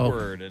and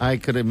awkward. I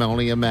could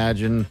only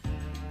imagine.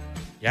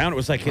 Yeah, and it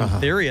was like, in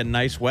theory, a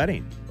nice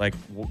wedding. Like,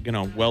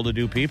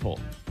 well-to-do people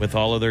with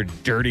all of their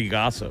dirty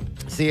gossip.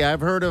 See,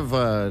 I've heard of,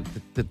 to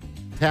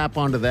tap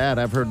onto that,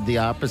 I've heard the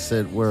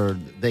opposite where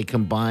they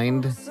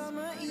combined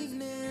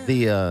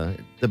the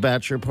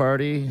bachelor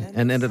party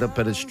and ended up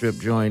at a strip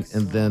joint,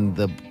 and then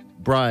the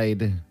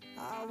bride,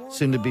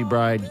 soon-to-be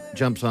bride,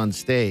 jumps on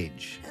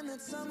stage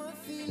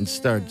and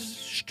starts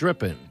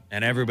stripping.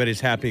 And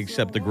everybody's happy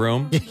except the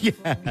groom?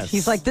 Yes.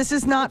 He's like, this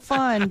is not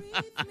fun.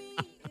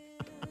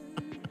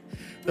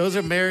 Those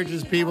are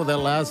marriages, people, that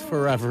last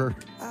forever.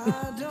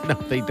 No,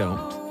 they don't.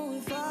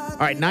 All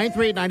right,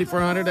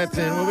 938-9400, that's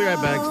in. We'll be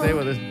right back. Stay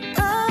with us.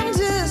 I'm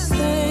just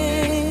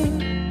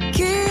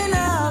thinking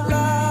out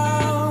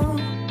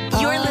loud.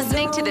 You're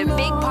listening to the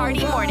Big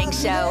Party Morning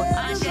Show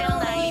on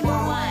Channel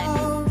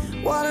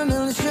 94.1.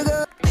 Watermelon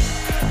sugar.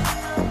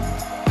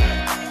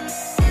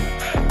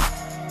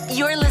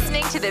 You're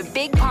listening to the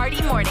Big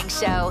Party Morning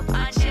Show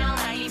on Channel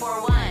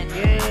 94.1.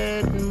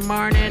 Good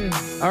morning.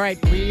 All right,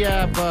 we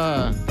have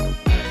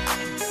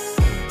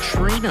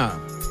Trina.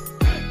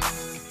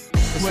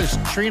 This is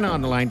Trina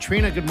on the line.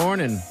 Trina, good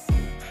morning.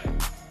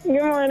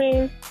 Good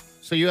morning.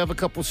 So you have a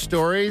couple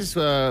stories.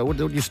 What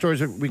are your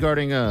stories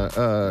regarding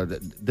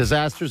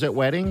disasters at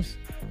weddings?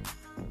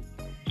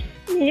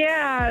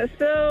 Yeah,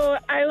 so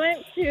I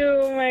went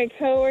to my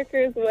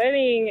coworker's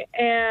wedding,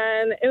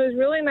 and it was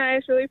really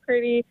nice, really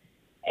pretty.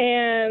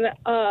 And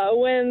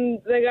when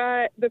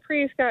the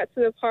priest got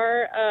to the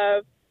part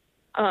of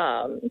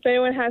if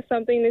anyone has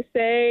something to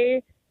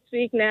say,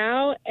 speak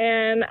now.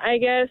 And I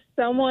guess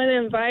someone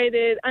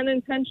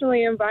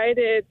unintentionally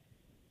invited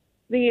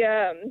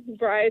the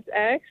bride's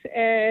ex,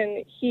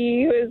 and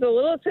he was a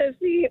little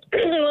tipsy,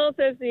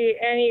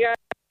 and he got,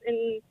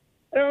 and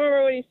I don't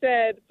remember what he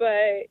said,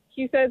 but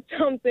he said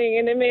something,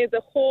 and it made the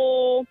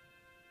whole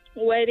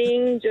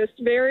wedding just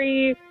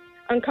very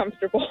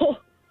uncomfortable.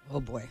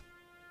 Oh, boy.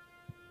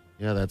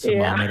 Yeah, that's a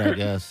moment, I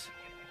guess.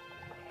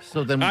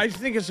 So then, I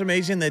think it's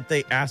amazing that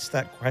they asked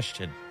that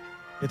question.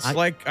 It's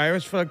I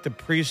always feel like the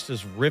priest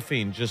is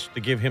riffing just to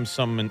give him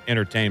some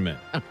entertainment.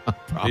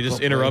 He just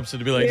interrupts it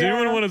to be like, does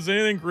anyone want to say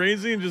anything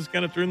crazy and just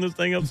kind of turn this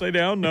thing upside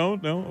down? No?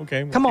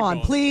 Okay. Come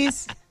on,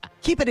 please.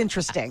 Keep it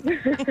interesting.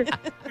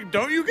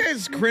 Don't you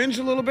guys cringe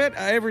a little bit?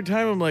 Every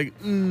time I'm like,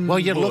 well,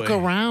 you look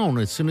around.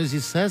 As soon as he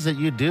says it,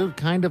 you do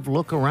kind of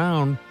look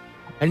around.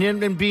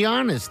 And be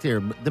honest here,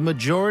 the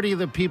majority of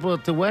the people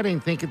at the wedding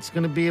think it's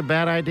going to be a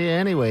bad idea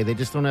anyway. They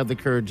just don't have the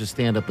courage to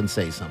stand up and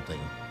say something.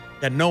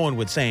 That no one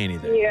would say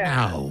anything.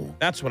 Yeah. No.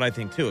 That's what I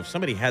think, too. If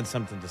somebody had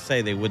something to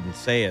say, they wouldn't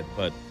say it,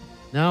 but...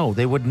 No,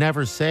 they would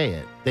never say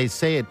it. They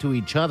say it to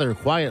each other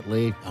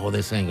quietly. Oh,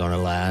 this ain't going to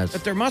last.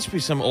 But there must be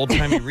some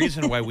old-timey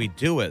reason why we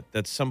do it,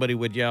 that somebody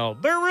would yell,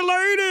 they're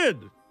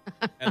related!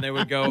 And they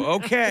would go,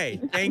 okay,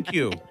 thank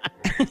you.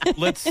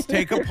 Let's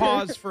take a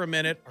pause for a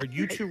minute. Are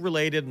you two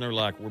related? And they're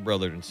like, we're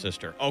brother and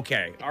sister.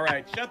 Okay, all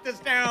right, shut this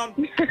down.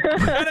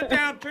 Shut it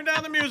down. Turn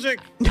down the music.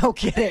 No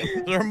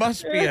kidding. There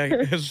must be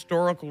a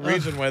historical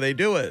reason why they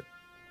do it.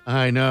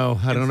 I know.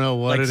 I don't know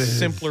what like it is.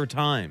 Simpler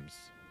times.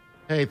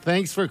 Hey,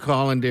 thanks for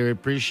calling, dear.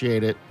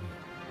 Appreciate it.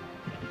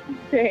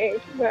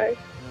 Thanks. Bye.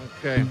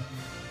 Okay.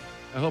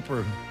 I hope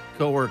her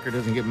coworker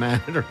doesn't get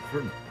mad at her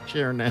for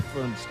sharing that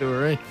fun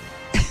story.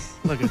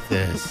 Look at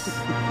this.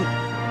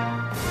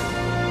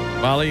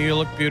 Molly, you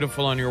look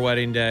beautiful on your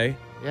wedding day.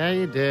 Yeah,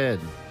 you did.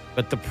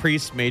 But the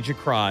priest made you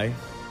cry.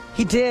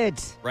 He did.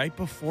 Right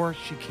before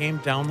she came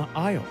down the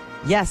aisle.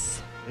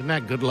 Yes. Isn't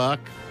that good luck?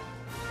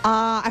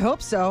 I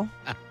hope so.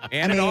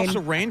 And it also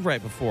rained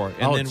right before.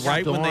 And then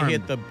right when they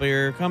hit the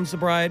 "Here Comes the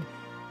Bride,"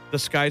 the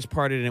skies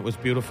parted and it was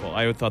beautiful.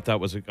 I thought that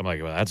was, I'm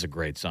like, well, that's a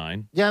great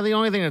sign. Yeah, the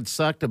only thing that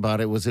sucked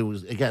about it was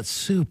it got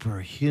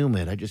super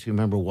humid. I just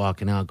remember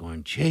walking out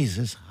going, "Jeez,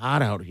 it's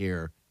hot out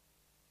here."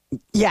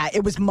 Yeah,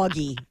 it was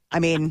muggy. I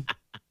mean,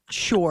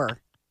 sure.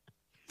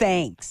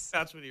 Thanks.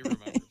 That's what he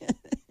remembers.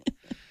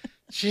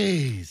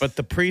 Jeez. But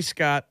the priest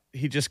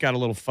he just got a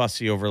little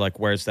fussy over like,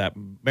 where's that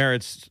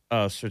marriage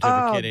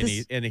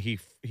certificate? And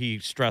he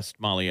stressed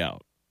Molly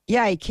out.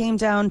 Yeah, he came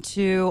down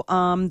to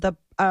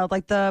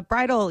the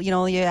bridal,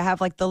 you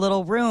have like the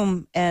little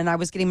room, and I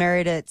was getting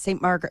married at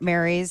St. Margaret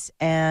Mary's,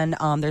 and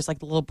there's like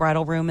the little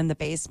bridal room in the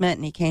basement,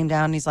 and he came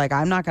down and he's like,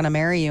 I'm not going to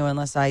marry you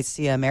unless I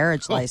see a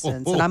marriage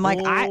license. And I'm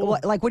like,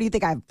 what do you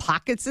think? I have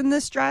pockets in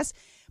this dress?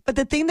 But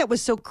the thing that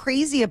was so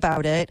crazy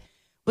about it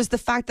was the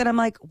fact that I'm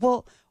like,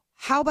 well,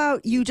 how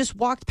about you just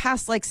walked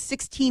past like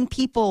 16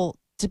 people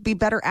to be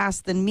better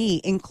asked than me,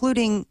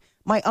 including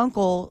my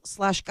uncle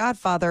 /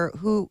 godfather,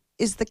 who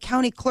is the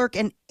county clerk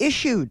and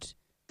issued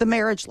the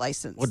marriage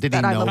license. Well, did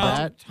he that I know looked up.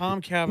 that?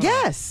 Tom Cavanaugh.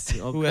 Yes.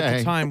 Who at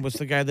the time was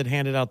the guy that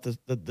handed out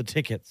the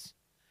tickets.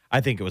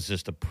 I think it was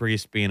just a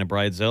priest being a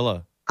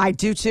bridezilla. I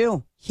do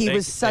too. He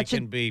was such they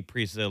can be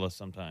priestzilla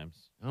sometimes.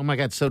 Oh my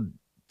God!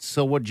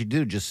 So what'd you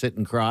do? Just sit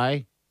and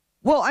cry?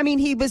 Well, I mean,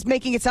 he was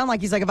making it sound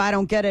like he's like, if I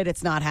don't get it,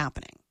 it's not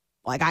happening.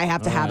 Like I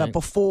have to have it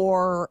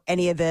before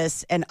any of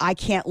this, and I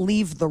can't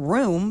leave the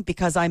room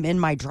because I'm in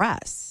my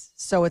dress.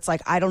 So it's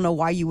like, I don't know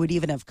why you would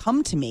even have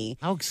come to me.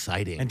 How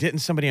exciting! And didn't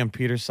somebody on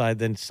Peter's side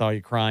then saw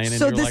you crying and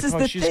So you're this like, is oh,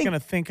 the she's thing. going to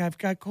think I've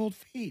got cold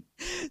feet.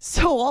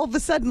 So all of a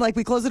sudden, like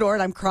we close the door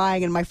and I'm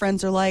crying, and my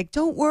friends are like,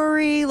 "Don't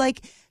worry, like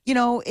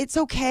it's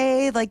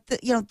okay. Like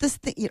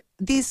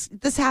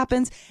this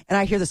happens." And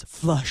I hear this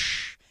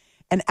flush,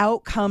 and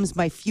out comes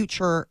my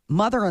future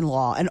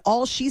mother-in-law, and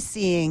all she's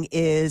seeing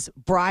is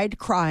bride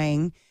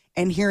crying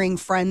and hearing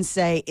friends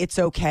say it's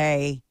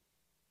okay.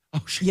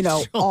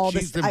 Oh, all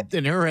she's this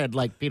in her head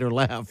like Peter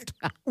left.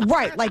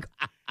 Right, like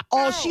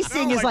all she's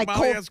seeing is like Molly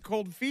cold, has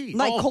cold feet.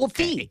 like cold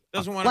feet.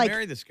 Doesn't want to Like-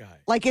 marry this guy.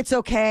 Like it's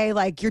okay,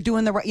 like you're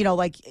doing the right,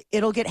 like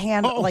it'll get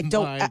handled. Oh like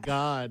don't. my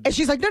God! And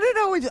she's like,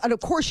 no. And of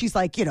course, she's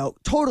like,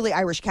 totally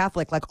Irish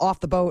Catholic, like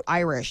off the boat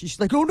Irish. And she's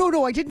like,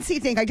 no, I didn't see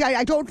anything.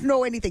 I don't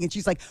know anything. And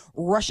she's like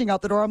rushing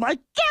out the door. I'm like,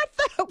 get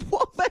that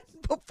woman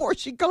before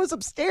she goes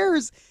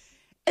upstairs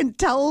and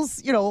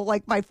tells,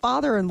 like my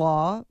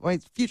father-in-law, my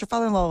future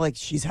father-in-law, like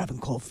she's having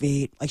cold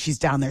feet. Like she's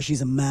down there. She's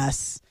a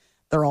mess.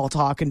 They're all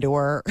talking to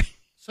her.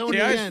 So in See,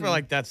 the I just end- feel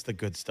like that's the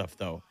good stuff,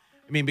 though.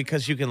 I mean,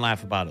 because you can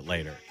laugh about it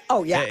later.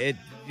 Oh, yeah.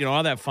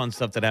 All that fun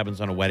stuff that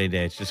happens on a wedding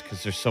day, it's just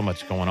because there's so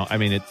much going on. I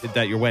mean,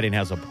 that your wedding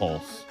has a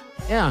pulse.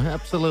 Yeah,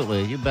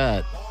 absolutely. You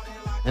bet.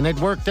 And it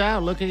worked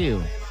out. Look at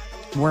you.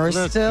 We're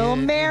Look still at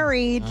you.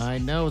 married. I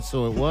know.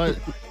 So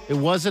it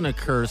wasn't a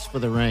curse for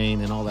the rain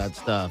and all that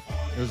stuff.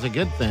 It was a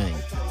good thing.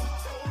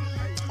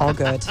 All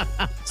good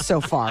so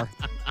far.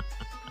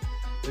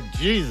 But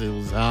geez, it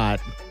was hot.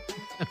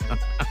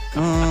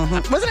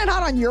 Wasn't it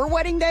hot on your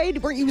wedding day?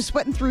 Weren't you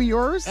sweating through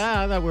yours?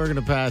 I thought we were going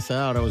to pass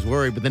out. I was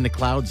worried, but then the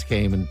clouds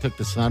came and took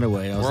the sun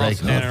away. I was We're all like,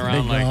 standing oh,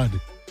 around thank like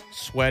God.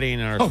 sweating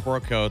in our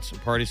sport coats. The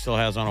party still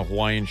has on a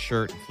Hawaiian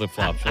shirt and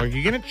flip-flops. Are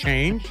you going to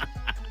change?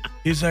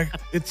 He's like,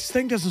 this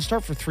thing doesn't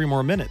start for 3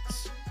 more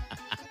minutes.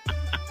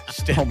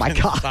 Oh my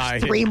gosh,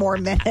 Inside. 3 more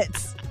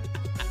minutes.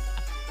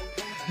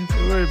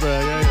 We're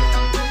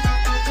back.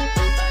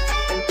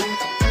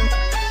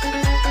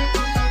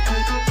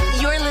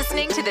 You're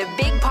listening to the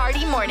Big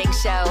Party Morning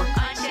Show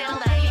on Channel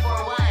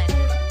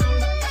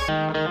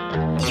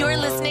 94.1. You're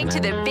listening to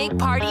the Big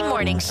Party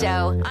Morning Show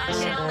on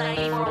Channel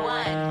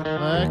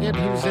 94.1. Look at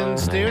who's in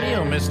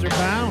studio, Mr.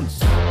 Bounce.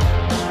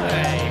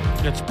 Hey,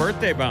 it's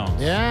birthday bounce.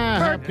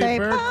 Yeah, Birthday happy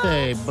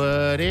birthday,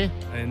 buddy.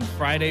 And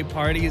Friday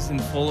party is in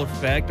full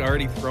effect,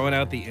 already throwing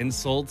out the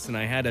insults. And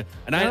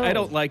I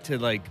don't like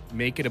to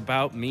make it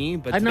about me,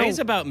 but I know. today's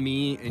about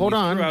me. And Hold you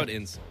on. threw out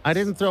insults. I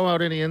didn't throw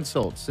out any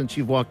insults since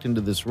you've walked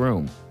into this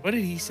room. What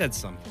did he said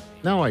something?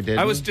 No, I didn't.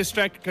 I was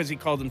distracted because he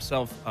called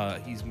himself,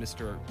 he's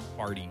Mr.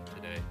 Party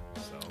today.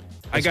 So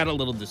I got a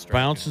little distracted.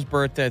 Bounce's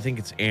birthday. I think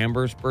it's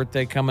Amber's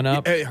birthday coming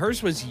up.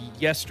 Hers was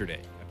yesterday,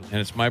 I believe. And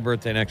it's my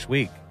birthday next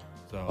week.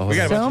 So We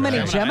got a So bunch of many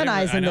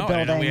Gemini- Geminis in the I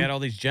know, building. we had all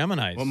these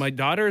Geminis. Well, my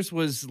daughter's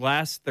was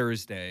last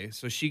Thursday,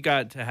 so she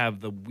got to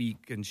have the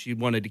week, and she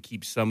wanted to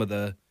keep some of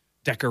the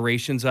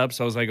decorations up.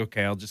 So I was like,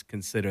 okay, I'll just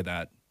consider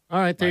that. All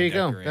right, there my you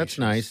go. That's decorations,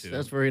 nice. too.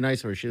 That's very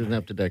nice of her. She doesn't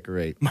have to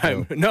decorate.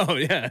 My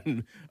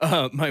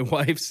my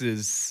wife's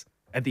is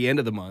at the end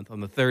of the month on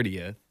the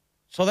 30th.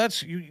 So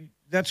that's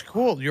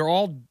cool. You're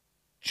all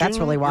That's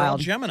really you're all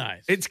wild.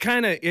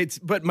 Geminis.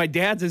 But my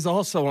dad's is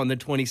also on the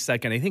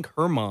 22nd. I think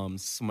her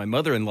mom's, my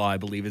mother-in-law, I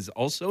believe, is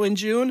also in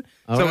June.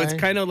 All so right. it's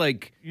kind of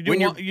like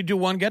you do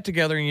one get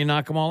together and you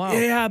knock them all out.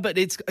 yeah, but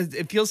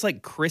it feels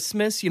like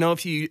Christmas.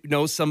 If you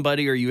know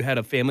somebody or you had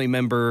a family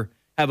member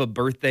have a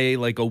birthday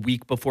like a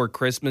week before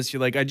Christmas,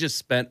 you're like, I just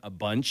spent a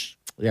bunch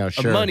Yeah, of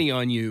sure. money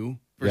on you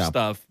for Yeah.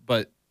 stuff,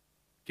 but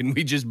can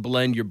we just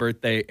blend your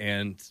birthday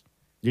and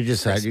You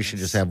should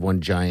just have one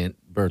giant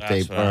birthday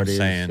That's what I'm party.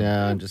 saying.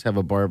 Yeah, and just have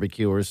a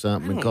barbecue or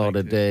something and call it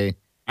a day.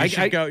 You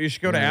should go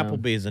to Yeah.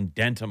 Applebee's and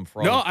dent them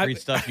for all No, the free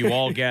stuff you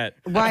all get.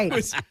 Right.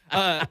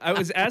 I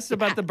was asked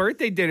about the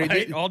birthday dinner.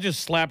 Right? I'll just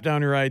slap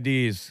down your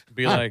IDs.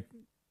 Be like,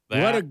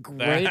 What a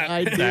great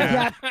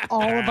idea. Yep,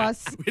 all of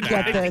us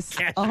get this.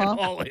 Cash it Uh-huh.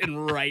 all in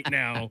right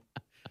now.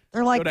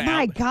 They're like, Go to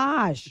my Outback.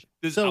 gosh.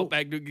 This So-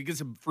 Outback, get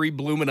some free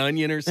bloomin'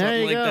 onion or There something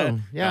you like go. that.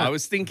 Yeah. I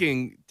was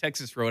thinking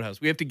Texas Roadhouse.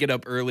 We have to get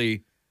up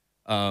early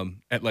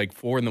at like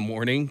 4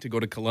 a.m. to go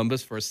to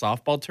Columbus for a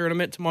softball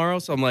tournament tomorrow.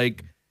 So I'm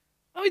like,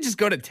 why don't we just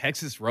go to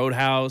Texas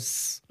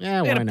Roadhouse?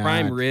 Yeah, We had why a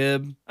prime not?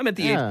 rib. I'm at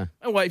the Yeah. age.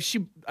 My wife,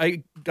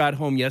 I got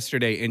home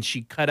yesterday and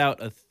she cut out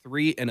a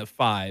 3 and a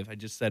 5. I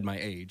just said my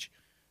age.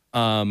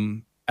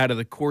 Out of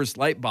the Coors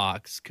Light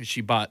box because she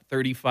bought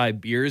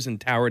 35 beers and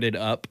towered it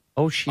up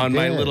Oh, she on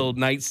my did. little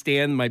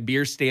nightstand, my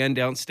beer stand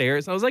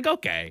downstairs. I was like,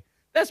 okay,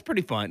 that's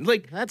pretty fun.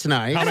 Like, That's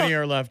nice. how many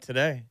are left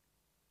today?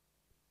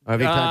 Have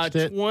you touched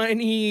it?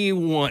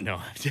 21. No.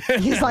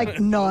 He's like,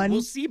 none.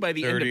 We'll see by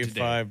the end of today.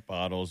 35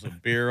 bottles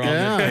of beer on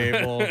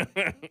the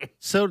table.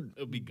 So,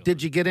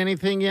 did you get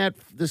anything yet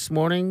this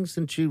morning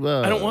since you...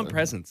 I don't want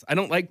presents. I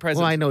don't like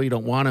presents. Well, I know you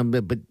don't want them,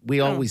 but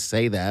we always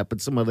say that,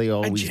 but somebody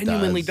always I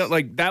genuinely does. don't.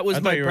 Like, that was I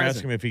my thought you were present.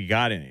 asking him if he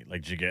got any.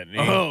 Like, did you get any?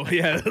 Oh,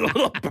 yeah. A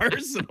little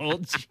personal.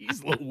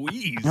 Jeez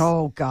Louise.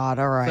 Oh, God.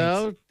 All right.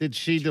 So, did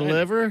she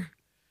deliver?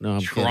 No,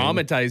 I'm kidding.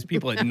 Traumatize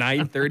people at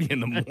 9:30 in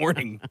the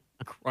morning.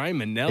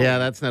 Criminal. Yeah,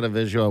 that's not a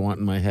visual I want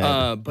in my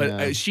head.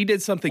 But she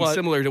did something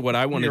similar to what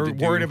I wanted You're to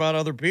do. worried about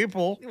other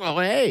people. Well,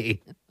 hey.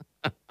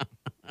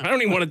 I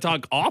don't even want to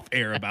talk off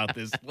air about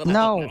this. let alone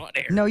No, on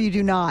air. no, you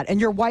do not.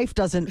 And your wife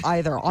doesn't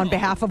either, on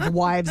behalf of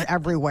wives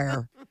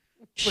everywhere.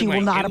 She my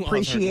will not in-laws aren't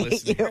appreciate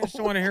listening. you. I just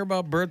want to hear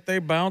about birthday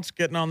bounce,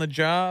 getting on the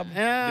job.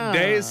 Yeah. The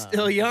day is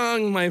still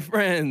young, my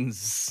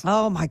friends.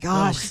 Oh, my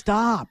gosh.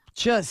 Stop.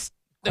 Just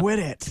quit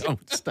it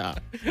Don't stop.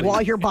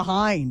 while you're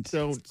behind.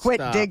 Don't Quit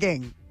stop.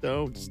 digging.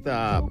 Don't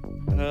stop.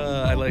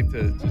 I like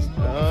to just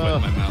put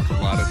in my mouth a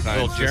lot of times.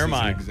 Little just as an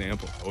Jeremiah.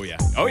 example. Oh, yeah.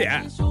 Oh,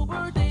 yeah.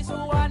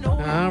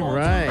 All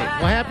right.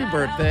 Well, happy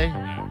birthday.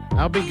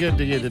 I'll be good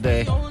to you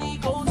today.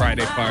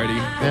 Friday party.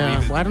 Yeah.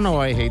 Well, I don't know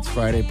why he hates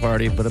Friday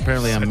party, but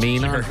apparently I'm Such a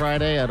mean on jerk.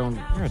 Friday. I don't.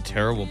 You're a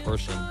terrible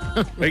person.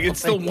 Like,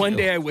 it's the one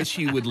day I wish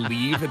he would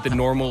leave at the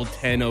normal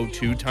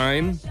 10:02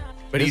 time.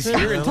 But he's Is it?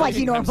 here until Like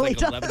he sometimes normally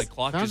like 11 does.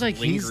 o'clock. Sounds just like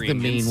he's the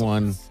lingering mean insults.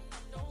 one.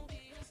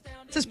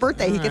 It's his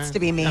birthday. He gets to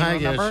be mean, I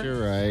remember? guess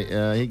you're right.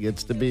 Yeah, he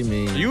gets to be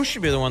mean. You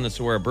should be the one that's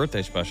aware of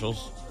birthday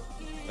specials,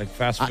 like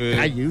fast food.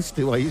 I used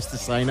to. I used to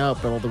sign up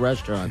at all the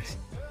restaurants,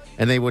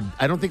 and they would.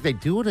 I don't think they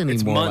do it anymore.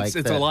 It's months.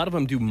 Like it's a lot of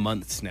them do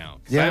months now.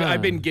 'Cause Yeah.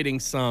 I've been getting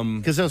some.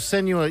 Because they'll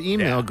send you an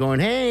email Yeah. going,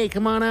 "Hey,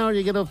 come on out.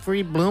 You get a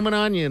free blooming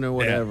onion or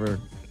whatever."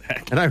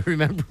 And I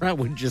remember I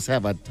would just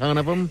have a ton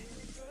of them,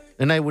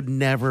 and I would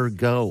never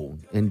go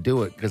and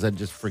do it because I'd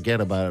just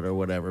forget about it or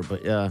whatever.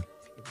 But yeah,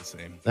 The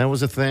same. that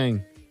was a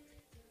thing.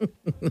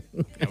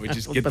 Yeah, we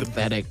just get the.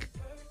 Pathetic.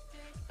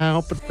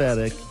 How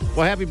pathetic.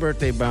 Well, happy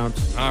birthday,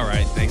 Bounce. All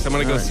right, thanks. I'm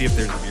gonna go see if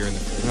there's a beer in the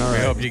fridge. All I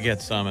right. hope you get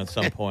some at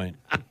some point.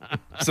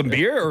 Some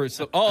beer or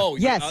some? Oh,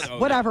 Yes, yeah,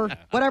 whatever.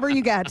 Whatever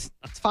you get.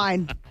 It's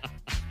fine.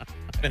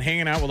 Been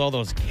hanging out with all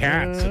those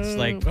cats. It's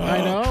like, I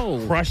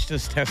know. crushed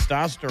his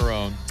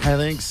testosterone. I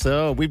think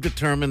so. We've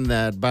determined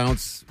that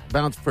Bounce,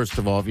 first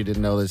of all, if you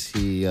didn't know this,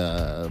 he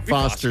fosters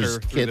foster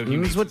through the Humane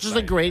kittens, which is a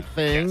Society. great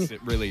thing. Yes,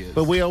 it really is.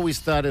 But we always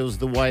thought it was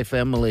the wife,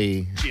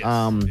 Emily.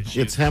 Yes, it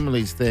should It's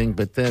Emily's thing,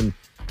 but then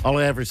all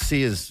I ever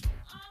see is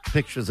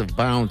pictures of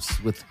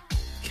Bounce with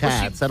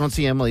cats. I don't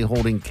see Emily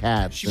holding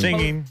cats. and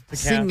Singing the cat.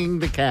 Singing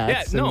the yeah,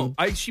 cats. no.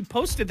 and- She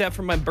posted that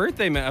for my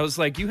birthday, man. I was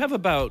like, you have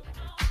about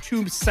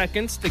 2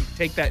 seconds to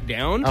take that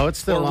down. Oh, it's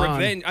still or on.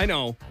 revenge. I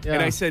know. Yeah.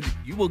 And I said,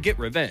 you will get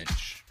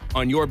revenge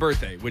on your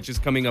birthday, which is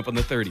coming up on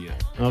the 30th.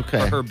 Okay.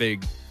 For her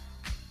big.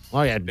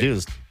 All you had to do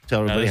is tell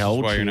everybody this how is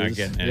old why she you're not is.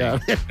 getting any. Yeah,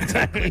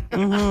 exactly.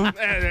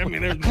 I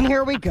mean, And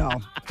here we go.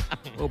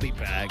 we'll be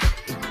back.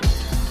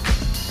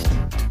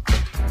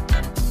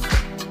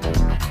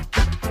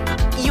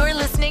 You're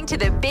listening to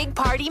the Big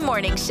Party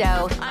Morning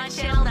Show on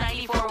Channel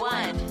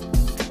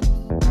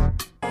 94.1.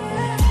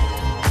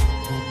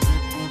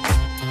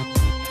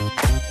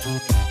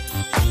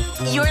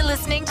 You're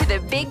listening to the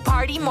Big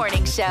Party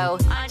Morning Show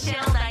on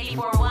Channel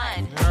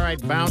 94.1. All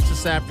right, Bounce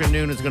this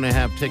afternoon is going to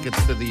have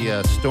tickets to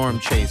the Storm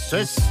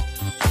Chasers.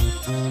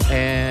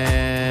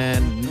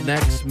 And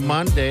next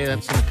Monday,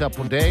 that's in a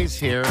couple days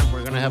here,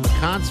 we're going to have a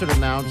concert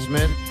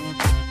announcement.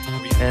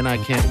 And I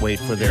can't wait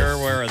for this. You're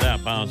aware of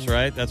that, Bounce,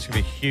 right? That's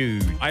going to be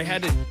huge. I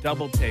had a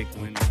double take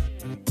when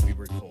we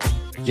were told.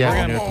 Yeah, We're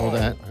I gonna- never told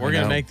that. We're I going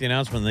to know. make the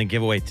announcement and then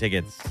give away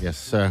tickets. Yes,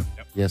 sir.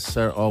 Yes,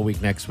 sir. All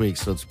week next week.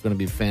 So it's going to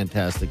be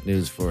fantastic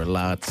news for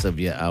lots of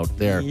you out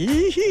there.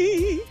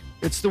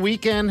 It's the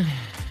weekend.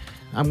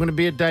 I'm going to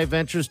be at Dive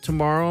Ventures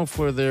tomorrow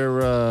for their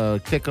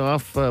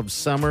kickoff of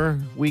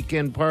summer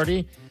weekend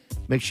party.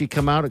 Make sure you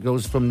come out. It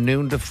goes from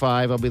noon to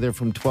 5. I'll be there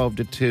from 12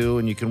 to 2,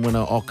 and you can win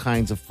all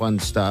kinds of fun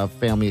stuff,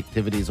 family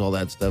activities, all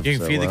that stuff. You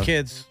can So, feed the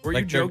kids. Were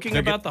Like you they're- joking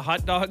they're about the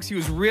hot dogs? He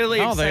was really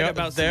No, excited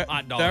about some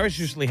hot dogs. They always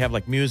usually have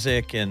like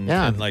music and,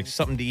 Yeah. and like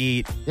something to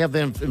eat. Yeah, the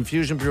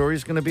Infusion Brewery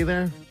is going to be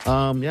there.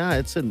 Yeah,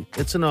 it's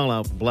an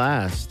all-out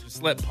blast.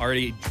 Just let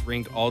Party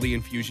drink all the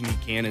infusion he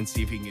can and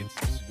see if he can get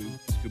some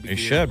Scooby. You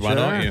should. Why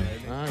don't you?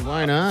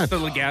 Why not? The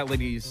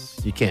legalities.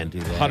 You can't do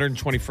that.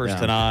 121st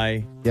Yeah. and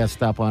I. Yeah,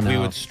 stop on We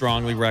out. would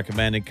strongly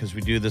recommend it because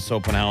we do this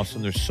open house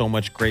and there's so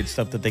much great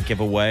stuff that they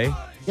give away.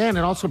 Yeah, and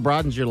it also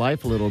broadens your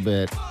life a little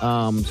bit.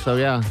 So,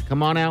 yeah,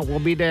 come on out. We'll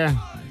be there.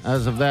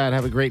 As of that,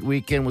 have a great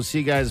weekend. We'll see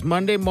you guys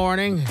Monday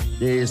morning.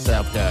 Do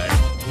yourself good.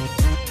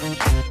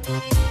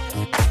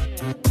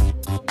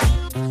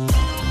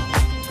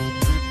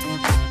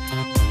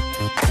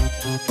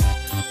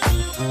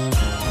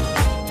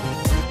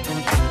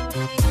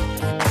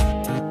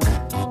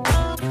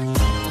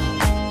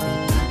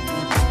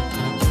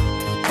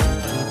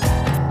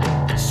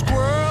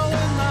 Squirrel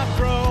in my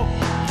fro.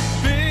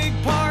 Big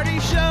party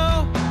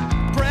show.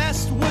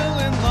 Breast will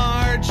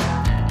enlarge.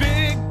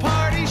 Big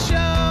party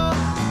show.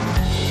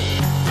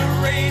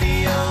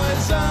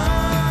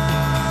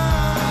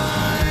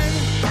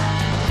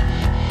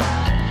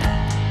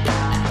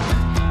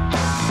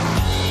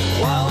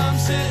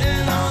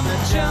 sitting on the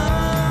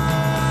john.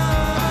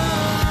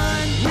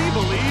 We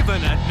believe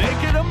in a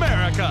naked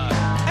America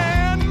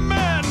and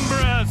man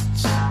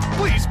breasts.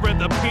 Please spread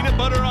the peanut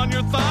butter on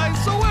your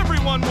thighs so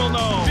everyone will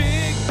know.